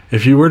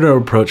if you were to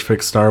approach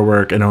fixed star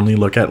work and only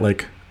look at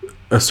like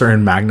a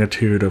certain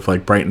magnitude of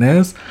like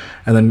brightness,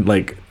 and then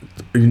like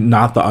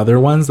not the other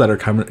ones that are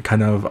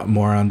kind of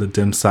more on the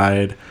dim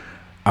side,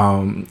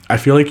 I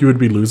feel like you would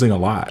be losing a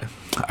lot.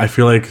 I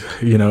feel like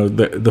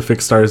the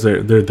fixed stars,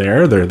 they're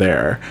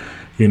there,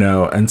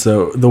 and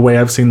so the way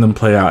I've seen them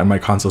play out in my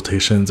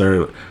consultations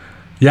are,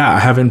 I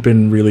haven't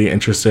been really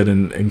interested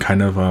in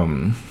kind of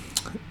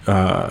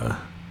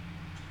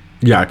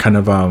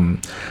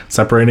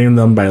separating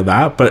them by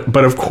that,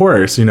 but of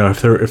course,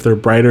 if they're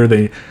brighter,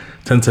 they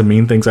tend to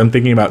mean things. I'm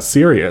thinking about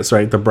Sirius,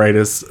 right? The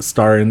brightest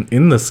star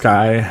in the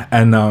sky.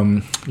 And,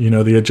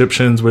 the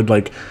Egyptians would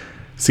like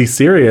see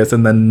Sirius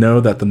and then know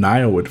that the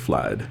Nile would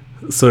flood.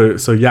 So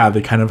yeah,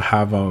 they kind of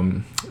have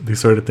these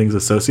sort of things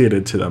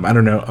associated to them. I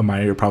don't know,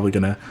 Amaya, you're probably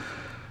going to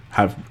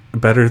have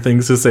better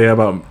things to say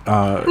about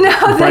no,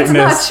 brightness.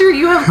 That's not true.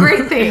 You have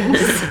great things.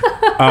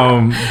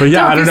 But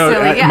yeah, I don't know.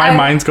 Yeah, my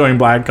mind's going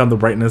blank on the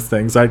brightness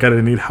thing, so I gotta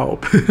need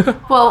help.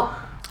 Well,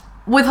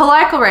 with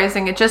heliacal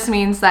rising, it just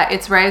means that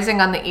it's rising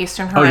on the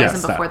eastern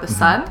horizon before the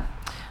sun.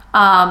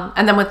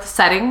 And then with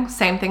setting,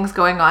 same thing's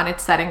going on.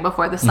 It's setting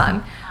before the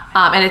sun.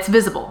 And it's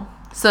visible.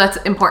 So that's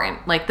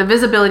important. Like the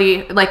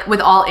visibility, like with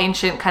all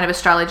ancient kind of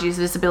astrologies,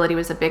 visibility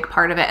was a big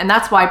part of it. And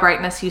that's why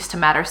brightness used to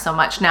matter so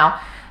much. Now,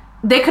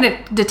 they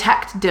couldn't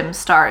detect dim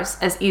stars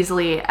as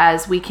easily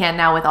as we can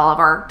now with all of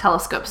our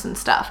telescopes and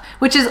stuff,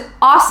 which is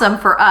awesome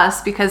for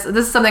us because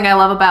this is something I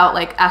love about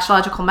like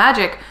astrological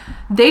magic.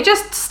 They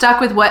just stuck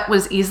with what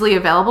was easily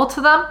available to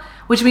them,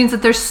 which means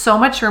that there's so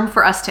much room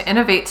for us to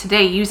innovate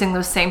today using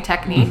those same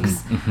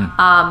techniques.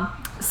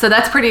 So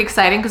that's pretty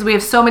exciting because we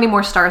have so many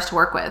more stars to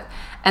work with.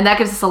 And that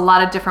gives us a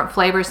lot of different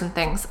flavors and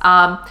things.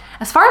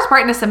 As far as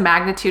brightness and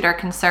magnitude are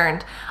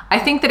concerned, I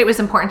think that it was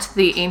important to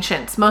the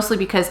ancients, mostly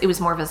because it was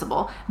more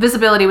visible.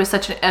 Visibility was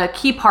such a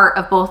key part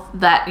of both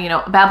that,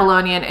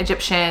 Babylonian,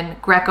 Egyptian,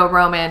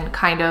 Greco-Roman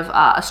kind of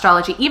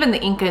astrology. Even the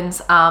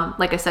Incans,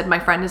 like I said, my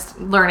friend is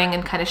learning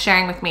and kind of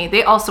sharing with me.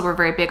 They also were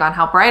very big on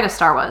how bright a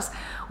star was.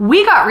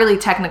 We got really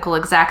technical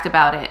exact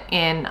about it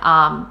in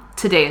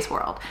today's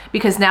world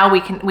because now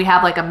we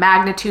have like a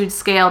magnitude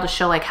scale to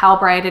show like how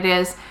bright it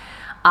is.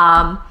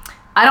 I'm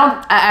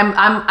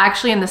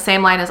actually in the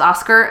same line as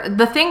Oscar.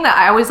 The thing that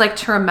I always like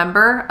to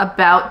remember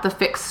about the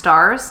fixed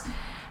stars,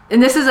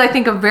 and this is, I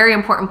think, a very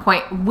important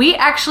point, we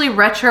actually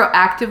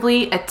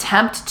retroactively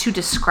attempt to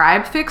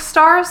describe fixed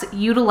stars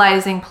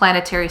utilizing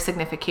planetary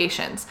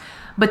significations,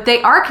 but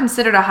they are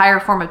considered a higher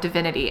form of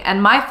divinity.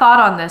 And my thought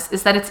on this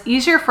is that it's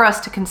easier for us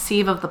to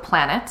conceive of the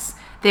planets.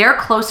 They are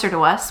closer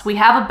to us. We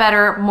have a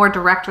better, more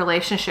direct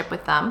relationship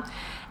with them.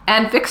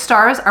 And fixed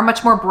stars are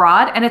much more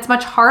broad, and it's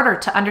much harder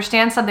to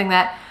understand something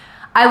that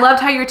I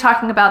loved how you're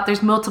talking about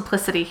there's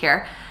multiplicity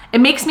here. It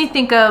makes me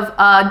think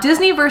of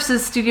Disney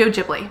versus Studio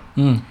Ghibli.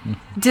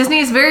 Disney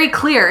is very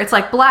clear. It's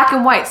like black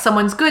and white.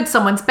 Someone's good,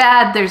 someone's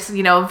bad. There's,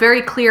 a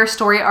very clear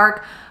story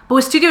arc. But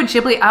with Studio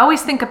Ghibli, I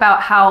always think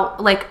about how,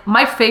 like,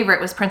 my favorite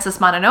was Princess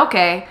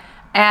Mononoke.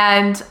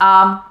 And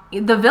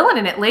the villain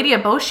in it, Lady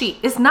Eboshi,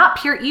 is not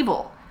pure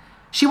evil.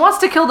 She wants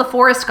to kill the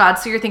forest god,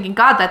 so you're thinking,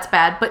 God, that's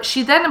bad. But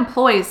she then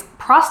employs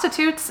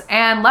prostitutes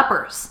and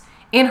lepers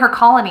in her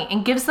colony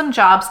and gives them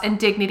jobs and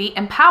dignity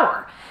and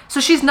power. So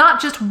she's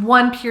not just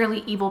one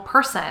purely evil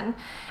person,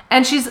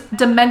 and she's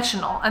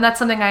dimensional. And that's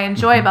something I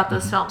enjoy about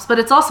those films. But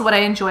it's also what I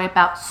enjoy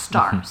about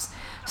Stars.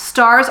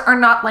 Stars are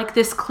not like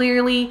this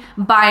clearly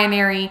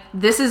binary,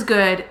 this is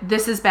good,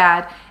 this is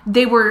bad.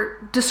 They were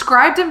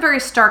described in very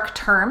stark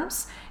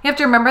terms. You have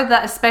to remember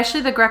that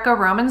especially the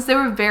Greco-Romans, they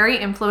were very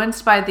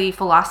influenced by the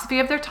philosophy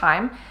of their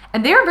time.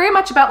 And they were very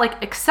much about,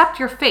 like, accept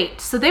your fate.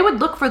 So they would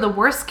look for the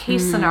worst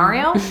case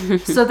scenario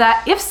so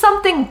that if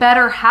something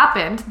better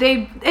happened,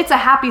 it's a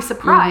happy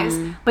surprise.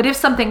 But if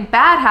something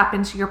bad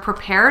happens, you're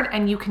prepared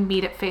and you can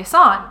meet it face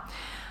on.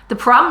 The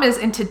problem is,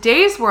 in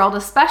today's world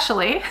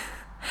especially,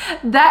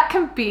 that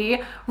can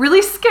be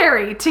really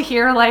scary to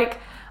hear, like,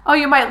 oh,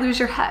 you might lose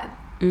your head.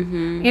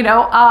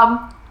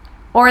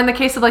 Or in the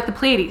case of, like, the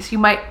Pleiades, you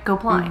might go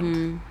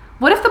blind.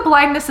 What if the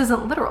blindness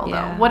isn't literal,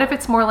 though? What if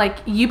it's more like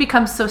you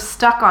become so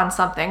stuck on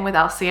something with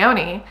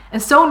Alcyone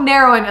and so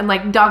narrow and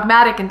like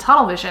dogmatic and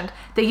tunnel visioned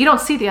that you don't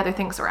see the other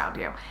things around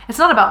you? It's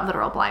not about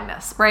literal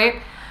blindness,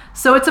 right?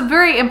 So it's a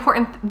very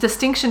important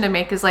distinction to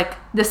make, is like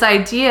this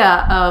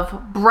idea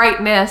of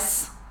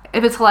brightness,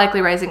 if it's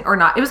halically rising or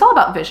not. It was all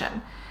about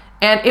vision.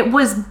 And it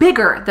was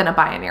bigger than a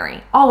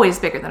binary, always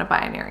bigger than a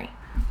binary.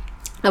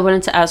 I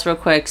wanted to ask real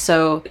quick.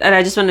 So, and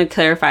I just wanted to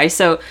clarify.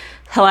 So,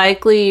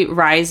 halically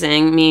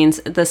rising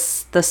means the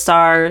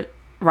star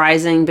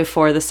rising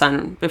before the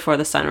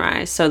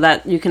sunrise, so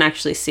that you can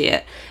actually see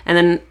it. And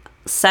then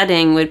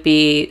setting would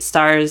be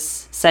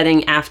stars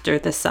setting after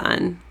the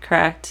sun,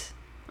 correct?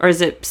 Or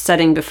is it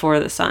setting before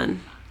the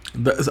sun?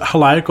 The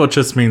heliacal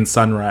just means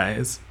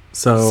sunrise.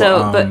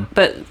 So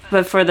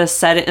but for the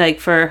setting, like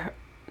for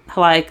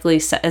halically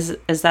set,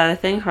 is that a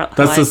thing?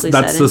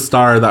 That's the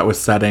star that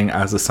was setting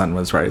as the sun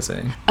was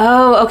rising.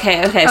 Oh,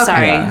 okay,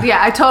 sorry. Yeah,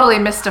 I totally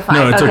mystified.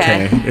 No, it's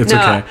okay. It's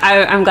okay.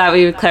 I'm glad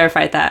we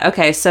clarified that.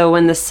 Okay, so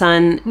when the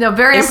sun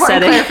very is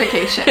important setting,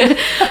 clarification.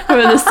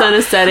 When the sun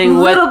is setting,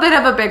 little bit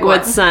of a big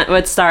one.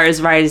 What star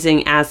is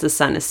rising as the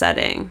sun is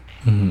setting?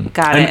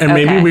 Got it. And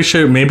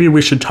maybe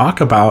we should talk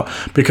about,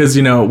 because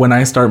when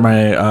I start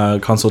my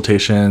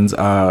consultations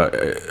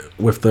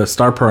with the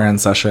Star Puran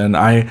session,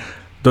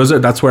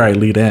 that's where I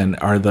lead in,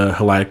 are the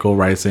heliacal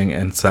rising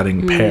and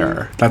setting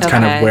pair. That's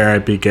kind of where I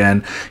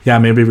begin. Yeah,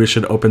 maybe we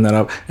should open that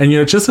up. And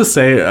just to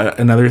say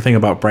another thing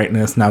about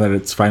brightness, now that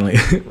it's finally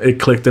it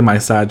clicked in my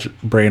Sag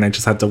brain, I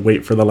just had to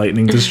wait for the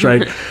lightning to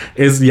strike.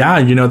 is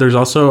there's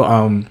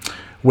also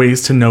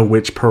ways to know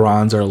which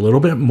Purans are a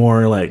little bit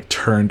more like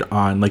turned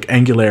on, like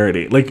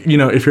angularity. Like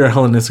if you're a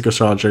Hellenistic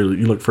astrologer,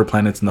 you look for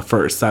planets in the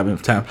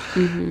 1st, 7th,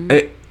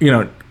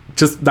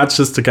 10th. That's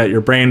just to get your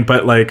brain,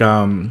 but like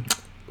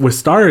with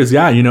stars,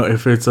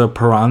 if it's a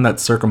Puran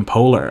that's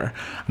circumpolar,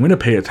 I'm going to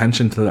pay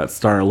attention to that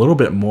star a little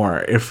bit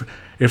more.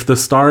 If the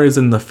star is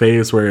in the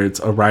phase where it's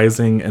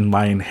arising and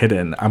lying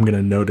hidden, I'm going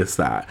to notice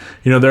that.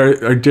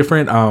 There are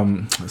different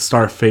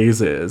star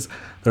phases.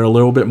 They're a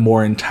little bit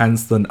more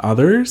intense than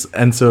others,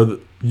 and so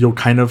you'll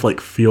kind of like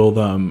feel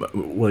them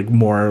like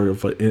more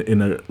of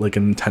in a like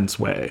an intense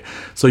way.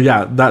 So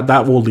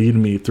that will lead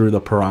me through the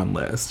Puran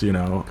list.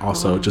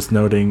 Also just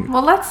noting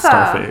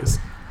star phase.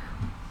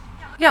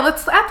 Yeah,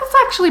 let's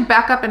actually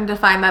back up and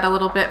define that a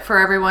little bit for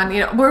everyone.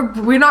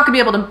 We're not gonna be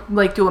able to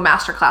like do a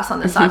master class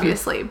on this,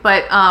 obviously,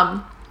 but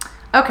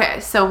okay.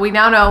 So we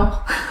now know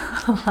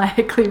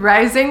halically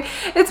rising,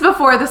 it's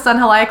before the sun.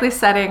 Halically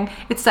setting,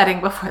 it's setting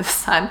before the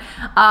sun.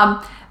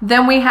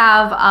 Then we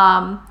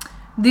have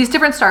these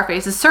different star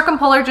phases.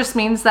 Circumpolar just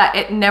means that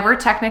it never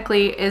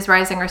technically is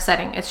rising or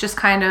setting. It's just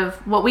kind of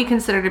what we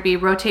consider to be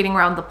rotating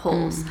around the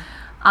poles.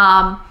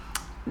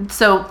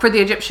 So for the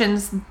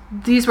Egyptians,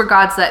 these were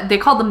gods that they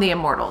called them the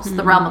immortals,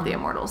 the realm of the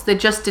immortals. They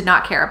just did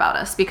not care about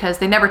us because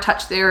they never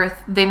touched the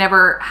earth. They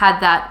never had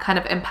that kind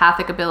of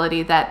empathic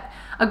ability that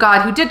a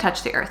god who did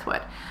touch the earth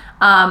would.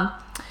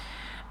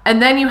 And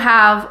then you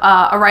have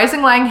a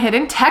rising lying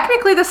hidden.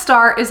 Technically the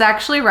star is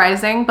actually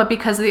rising, but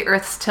because of the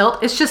earth's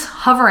tilt, it's just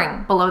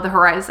hovering below the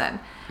horizon,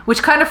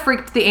 which kind of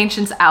freaked the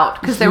ancients out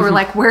because they were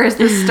like, where is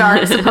this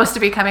star supposed to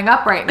be coming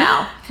up right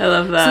now? I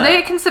love that. So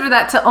they consider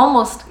that to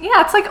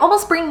it's like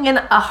almost bringing in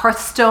a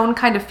Hearthstone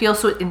kind of feel,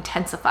 so it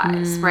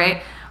intensifies,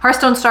 right?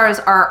 Hearthstone stars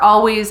are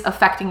always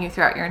affecting you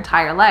throughout your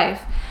entire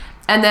life.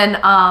 And then,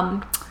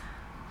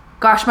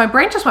 gosh, my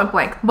brain just went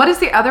blank. What is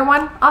the other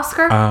one,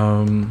 Oscar?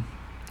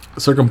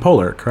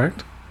 Circumpolar,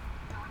 correct?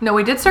 No,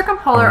 we did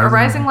circumpolar, a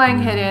rising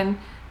lying hidden.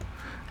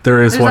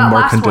 There's one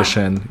more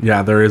condition.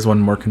 Yeah, there is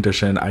one more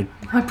condition.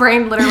 My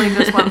brain literally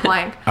just went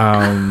blank.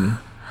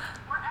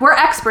 We're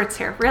experts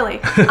here, really.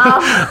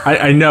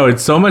 I know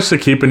it's so much to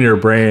keep in your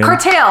brain.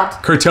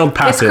 Curtailed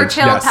passage. It's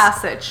curtailed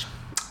passage.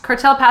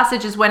 Curtailed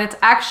passage is when it's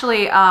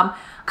actually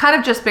kind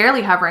of just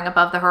barely hovering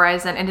above the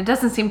horizon and it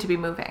doesn't seem to be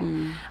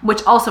moving,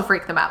 which also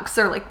freaked them out because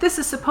they're like, this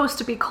is supposed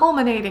to be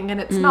culminating and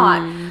it's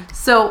not.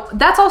 So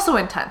that's also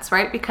intense,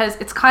 right? Because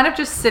it's kind of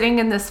just sitting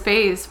in this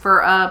phase for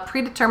a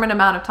predetermined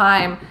amount of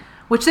time,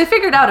 which they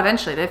figured out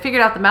eventually. They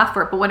figured out the math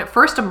for it. But when it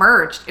first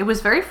emerged, it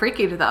was very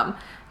freaky to them.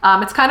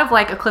 It's kind of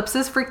like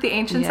eclipses freak the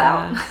ancients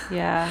out.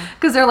 Yeah.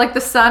 Because they're like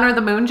the sun or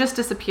the moon just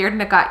disappeared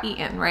and it got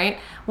eaten, right?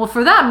 Well,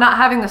 for them, not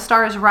having the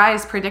stars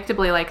rise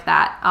predictably like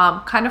that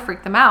kind of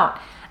freaked them out.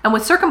 And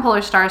with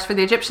circumpolar stars, for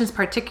the Egyptians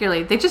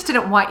particularly, they just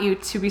didn't want you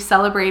to be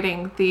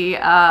celebrating the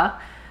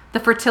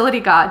fertility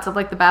gods of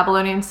like the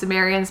Babylonians,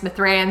 Sumerians,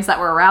 Mithraians that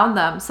were around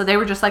them. So they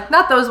were just like,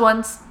 not those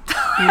ones.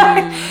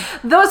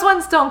 Those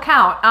ones don't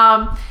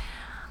count.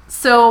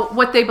 So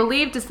what they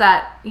believed is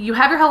that you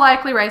have your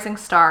heliacally rising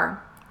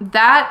star.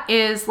 That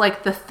is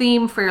like the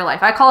theme for your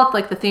life. I call it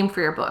like the theme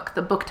for your book,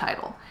 the book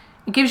title.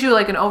 It gives you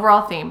like an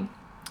overall theme.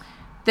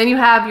 Then you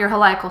have your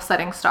heliacal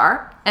setting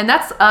star. And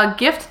that's a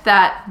gift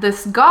that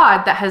this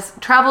god that has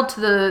traveled to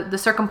the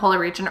circumpolar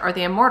region or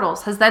the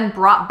immortals has then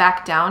brought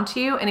back down to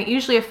you. And it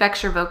usually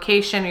affects your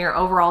vocation or your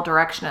overall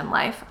direction in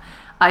life.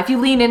 If you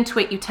lean into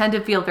it, you tend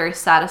to feel very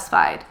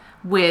satisfied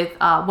with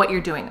what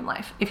you're doing in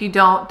life. If you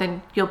don't,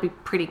 then you'll be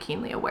pretty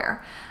keenly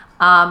aware.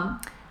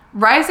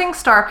 Rising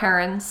star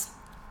parents,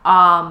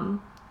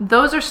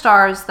 those are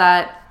stars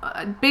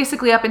that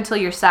basically up until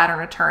your Saturn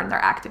return, they're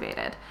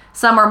activated.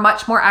 Some are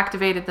much more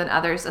activated than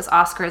others. As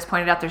Oscar has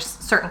pointed out, there's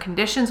certain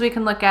conditions we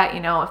can look at,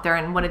 if they're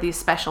in one of these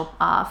special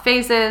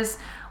phases,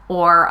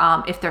 or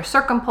if they're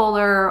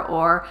circumpolar,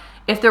 or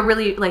if they're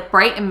really like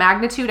bright in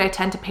magnitude. I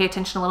tend to pay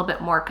attention a little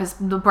bit more because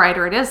the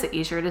brighter it is, the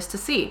easier it is to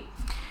see.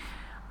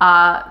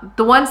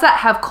 The ones that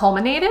have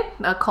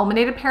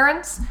culminated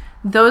parents,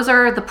 those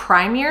are the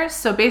prime years.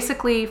 So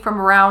basically from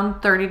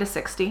around 30 to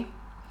 60.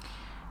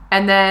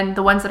 And then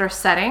the ones that are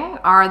setting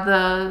are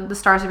the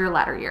stars of your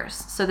latter years.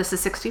 So this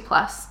is 60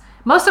 plus.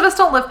 Most of us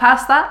don't live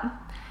past that.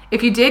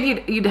 If you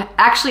did, you'd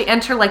actually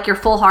enter like your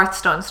full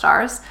Hearthstone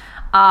stars.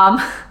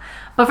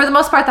 But for the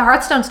most part, the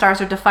Hearthstone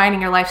stars are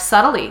defining your life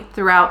subtly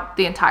throughout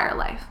the entire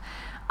life.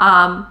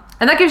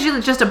 And that gives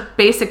you just a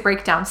basic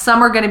breakdown.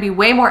 Some are going to be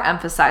way more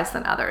emphasized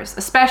than others.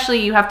 Especially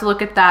you have to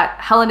look at that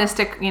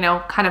Hellenistic,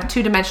 kind of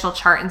two-dimensional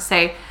chart and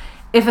say,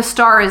 if a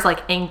star is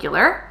like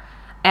angular,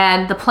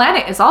 and the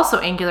planet is also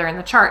angular in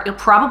the chart, you'll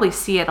probably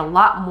see it a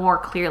lot more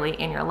clearly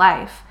in your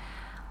life.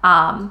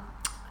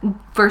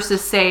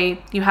 Versus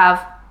say you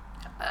have,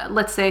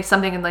 let's say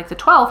something in like the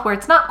 12th where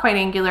it's not quite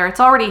angular, it's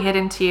already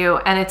hidden to you,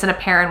 and it's in a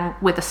pair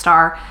with a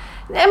star.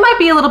 It might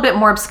be a little bit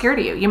more obscure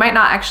to you. You might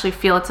not actually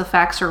feel its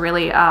effects or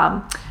really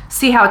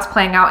see how it's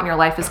playing out in your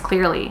life as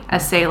clearly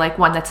as say like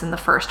one that's in the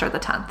 1st or the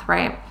 10th,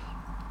 right?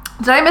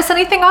 Did I miss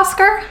anything,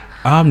 Oscar?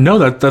 No,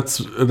 that's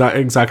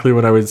exactly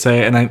what I would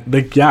say. And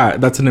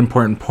that's an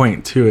important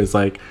point too, is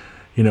like,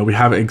 we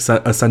have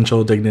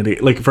essential dignity.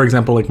 Like, for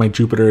example, like my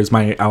Jupiter is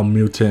my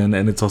Almutin,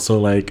 and it's also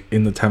like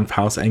in the 10th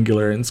house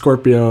angular in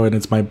Scorpio, and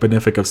it's my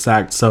benefic of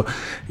Sact. So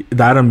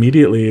that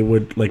immediately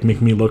would like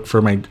make me look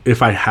for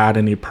if I had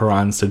any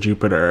Parans to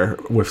Jupiter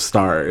with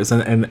stars.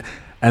 And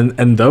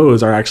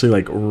those are actually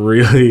like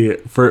really,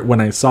 for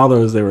when I saw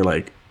those, they were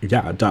like,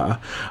 yeah, duh.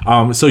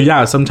 So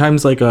yeah,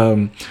 sometimes like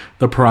the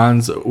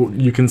Parans,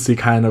 you can see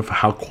kind of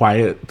how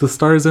quiet the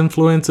star's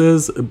influence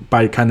is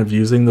by kind of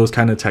using those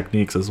kind of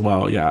techniques as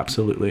well. Yeah,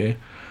 absolutely.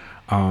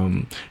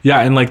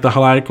 Yeah, and like the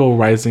heliacal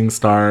rising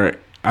star,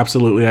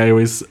 absolutely. I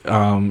always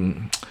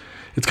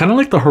it's kind of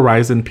like the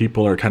horizon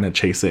people are kind of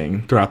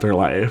chasing throughout their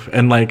life,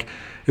 and like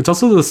it's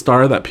also the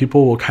star that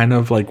people will kind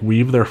of like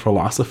weave their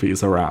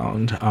philosophies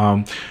around.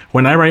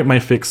 When I write my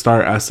fixed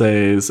star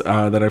essays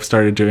that I've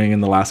started doing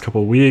in the last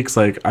couple of weeks,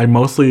 like I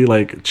mostly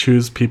like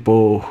choose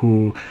people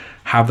who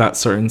have that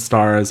certain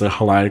star as a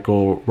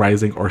heliacal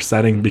rising or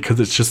setting because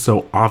it's just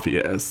so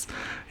obvious.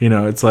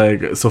 It's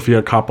like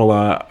Sofia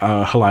Coppola,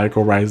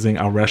 heliacal rising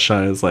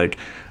Auresha is like,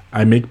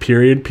 I make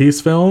period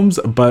piece films,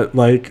 but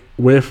like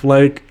with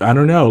like, I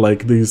don't know,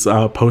 like these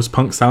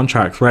post-punk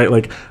soundtracks, right?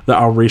 Like the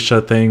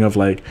Auresha thing of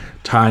like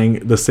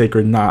tying the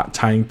sacred knot,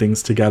 tying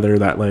things together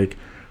that like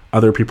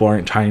other people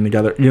aren't tying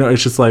together.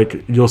 It's just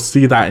like, you'll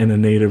see that in a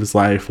native's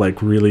life,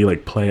 like really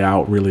like play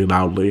out really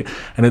loudly.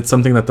 And it's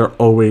something that they're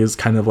always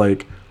kind of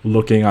like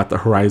looking at the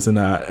horizon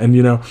at. And,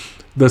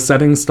 the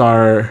setting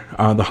star,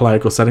 the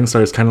heliacal setting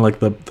star is kind of like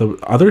the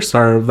other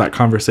star of that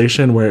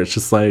conversation where it's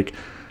just like,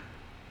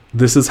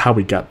 this is how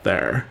we get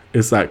there,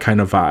 is that kind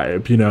of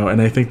vibe,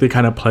 and I think they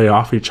kind of play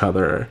off each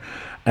other.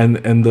 And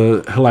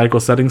the heliacal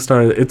setting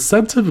star, it's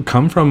said to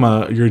come from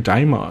your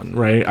daimon,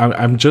 right?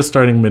 I'm just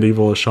starting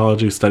medieval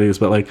astrology studies,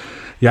 but like,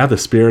 yeah, the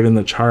spirit in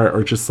the chart,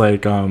 or just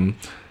like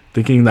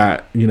thinking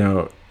that,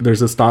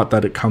 there's this thought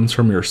that it comes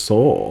from your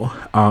soul,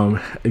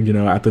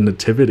 at the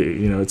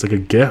nativity, it's like a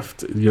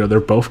gift, they're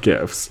both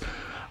gifts.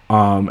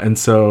 And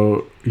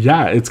so,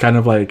 yeah, it's kind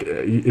of like,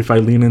 if I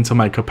lean into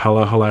my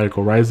Capella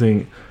heliacal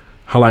rising,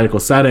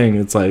 heliacal setting,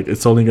 it's like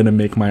it's only going to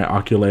make my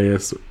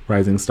Oculaeus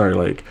rising star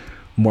like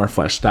more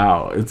fleshed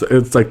out.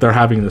 It's like they're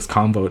having this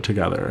convo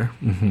together.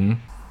 Mm-hmm.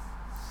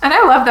 And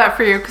I love that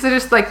for you, because I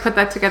just like put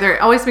that together.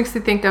 It always makes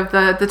me think of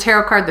the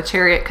tarot card, the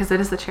Chariot, because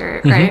it is the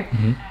Chariot, right?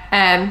 Mm-hmm.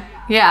 And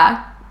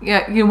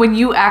when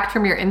you act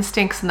from your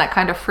instincts in that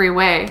kind of free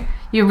way,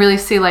 you really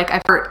see like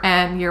effort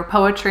and your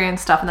poetry and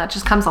stuff, and that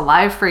just comes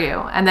alive for you.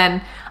 And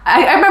then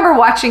I remember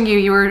watching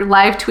you were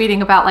live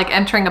tweeting about like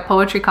entering a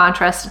poetry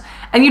contest,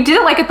 and you did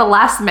it like at the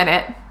last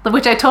minute,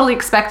 which I totally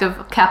expect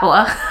of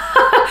Capella.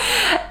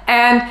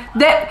 and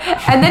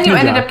then you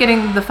ended up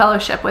getting the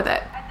fellowship with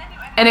it.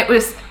 And it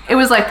was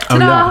like, ta-da! Oh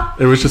yeah,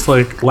 it was just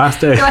like last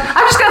day. You're like,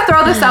 I'm just gonna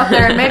throw this out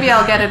there, and maybe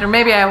I'll get it, or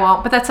maybe I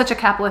won't. But that's such a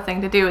Capella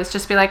thing to do, is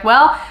just be like,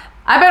 well,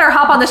 I better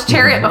hop on this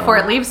chariot before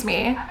it leaves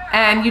me.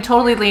 And you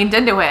totally leaned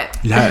into it.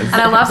 Yes,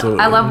 and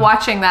I love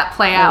watching that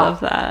play out. I love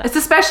that. It's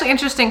especially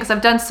interesting because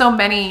I've done so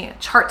many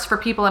charts for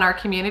people in our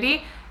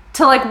community,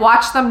 to like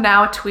watch them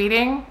now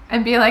tweeting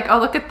and be like, oh,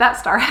 look at that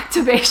star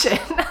activation.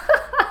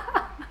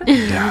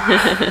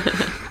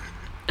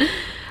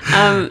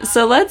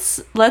 So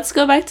let's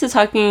go back to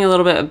talking a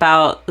little bit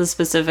about the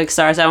specific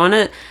stars. I want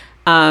to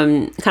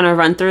kind of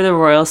run through the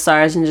royal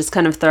stars and just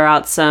kind of throw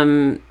out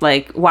some,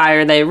 like, why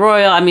are they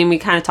royal? I mean, we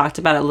kind of talked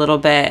about it a little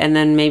bit, and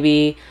then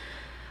maybe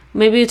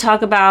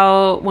talk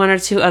about one or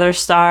two other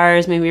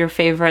stars, maybe your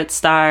favorite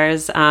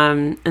stars,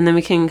 and then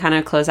we can kind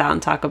of close out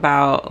and talk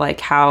about like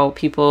how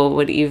people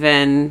would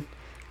even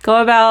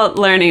go about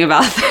learning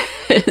about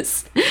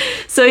this.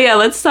 So yeah,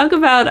 let's talk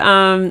about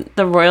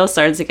the royal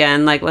stars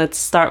again. Like, let's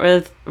start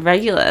with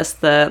Regulus,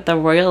 the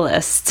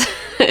royalist.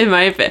 In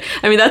my opinion,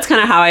 I mean, that's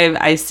kind of how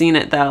I seen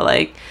it though.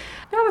 Like,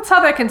 yeah, that's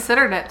how they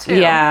considered it too.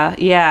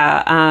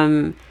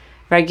 Yeah.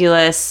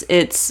 Regulus,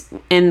 it's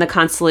in the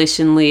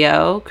constellation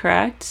Leo,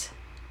 correct?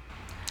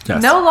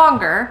 Yes. No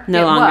longer.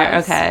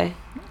 Okay.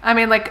 I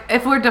mean, like,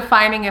 if we're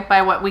defining it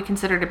by what we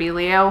consider to be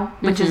Leo,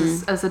 which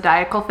is a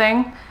zodiacal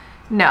thing,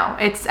 no,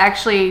 it's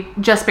actually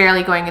just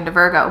barely going into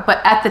Virgo.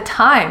 But at the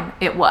time,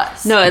 it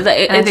was. No,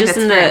 it's just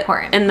in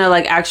the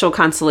like actual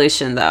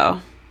constellation though,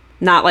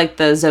 not like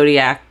the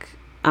zodiac.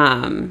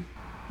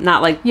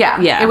 Not like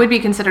it would be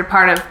considered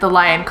part of the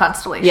Lion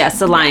constellation. Yes,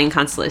 the Lion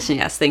constellation.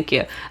 Yes, thank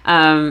you.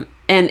 And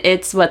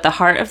it's what, the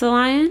heart of the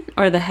lion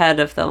or the head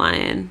of the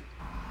lion?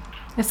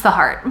 It's the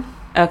heart.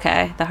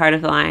 Okay, the heart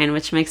of the lion,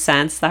 which makes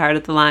sense. The heart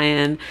of the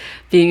lion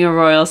being a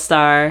royal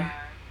star.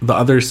 The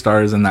other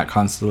stars in that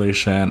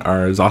constellation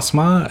are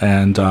Zosma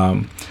and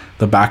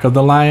the back of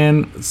the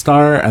lion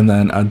star, and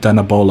then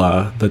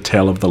Denebola, the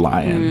tail of the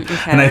lion.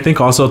 Okay. And I think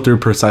also through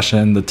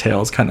procession, the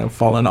tail's kind of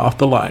fallen off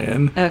the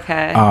lion.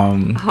 Okay.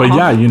 But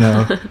yeah, you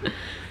know,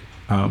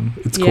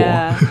 it's cool.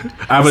 Yeah.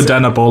 I have a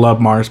Denebola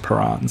Mars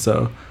Paran,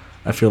 so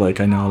I feel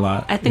like I know a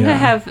lot. I think I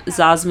have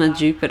Zosma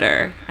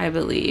Jupiter, I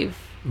believe.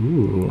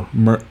 Ooh,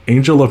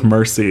 Angel of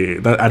Mercy.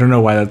 That, I don't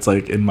know why that's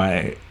like in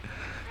my.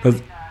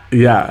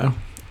 Yeah.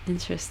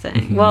 Interesting.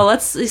 Mm-hmm. Well,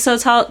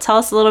 tell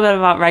us a little bit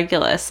about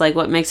Regulus. Like,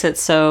 what makes it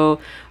so,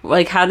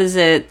 like, how does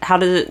it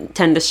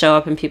tend to show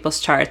up in people's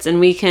charts? And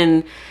we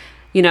can,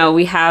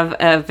 we have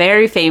a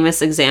very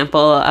famous example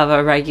of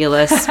a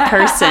Regulus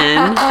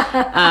person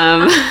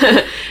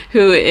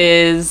who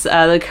is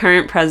the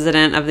current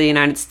president of the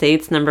United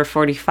States, number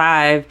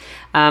 45,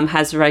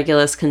 has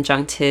Regulus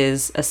conjunct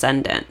his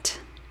ascendant.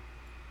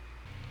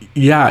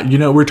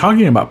 Yeah, we're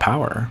talking about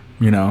power,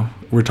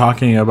 We're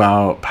talking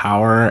about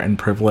power and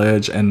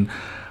privilege and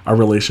our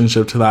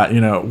relationship to that.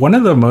 One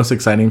of the most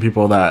exciting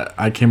people that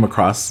I came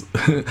across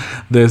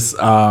this,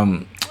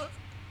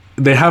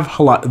 they have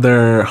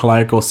their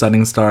heliacal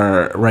setting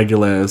star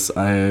Regulus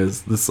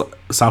is this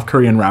South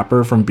Korean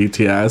rapper from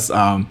BTS.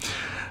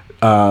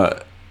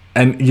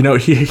 And,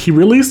 he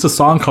released a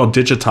song called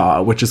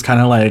Digita, which is kind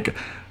of like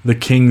the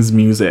King's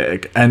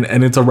music, and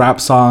it's a rap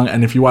song,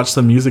 and if you watch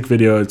the music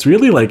video, it's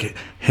really like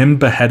him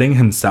beheading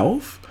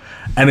himself,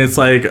 and it's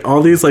like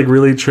all these like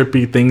really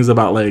trippy things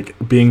about like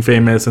being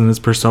famous and his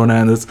persona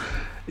and this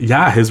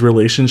his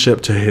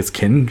relationship to his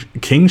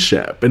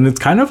kingship, and it's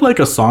kind of like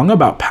a song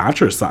about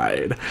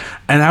patricide.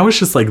 And I was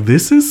just like,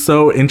 this is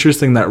so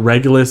interesting that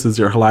Regulus is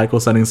your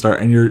heliacal setting star,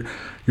 and your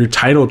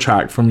title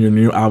track from your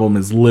new album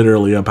is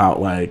literally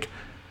about like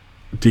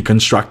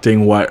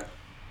deconstructing what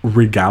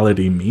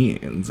regality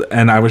means.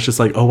 And I was just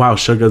like, oh wow,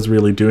 Suga's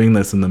really doing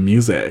this in the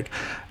music.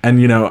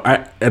 And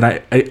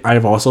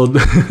I've also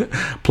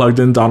plugged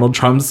in Donald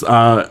Trump's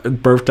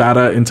birth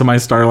data into my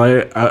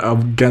Starlight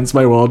against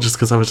my will, just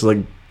because I was just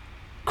like,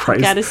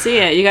 Christ, you gotta see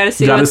it. You gotta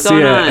see what's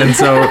going on. And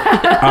so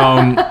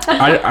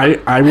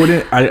I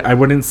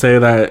wouldn't say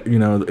that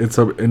it's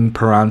in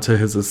Paran to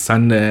his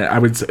ascendant. I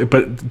would say,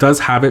 but it does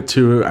have it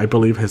to, I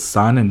believe, his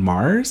sun and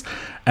Mars,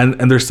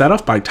 and they're set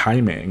off by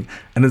timing.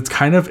 And it's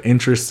kind of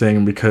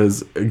interesting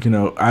because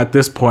at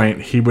this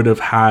point he would have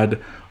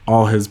had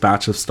all his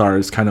batch of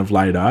stars kind of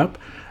light up,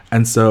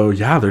 and so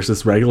there's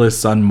this Regulus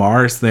Sun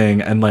Mars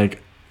thing, and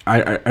like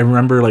I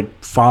remember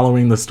like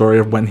following the story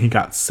of when he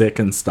got sick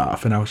and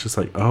stuff, and I was just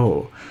like,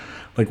 oh,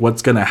 like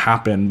what's gonna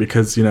happen,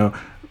 because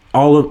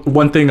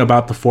one thing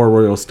about the 4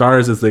 royal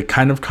stars is they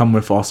kind of come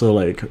with also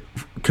like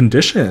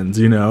conditions,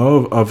 you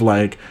know, of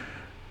like,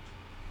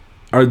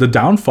 are the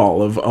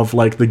downfall of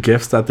like the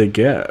gifts that they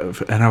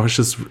give. And I was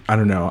just, I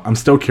don't know, I'm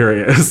still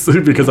curious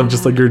because I'm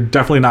just like, you're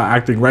definitely not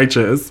acting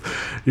righteous,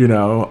 you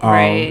know.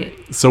 Right.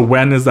 So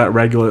when is that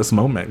Regulus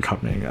moment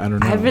coming? I don't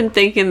know. I've been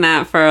thinking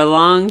that for a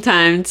long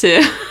time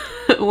too.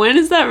 When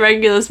is that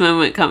Regulus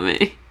moment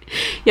coming?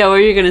 Yeah, what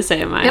are you gonna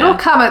say, Amaya? It'll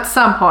come at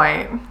some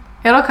point.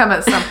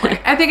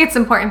 I think it's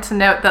important to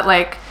note that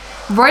like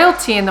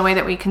royalty in the way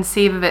that we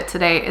conceive of it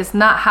today is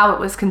not how it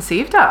was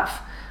conceived of.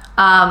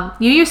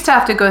 You used to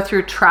have to go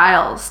through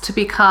trials to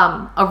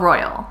become a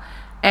royal.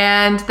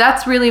 And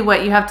that's really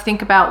what you have to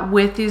think about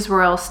with these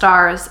royal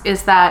stars,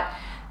 is that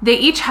they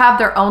each have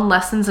their own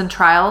lessons and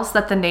trials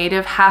that the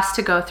native has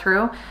to go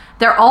through.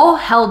 They're all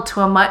held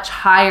to a much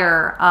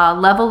higher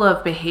level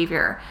of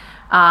behavior.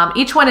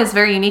 Each one is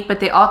very unique, but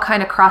they all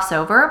kind of cross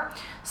over.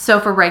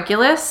 So for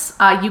Regulus,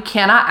 you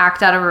cannot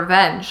act out of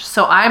revenge.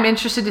 So I'm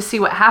interested to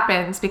see what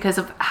happens because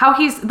of how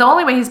the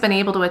only way he's been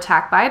able to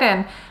attack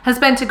Biden has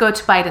been to go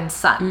to Biden's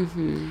son.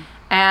 Mm-hmm.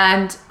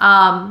 And,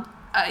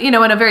 in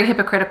a very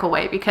hypocritical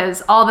way,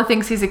 because all the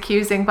things he's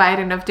accusing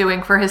Biden of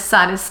doing for his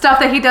son is stuff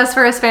that he does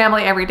for his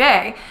family every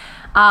day.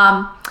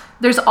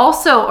 There's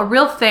also a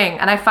real thing,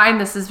 and I find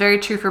this is very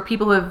true for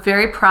people who have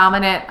very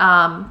prominent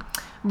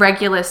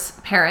Regulus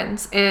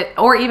parents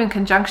or even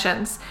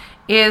conjunctions,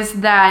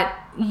 is that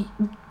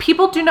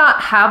people do not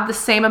have the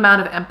same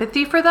amount of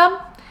empathy for them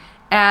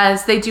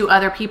as they do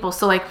other people.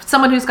 So like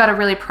someone who's got a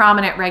really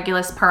prominent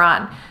Regulus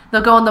Paran,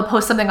 they'll go and they'll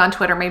post something on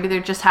Twitter. Maybe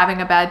they're just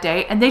having a bad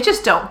day and they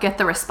just don't get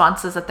the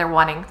responses that they're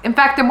wanting. In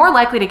fact, they're more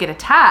likely to get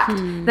attacked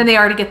than they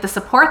are to get the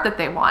support that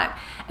they want.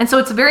 And so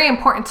it's very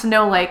important to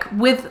know, like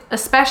with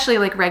especially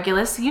like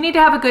Regulus, you need to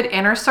have a good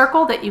inner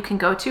circle that you can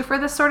go to for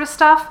this sort of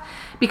stuff,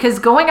 because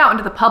going out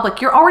into the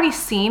public, you're already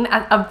seen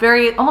at a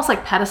very almost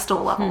like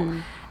pedestal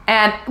level.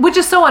 And which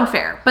is so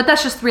unfair, but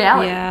that's just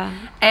reality. Yeah.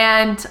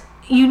 And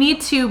you need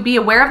to be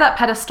aware of that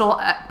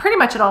pedestal pretty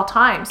much at all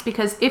times,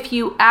 because if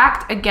you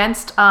act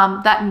against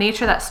that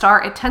nature, that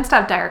star, it tends to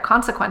have dire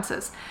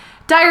consequences.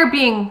 Dire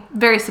being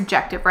very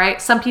subjective,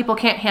 right? Some people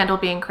can't handle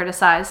being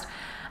criticized.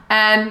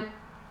 And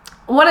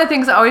one of the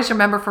things I always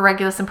remember for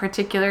Regulus in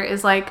particular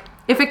is like,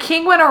 if a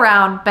king went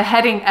around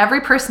beheading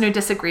every person who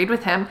disagreed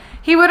with him,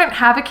 he wouldn't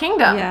have a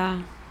kingdom.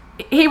 Yeah.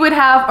 He would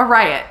have a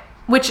riot,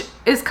 which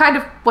is kind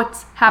of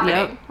what's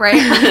happening, right?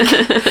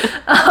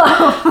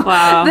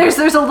 Wow.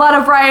 There's a lot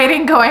of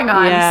rioting going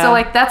on. Yeah. So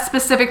like that's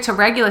specific to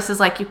Regulus, is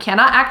like you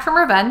cannot act from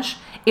revenge.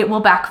 It will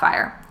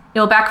backfire. It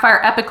will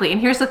backfire epically.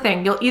 And here's the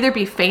thing. You'll either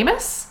be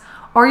famous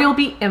or you'll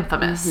be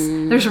infamous.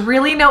 Mm-hmm. There's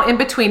really no in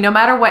between. No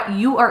matter what,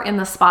 you are in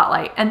the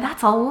spotlight. And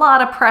that's a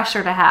lot of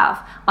pressure to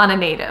have on a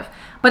native.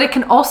 But it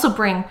can also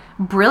bring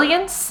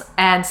brilliance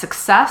and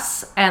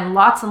success and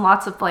lots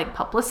of like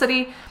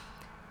publicity.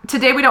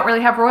 Today, we don't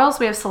really have royals.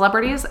 We have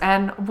celebrities,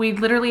 and we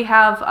literally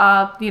have,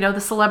 the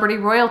celebrity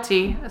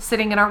royalty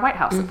sitting in our White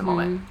House at the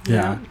moment.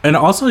 Yeah. And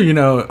also,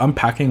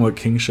 unpacking what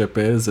kingship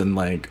is in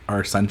like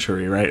our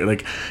century, right?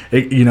 Like,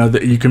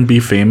 you can be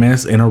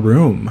famous in a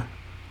room,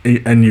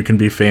 and you can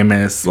be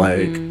famous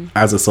like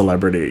as a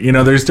celebrity.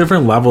 There's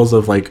different levels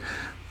of like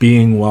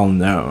being well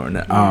known.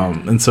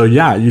 And so,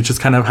 you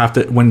just kind of have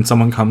to, when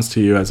someone comes to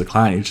you as a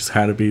client, you just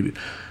have to be,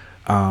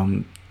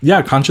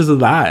 conscious of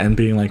that and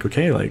being like,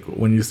 okay, like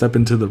when you step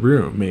into the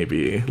room,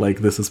 maybe like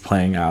this is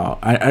playing out.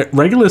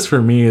 Regulus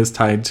for me is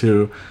tied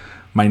to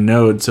my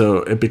node, so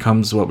it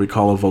becomes what we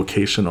call a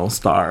vocational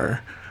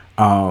star.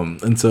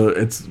 And so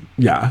it's,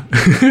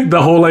 the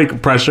whole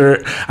like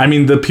pressure. I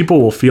mean, the people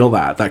will feel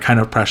that kind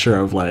of pressure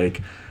of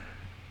like,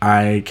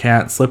 I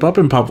can't slip up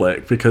in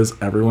public because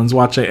everyone's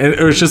watching. And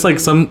it's just like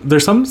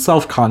there's some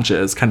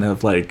self-conscious kind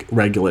of like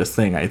Regulus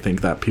thing, I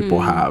think, that people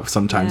have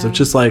sometimes of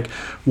just like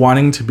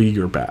wanting to be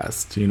your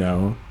best,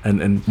 and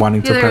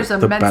wanting to there's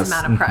an immense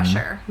amount of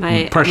pressure.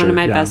 One of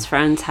my best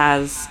friends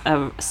has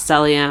a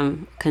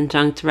stellium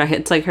conjunct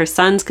it's like her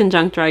sun's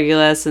conjunct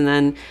Regulus, and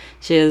then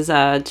she has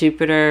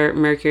Jupiter,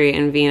 Mercury,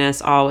 and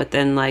Venus all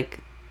within like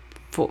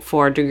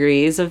 4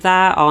 degrees of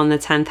that, all in the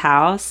 10th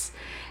house.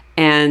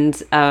 And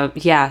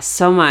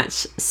so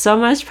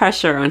much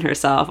pressure on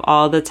herself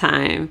all the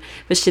time,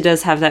 but she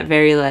does have that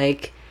very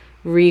like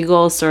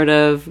regal sort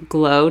of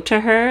glow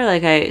to her.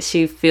 Like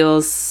she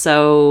feels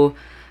so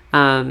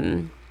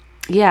I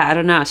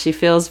don't know, she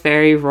feels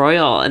very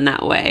royal in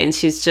that way, and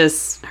she's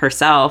just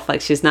herself.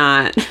 Like she's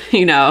not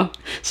she's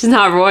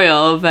not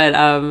royal,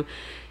 but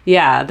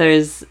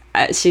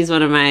she's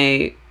one of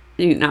my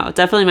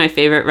definitely my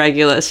favorite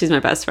Regulus. She's my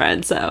best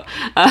friend. So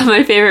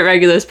my favorite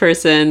Regulus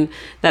person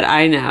that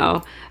I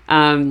know.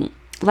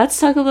 Let's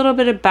talk a little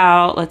bit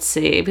about, let's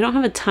see, we don't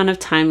have a ton of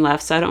time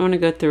left, so I don't want to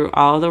go through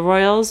all the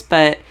royals,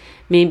 but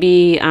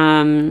maybe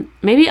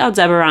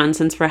Aldebaran,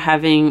 since we're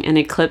having an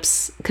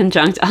eclipse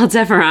conjunct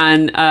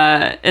Aldebaran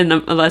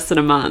in less than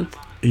a month.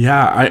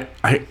 Yeah,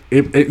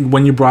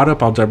 when you brought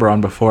up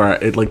Aldebaran before,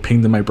 it like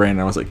pinged in my brain,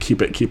 and I was like,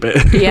 keep it,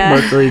 Yeah.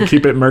 Mercury,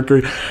 keep it,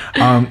 Mercury.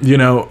 You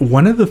know,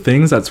 one of the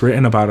things that's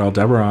written about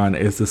Aldebaran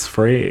is this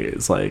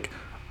phrase, like,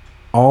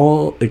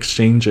 all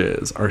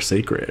exchanges are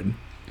sacred.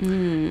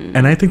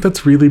 And I think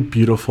that's really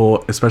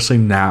beautiful, especially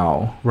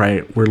now,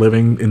 right? We're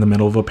living in the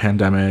middle of a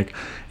pandemic,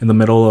 in the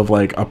middle of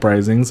like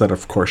uprisings that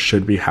of course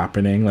should be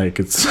happening. Like,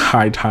 it's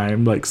high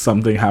time like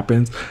something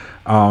happens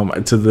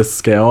to this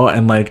scale.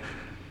 And like,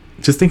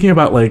 just thinking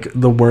about like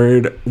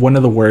one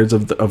of the words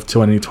of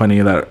 2020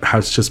 that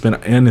has just been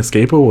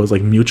inescapable was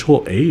like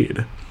mutual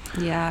aid.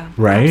 Yeah.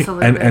 Right.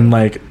 Absolutely. And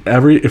like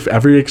if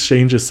every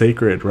exchange is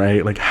sacred,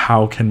 right? Like,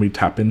 how can we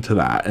tap into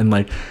that? And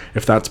like,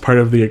 if that's part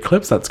of the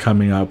eclipse that's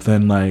coming up,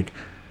 then like,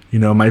 you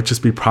know, it might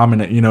just be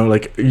prominent, you know,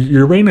 like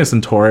Uranus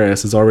and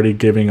Taurus is already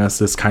giving us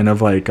this kind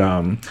of like,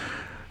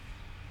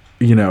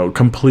 you know,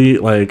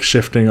 complete like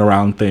shifting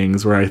around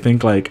things where I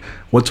think like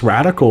what's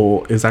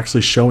radical is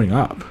actually showing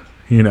up,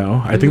 you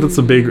know. I think that's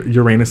the big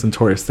Uranus and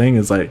Taurus thing,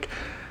 is like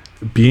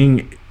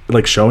being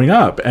like showing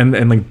up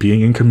and like being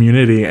in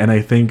community. And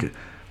I think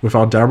with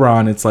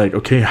Aldebaran, it's like,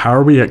 okay, how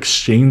are we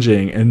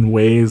exchanging in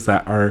ways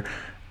that are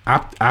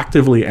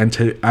actively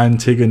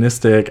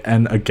antagonistic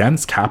and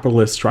against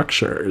capitalist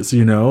structures,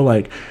 you know?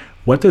 Like,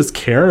 what does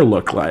care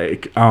look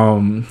like?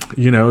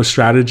 You know,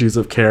 strategies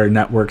of care,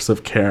 networks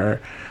of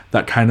care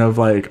that kind of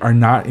like are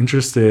not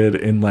interested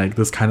in like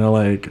this kind of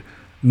like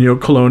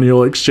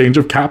neo-colonial exchange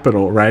of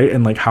capital, right?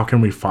 And like, how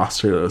can we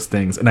foster those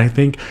things? And I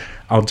think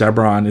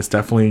Aldebaran is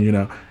definitely, you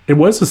know, it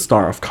was a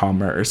star of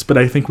commerce, but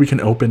I think we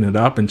can open it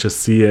up and just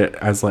see it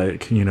as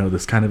like, you know,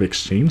 this kind of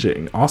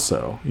exchanging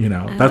also, you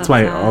know. That's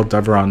my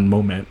Aldebaran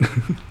moment.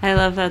 I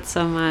love that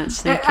so much.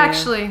 Thank you.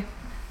 Actually,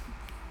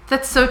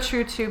 that's so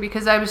true too,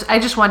 because I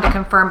just wanted to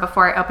confirm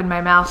before I opened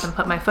my mouth and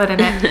put my foot in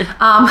it.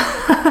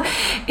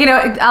 You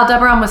know,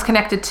 Aldebaran was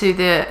connected to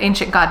the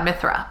ancient god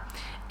Mithra,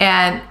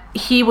 and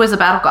he was a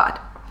battle god.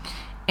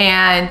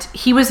 And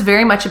he was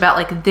very much about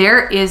like,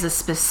 there is a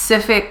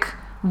specific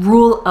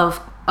rule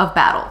of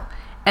battle.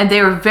 And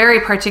they were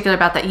very particular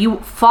about that. You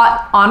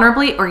fought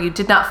honorably or you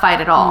did not fight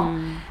at all.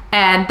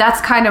 And that's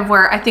kind of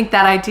where I think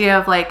that idea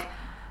of like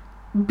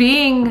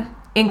being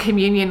in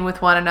communion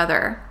with one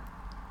another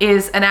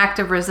is an act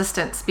of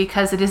resistance,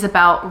 because it is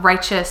about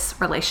righteous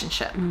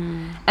relationship.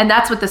 And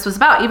that's what this was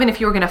about. Even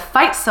if you were going to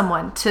fight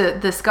someone to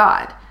this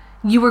god,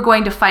 you were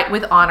going to fight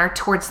with honor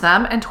towards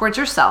them and towards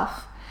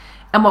yourself.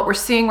 And what we're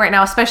seeing right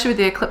now, especially with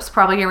the eclipse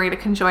probably getting ready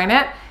to conjoin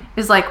it,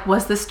 is like,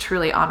 was this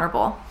truly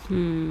honorable?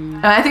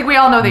 And I think we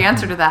all know the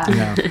answer to that.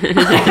 Yeah.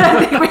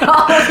 I think we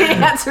all know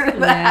the answer to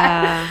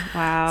that.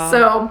 Yeah. Wow.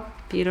 So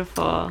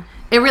beautiful.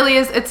 it really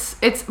is.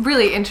 It's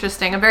really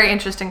interesting. A very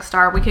interesting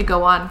star. We could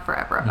go on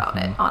forever about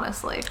it,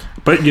 honestly.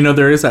 But you know,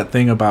 there is that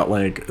thing about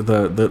like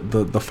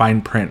the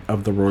fine print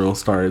of the royal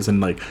stars,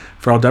 and like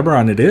for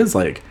Aldebaran, it is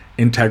like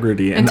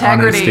integrity and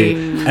honesty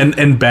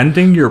and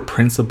bending your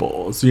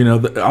principles. You know,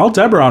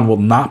 Aldebaran will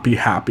not be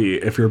happy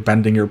if you're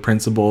bending your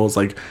principles,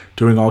 like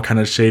doing all kind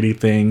of shady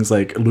things,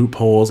 like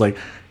loopholes. Like,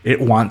 it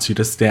wants you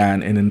to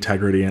stand in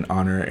integrity and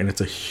honor, and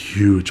it's a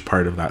huge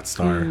part of that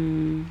star.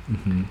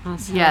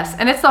 Awesome. Yes,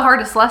 and it's the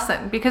hardest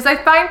lesson, because I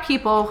find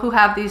people who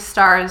have these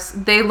stars,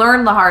 they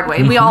learn the hard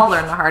way. We all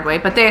learn the hard way,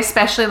 but they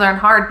especially learn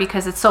hard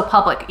because it's so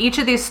public. Each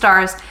of these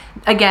stars,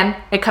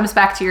 again, it comes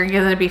back to, you're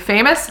going to be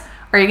famous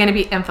or you're going to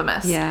be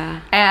infamous.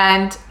 Yeah.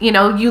 And, you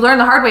know, you learn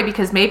the hard way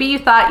because maybe you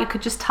thought you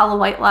could just tell a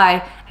white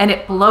lie and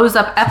it blows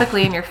up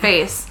epically in your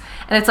face.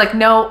 And it's like,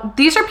 no,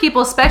 these are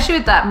people, especially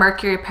with that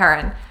Mercury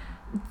parent,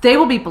 they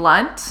will be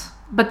blunt,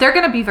 but they're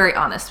going to be very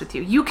honest with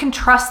you. You can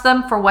trust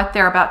them for what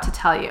they're about to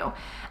tell you.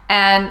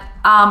 And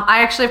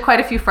I actually have quite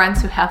a few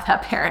friends who have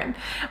that parent,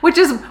 which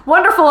is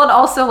wonderful. And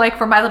also, like,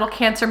 for my little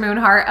Cancer moon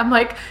heart, I'm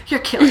like, you're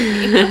killing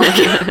me.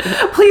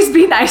 Like, please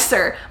be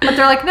nicer. But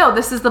they're like, no,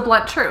 this is the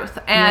blunt truth.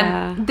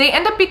 And they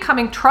end up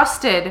becoming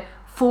trusted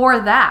for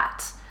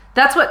that.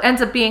 That's what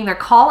ends up being their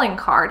calling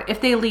card if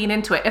they lean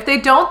into it. If they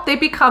don't, they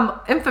become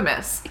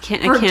infamous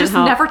for just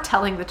never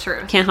telling the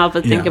truth. Can't help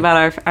but think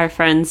about our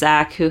friend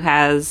Zach, who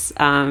has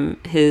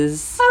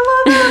his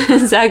I love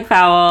him. Zach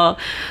Powell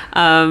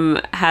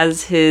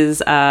has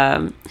his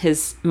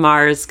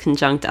Mars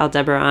conjunct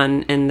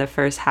Aldebaran in the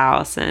first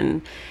house,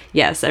 and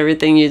yes,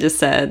 everything you just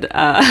said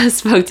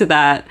spoke to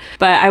that.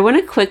 But I want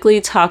to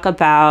quickly talk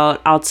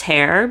about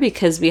Altair,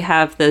 because we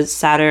have the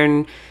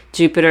Saturn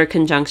Jupiter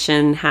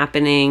conjunction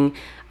happening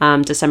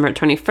December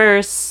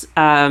 21st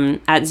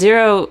at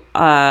 0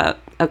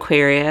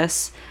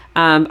 Aquarius.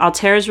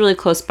 Altair is really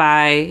close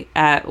by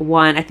at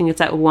 1, I think it's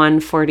at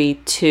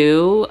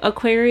 142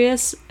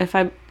 Aquarius, if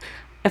I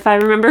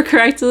remember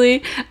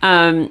correctly.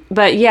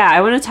 But yeah,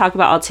 I want to talk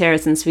about Altair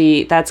since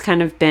that's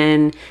kind of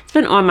it's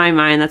been on my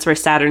mind. That's where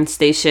Saturn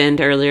stationed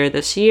earlier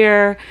this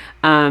year.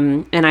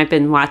 And I've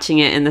been watching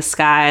it in the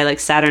sky, like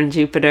Saturn,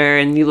 Jupiter,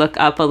 and you look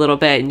up a little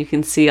bit and you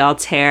can see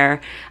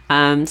Altair.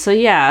 So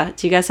yeah,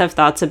 do you guys have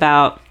thoughts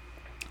about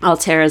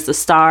Altair as the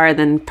star, and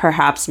then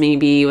perhaps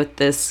maybe with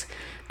this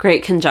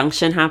great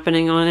conjunction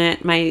happening on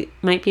it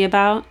might be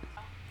about?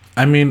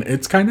 I mean,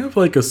 it's kind of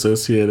like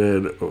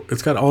associated,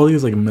 it's got all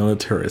these like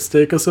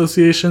militaristic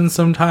associations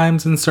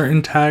sometimes in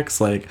certain texts,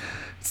 like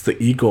it's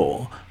the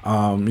eagle.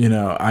 I'm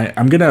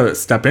going to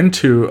step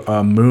into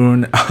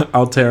Moon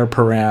Altair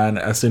Paran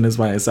as soon as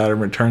my Saturn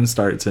return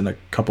starts in a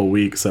couple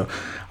weeks. So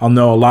I'll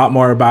know a lot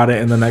more about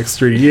it in the next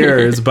 3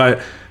 years.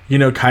 But,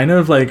 kind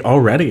of like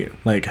already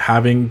like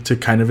having to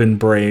kind of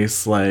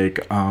embrace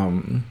like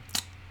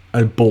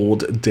a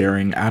bold,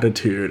 daring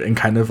attitude and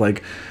kind of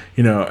like,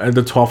 the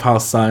 12th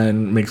house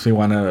sun makes me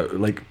want to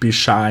like be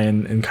shy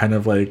and kind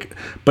of like,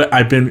 but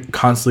I've been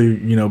constantly,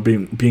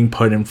 being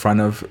put in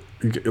front of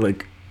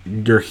like,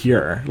 you're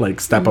here,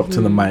 like step up to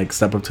the mic,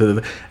 step up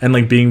to and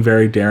like being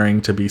very daring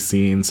to be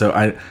seen. So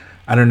I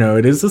don't know,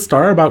 it is a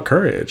star about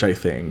courage, I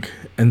think.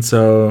 And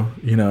so,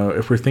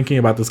 if we're thinking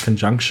about this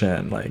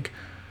conjunction, like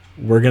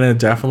we're going to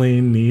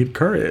definitely need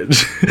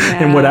courage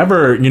and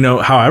whatever,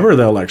 however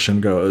the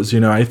election goes,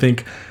 I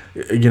think,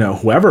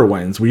 whoever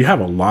wins, we have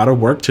a lot of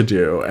work to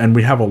do, and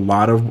we have a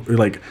lot of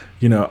like,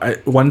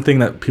 one thing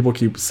that people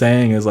keep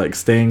saying is like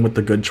staying with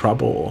the good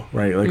trouble,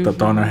 right? Like the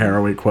Donna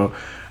Haraway quote,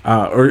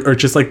 or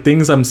just like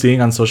things I'm seeing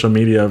on social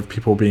media of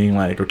people being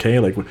like, okay,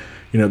 like,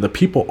 the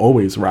people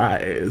always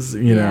rise,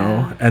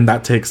 know, and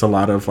that takes a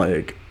lot of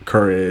like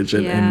courage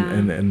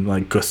and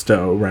like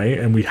gusto, right?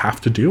 And we have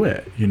to do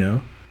it,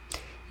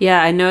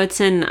 Yeah, I know it's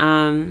in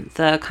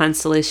the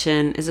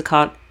constellation, is it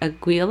called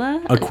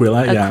Aquila?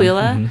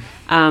 Aquila,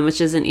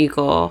 which is an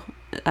eagle.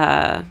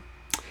 Maya,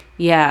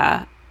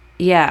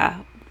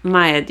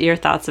 your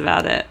thoughts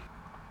about it?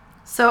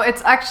 So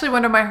it's actually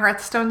one of my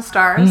Hearthstone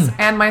stars,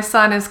 and my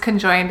son is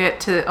conjoined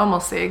it to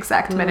almost the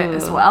exact minute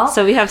as well.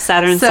 So we have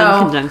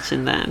Saturn-Sun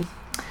conjunction then.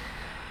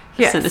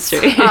 Yes.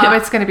 Synastry.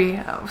 It's going to be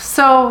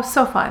so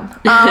fun.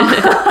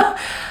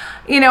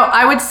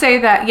 I would say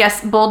that,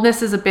 yes,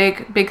 boldness is a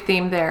big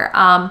theme there.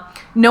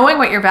 Knowing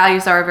what your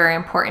values are very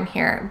important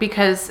here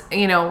because,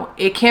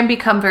 it can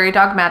become very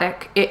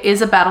dogmatic. It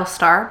is a battle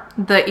star.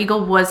 The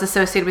eagle was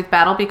associated with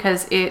battle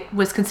because it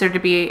was considered to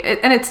be,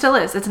 and it still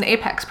is, it's an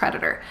apex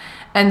predator.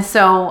 And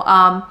so,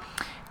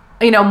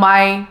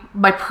 my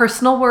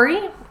personal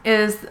worry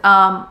is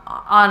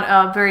on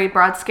a very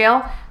broad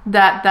scale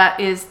that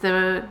is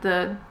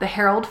the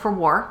herald for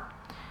war.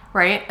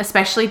 Right,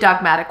 especially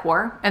dogmatic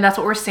war, and that's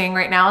what we're seeing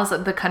right now. Is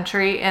that the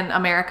country in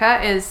America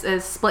is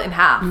split in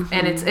half,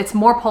 and it's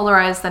more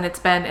polarized than it's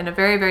been in a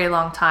very, very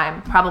long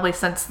time, probably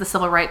since the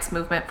civil rights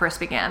movement first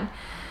began.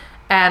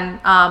 And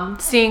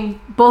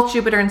seeing both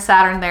Jupiter and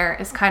Saturn there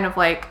is kind of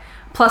like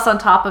plus on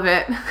top of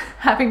it,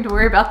 having to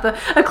worry about the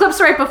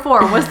eclipse right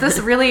before. Was this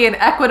really an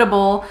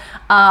equitable,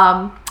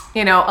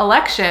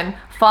 election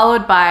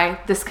followed by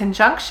this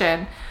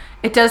conjunction?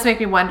 It does make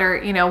me wonder,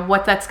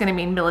 what that's going to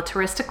mean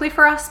militaristically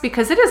for us,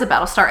 because it is a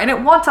battle star and it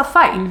wants a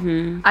fight.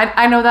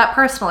 I know that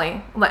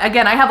personally.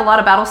 Again, I have a lot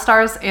of battle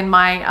stars in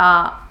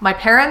my my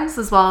parents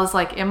as well as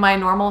like in my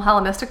normal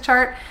Hellenistic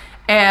chart.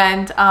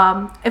 And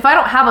if I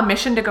don't have a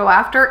mission to go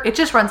after, it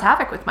just runs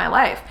havoc with my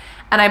life.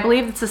 And I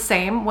believe it's the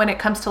same when it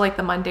comes to like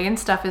the mundane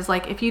stuff is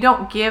like, if you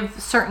don't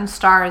give certain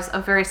stars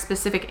a very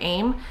specific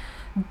aim,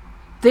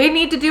 they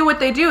need to do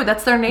what they do.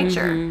 That's their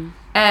nature.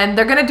 And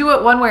they're going to do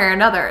it one way or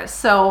another.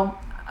 So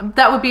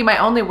that would be my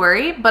only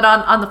worry. But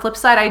on the flip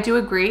side, I do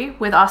agree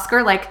with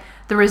Oscar, like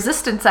the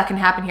resistance that can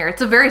happen here.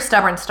 It's a very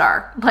stubborn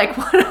star. Like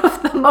one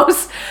of the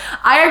most,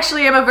 I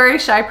actually am a very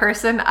shy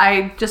person.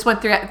 I just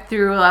went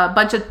through a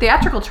bunch of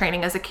theatrical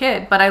training as a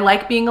kid, but I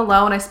like being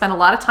alone. I spend a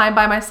lot of time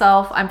by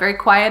myself. I'm very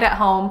quiet at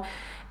home.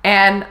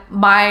 And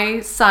my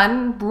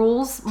sun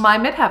rules my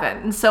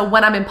midheaven. And so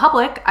when I'm in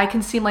public, I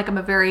can seem like I'm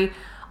a very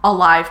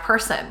alive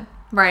person,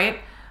 right?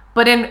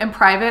 But in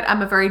private,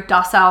 I'm a very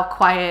docile,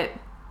 quiet,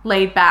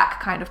 laid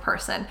back kind of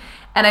person.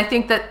 And I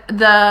think that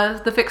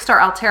the fixed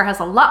star Altair has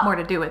a lot more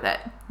to do with it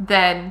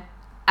than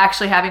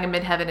actually having a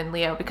midheaven in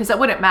Leo, because that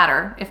wouldn't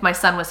matter if my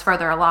sun was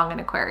further along in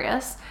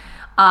Aquarius.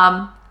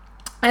 And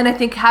I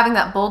think having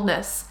that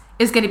boldness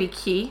is going to be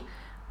key.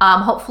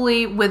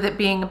 Hopefully with it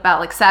being about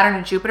like Saturn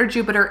and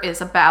Jupiter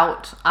is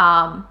about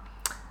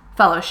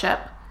fellowship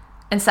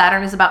and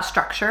Saturn is about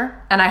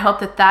structure. And I hope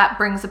that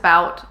brings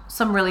about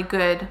some really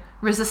good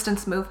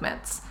resistance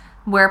movements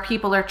where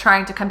people are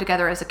trying to come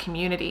together as a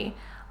community.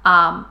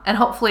 And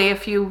hopefully a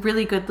few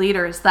really good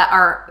leaders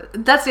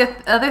that's the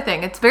other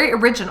thing. It's very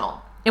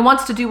original. It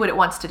wants to do what it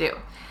wants to do.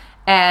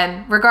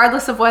 And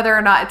regardless of whether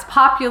or not it's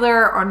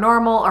popular or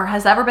normal or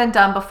has ever been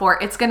done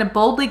before, it's going to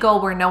boldly go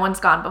where no one's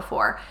gone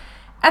before.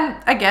 And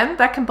again,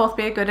 that can both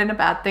be a good and a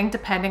bad thing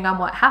depending on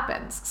what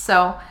happens.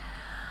 So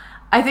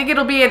I think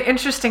it'll be an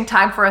interesting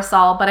time for us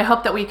all, but I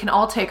hope that we can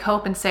all take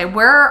hope and say,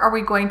 where are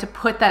we going to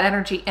put that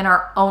energy in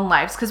our own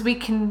lives? Because we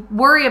can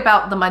worry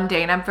about the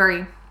mundane.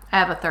 I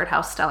have a third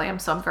house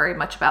stellium, so I'm very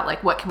much about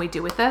like, what can we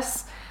do with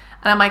this?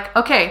 And I'm like,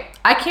 okay,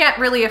 I can't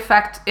really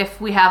affect if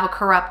we have a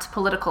corrupt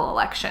political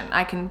election.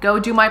 I can go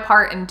do my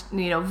part and,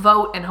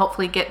 vote and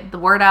hopefully get the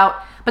word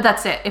out, but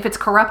that's it. If it's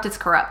corrupt, it's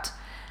corrupt.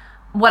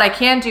 what I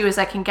can do is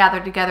I can gather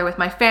together with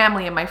my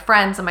family and my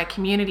friends and my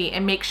community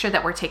and make sure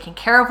that we're taking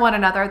care of one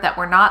another, that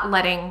we're not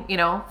letting,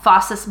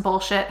 fascist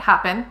bullshit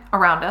happen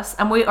around us,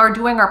 and we are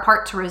doing our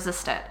part to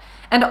resist it.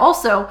 And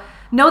also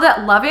know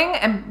that loving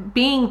and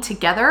being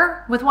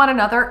together with one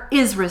another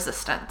is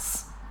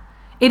resistance.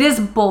 It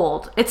is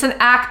bold. It's an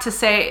act to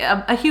say,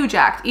 a huge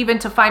act, even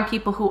to find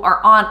people who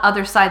are on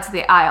other sides of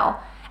the aisle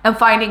and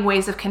finding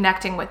ways of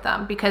connecting with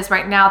them. Because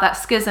right now that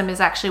schism is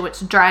actually what's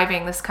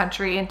driving this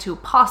country into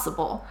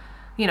possible,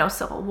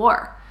 civil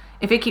war.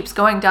 If it keeps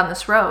going down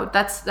this road,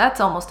 that's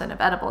almost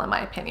inevitable in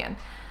my opinion.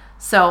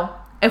 So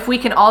if we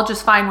can all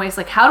just find ways,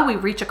 like how do we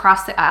reach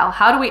across the aisle?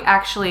 How do we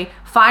actually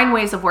find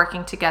ways of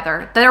working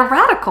together that are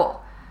radical?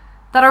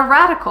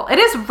 It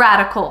is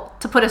radical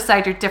to put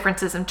aside your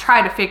differences and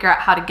try to figure out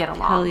how to get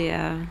along.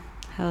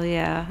 Hell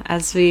yeah.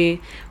 As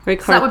we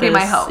record so that would be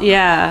my hope.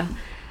 Yeah.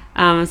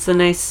 It's a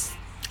nice...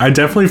 I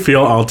definitely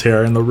feel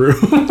Altair in the room.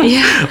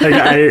 Yeah.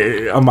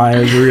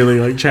 Amaya is really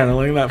like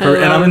channeling that.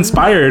 And I'm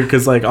inspired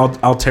because like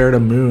Altair to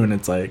Moon,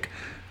 it's like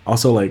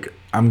also like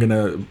I'm going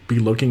to be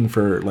looking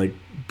for like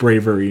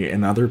bravery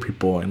in other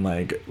people and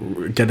like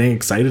getting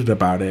excited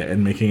about it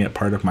and making it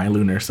part of my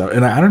lunar stuff.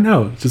 And I don't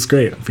know, it's just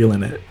great. I'm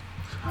feeling it.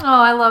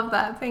 Oh, I love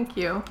that. Thank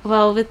you.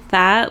 Well, with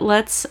that,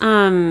 let's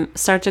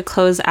start to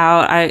close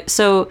out.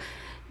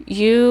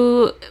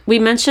 We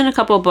mentioned a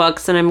couple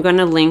books, and I'm going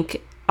to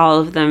link all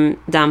of them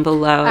down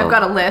below. I've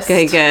got a list.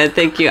 Okay, good.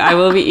 Thank you. I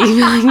will be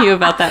emailing you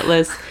about that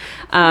list.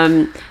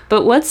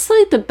 But what's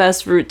like the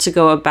best route to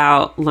go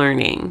about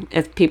learning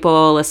if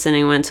people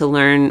listening want to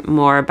learn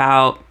more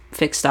about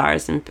fixed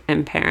stars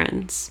and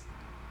parents?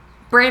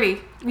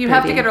 Brady. You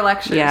have to get her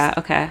lectures. Yeah,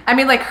 okay. I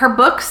mean, like, her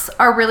books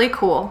are really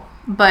cool,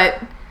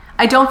 but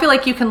I don't feel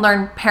like you can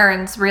learn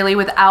parents really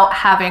without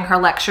having her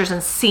lectures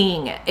and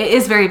seeing it. It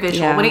is very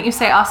visual. Yeah. Wouldn't you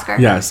say, Oscar?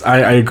 Yes, I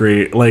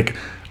agree. Like,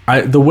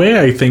 the way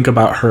I think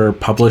about her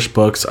published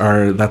books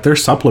are that they're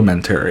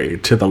supplementary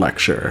to the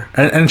lecture.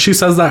 And she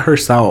says that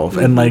herself.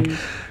 Mm-hmm. And, like,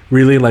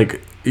 really,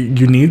 like,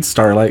 you need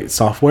Starlight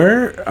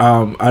software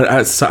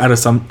at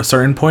a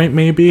certain point,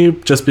 maybe,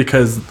 just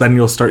because then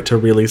you'll start to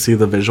really see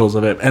the visuals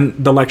of it. And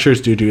the lectures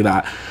do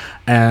that.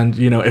 And,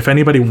 if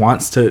anybody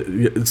wants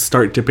to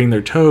start dipping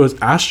their toes,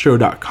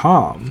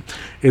 astro.com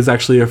is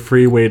actually a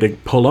free way to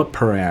pull up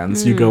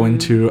Parans. You go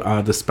into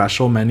the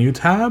special menu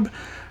tab,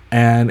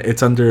 and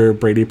it's under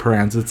Brady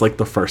Parans. It's like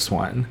the first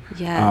one.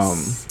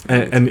 Yes.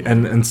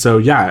 And so,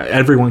 yeah,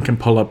 everyone can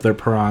pull up their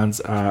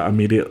Parans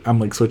immediately. I'm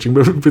like switching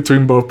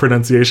between both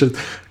pronunciations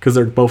because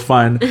they're both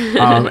fun.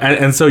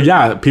 And so,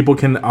 yeah, people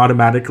can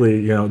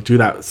automatically, do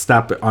that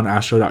step on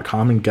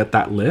astro.com and get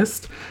that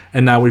list.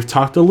 And now we've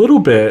talked a little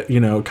bit,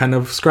 kind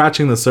of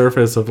scratching the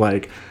surface of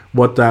like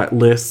what that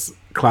list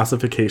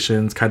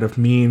classifications kind of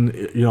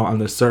mean, on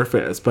the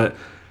surface. But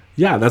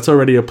yeah, that's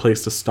already a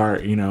place to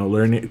start,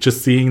 learning,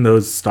 just seeing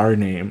those star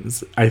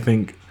names, I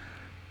think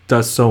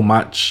does so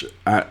much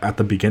at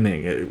the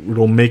beginning.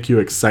 It'll make you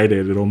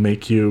excited. It'll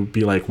make you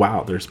be like,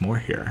 wow, there's more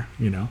here,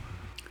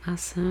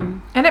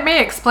 Awesome. And it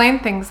may explain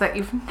things that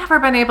you've never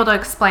been able to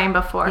explain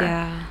before.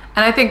 Yeah.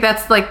 And I think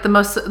that's like the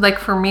most, like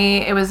for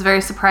me, it was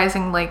very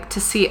surprising, like to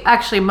see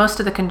actually most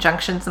of the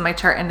conjunctions in my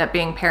chart end up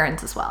being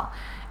parents as well.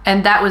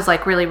 And that was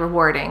like really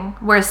rewarding.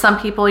 Whereas some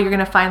people you're going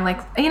to find like,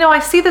 I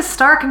see this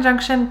star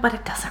conjunction, but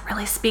it doesn't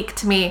really speak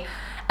to me.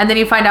 And then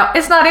you find out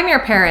it's not in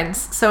your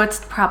parents, so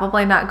it's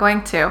probably not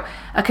going to.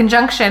 A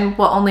conjunction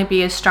will only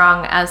be as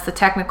strong as the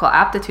technical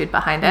aptitude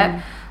behind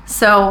it.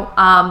 So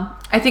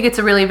I think it's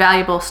a really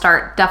valuable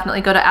start.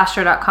 Definitely go to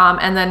astro.com.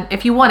 And then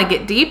if you want to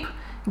get deep,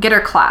 get her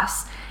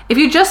class. If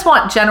you just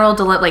want general,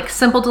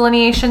 simple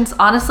delineations,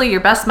 honestly, your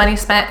best money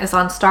spent is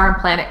on star and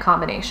planet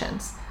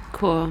combinations.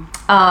 Cool.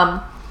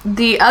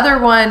 The other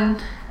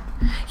one,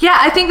 yeah,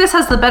 I think this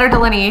has the better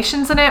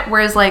delineations in it,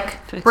 whereas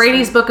like Fixed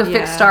Brady's stars. book of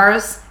fixed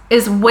stars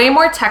is way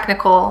more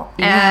technical.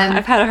 And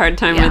I've had a hard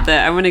time with it.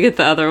 I want to get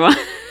the other one.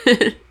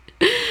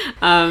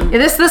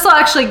 This will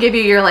actually give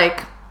you your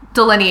like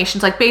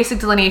delineations, like basic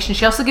delineation.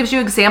 She also gives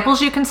you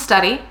examples you can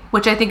study,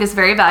 which I think is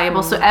very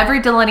valuable. So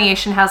every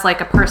delineation has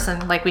like a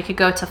person. Like we could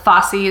go to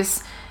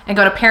Fosse's and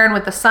go to Perrin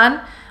with the Sun.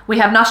 We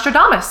have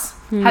Nostradamus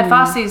had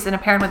Fosse's in a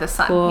Perrin with the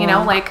Sun. Cool.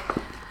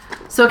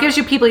 So it gives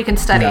you people you can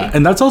study. Yeah.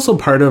 And that's also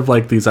part of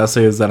like these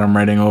essays that I'm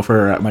writing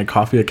over at my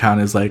coffee account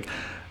is like,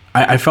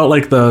 I felt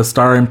like the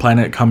star and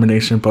planet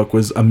combination book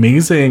was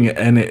amazing.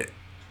 And it,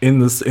 in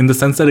the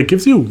sense that it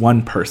gives you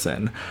one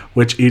person,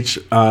 which each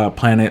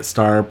planet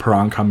star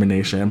Paran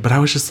combination. But I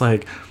was just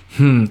like,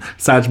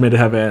 Sag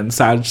midheaven,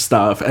 Sag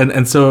stuff.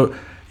 And so,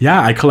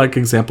 yeah, I collect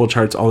example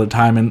charts all the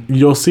time. And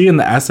you'll see in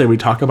the essay, we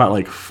talk about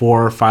like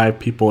 4 or 5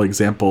 people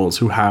examples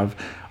who have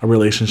a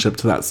relationship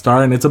to that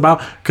star. And it's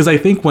about, because I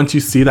think once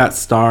you see that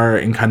star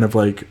and kind of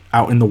like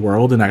out in the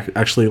world and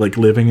actually like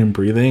living and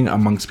breathing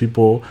amongst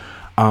people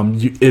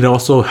it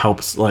also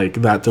helps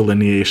like that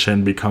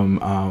delineation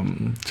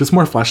become just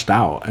more fleshed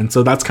out. And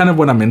so that's kind of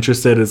what I'm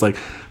interested is like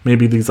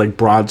maybe these like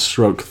broad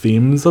stroke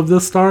themes of the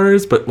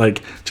stars, but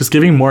like just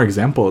giving more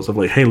examples of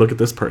like, hey, look at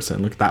this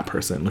person, look at that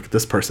person, look at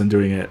this person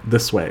doing it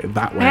this way,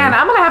 that way. Man,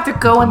 I'm gonna have to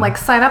go and like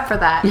sign up for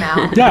that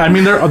now. Yeah, I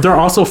mean they're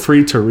also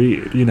free to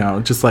read, you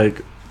know, just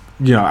like,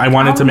 you know, I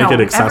wanted to make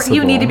it accessible.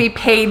 You need to be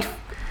paid.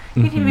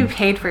 You need to be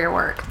paid for your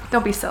work.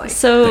 Don't be silly.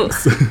 So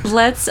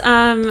let's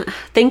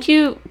thank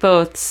you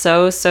both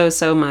so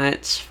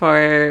much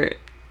for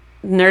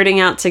nerding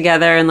out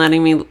together and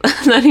letting me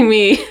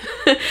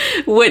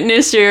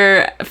witness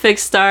your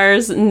fixed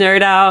stars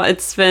nerd out.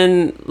 It's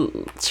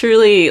been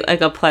truly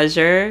like a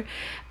pleasure.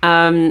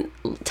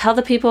 Tell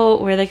the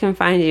people where they can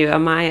find you,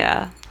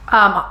 Amaya.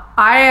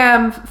 I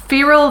am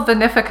Feral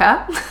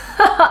Vinifica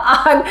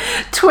on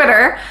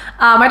Twitter.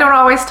 I don't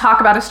always talk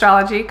about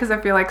astrology because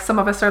I feel like some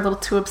of us are a little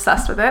too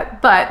obsessed with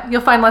it, but you'll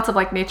find lots of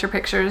like nature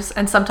pictures,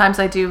 and sometimes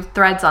I do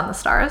threads on the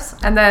stars.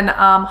 And then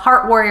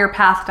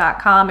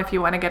heartwarriorpath.com if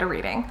you want to get a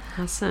reading.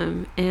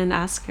 Awesome. And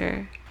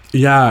Oscar.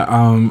 Yeah,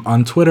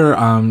 on Twitter,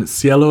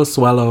 Cielo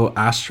Suelo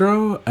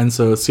Astro, and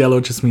so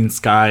cielo just means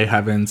sky,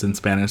 heavens in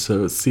Spanish,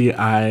 so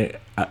Cielo,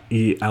 and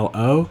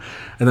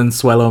then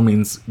suelo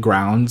means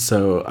ground,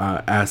 so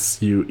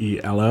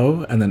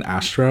Suelo, and then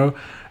astro.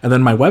 And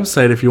then my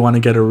website, if you want to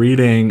get a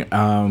reading,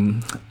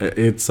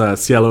 it's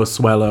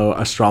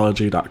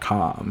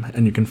cielosueloastrology.com,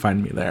 and you can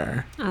find me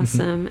there.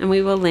 Awesome. And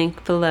we will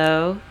link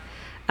below.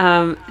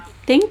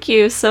 Thank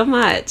you so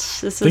much.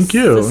 Thank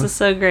you. This is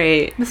so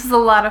great. This is a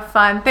lot of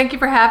fun. Thank you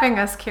for having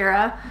us,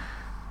 Kira.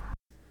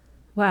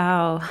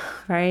 Wow,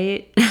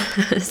 right?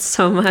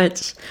 so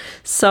much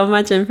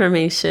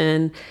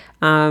information.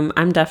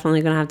 I'm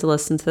definitely going to have to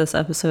listen to this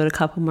episode a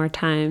couple more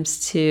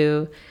times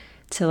to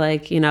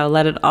like, you know,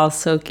 let it all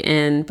soak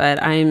in.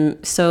 But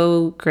I'm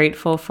so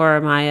grateful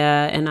for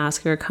Amaya and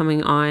Oscar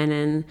coming on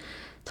and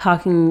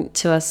talking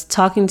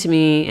to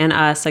me and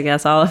us, I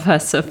guess, all of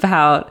us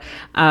about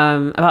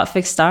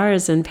fixed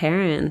stars and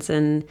parents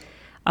and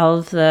all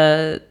of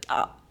the,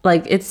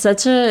 like, it's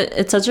such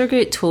a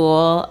great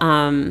tool.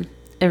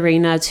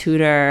 Irina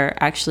Tudor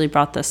actually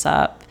brought this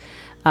up.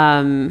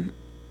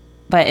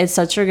 But it's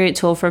such a great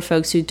tool for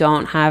folks who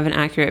don't have an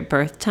accurate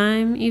birth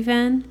time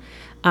even.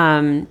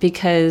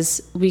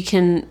 Because we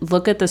can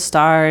look at the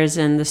stars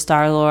and the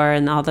star lore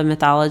and all the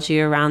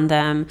mythology around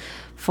them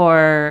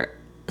for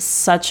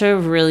such a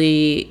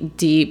really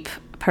deep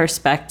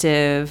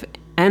perspective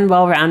and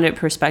well-rounded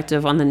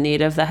perspective on the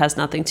native that has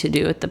nothing to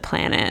do with the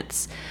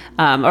planets.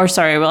 It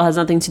has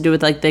nothing to do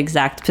with like the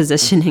exact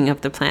positioning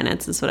of the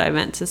planets is what I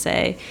meant to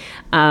say.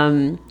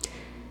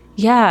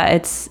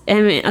 It's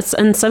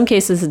in some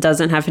cases it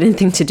doesn't have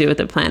anything to do with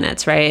the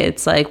planets, right?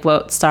 It's like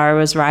what star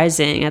was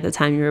rising at the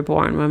time you were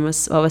born, what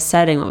was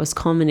setting, what was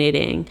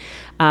culminating.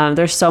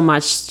 There's so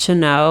much to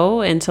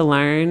know and to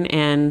learn,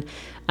 and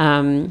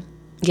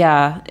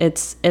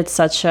it's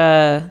such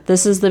a,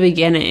 this is the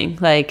beginning,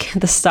 like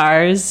the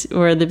stars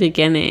were the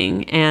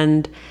beginning,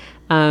 and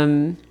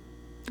I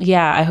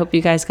hope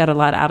you guys got a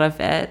lot out of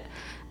it.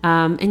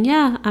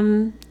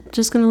 I'm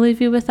just going to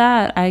leave you with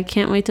that. I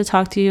can't wait to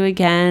talk to you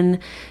again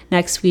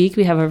next week.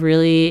 We have a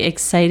really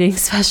exciting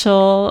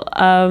special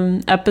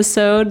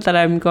episode that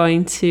I'm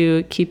going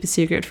to keep a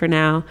secret for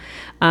now.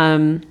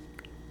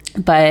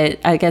 But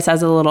I guess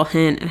as a little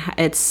hint,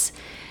 it's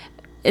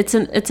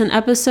an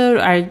episode.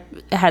 I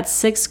had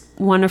 6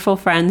 wonderful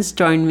friends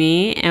join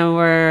me, and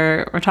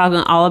we're talking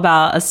all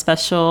about a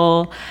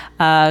special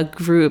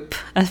group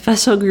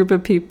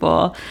of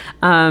people.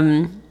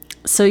 And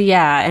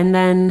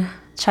then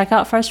check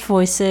out Fresh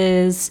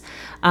Voices.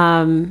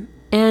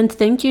 And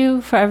thank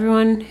you for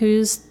everyone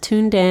who's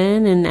tuned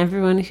in and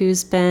everyone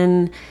who's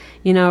been,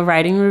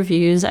 writing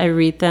reviews. I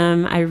read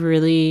them. I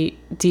really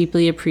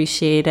deeply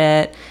appreciate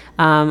it.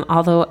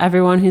 Although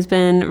everyone who's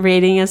been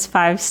rating us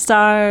 5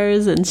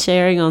 stars and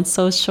sharing on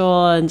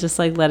social and just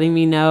like letting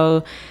me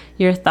know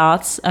your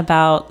thoughts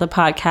about the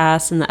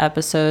podcast and the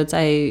episodes,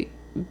 I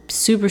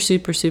super,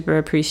 super, super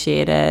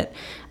appreciate it.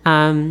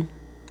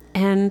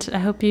 And I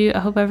hope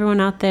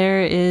everyone out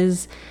there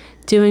is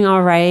doing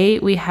all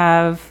right. We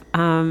have,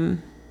 a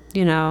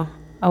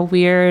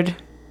weird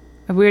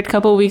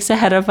couple weeks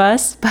ahead of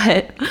us,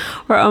 but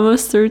we're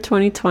almost through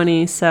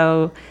 2020.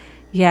 So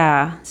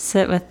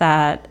sit with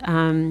that,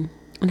 and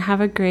have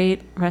a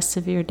great rest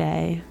of your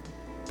day.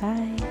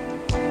 Bye.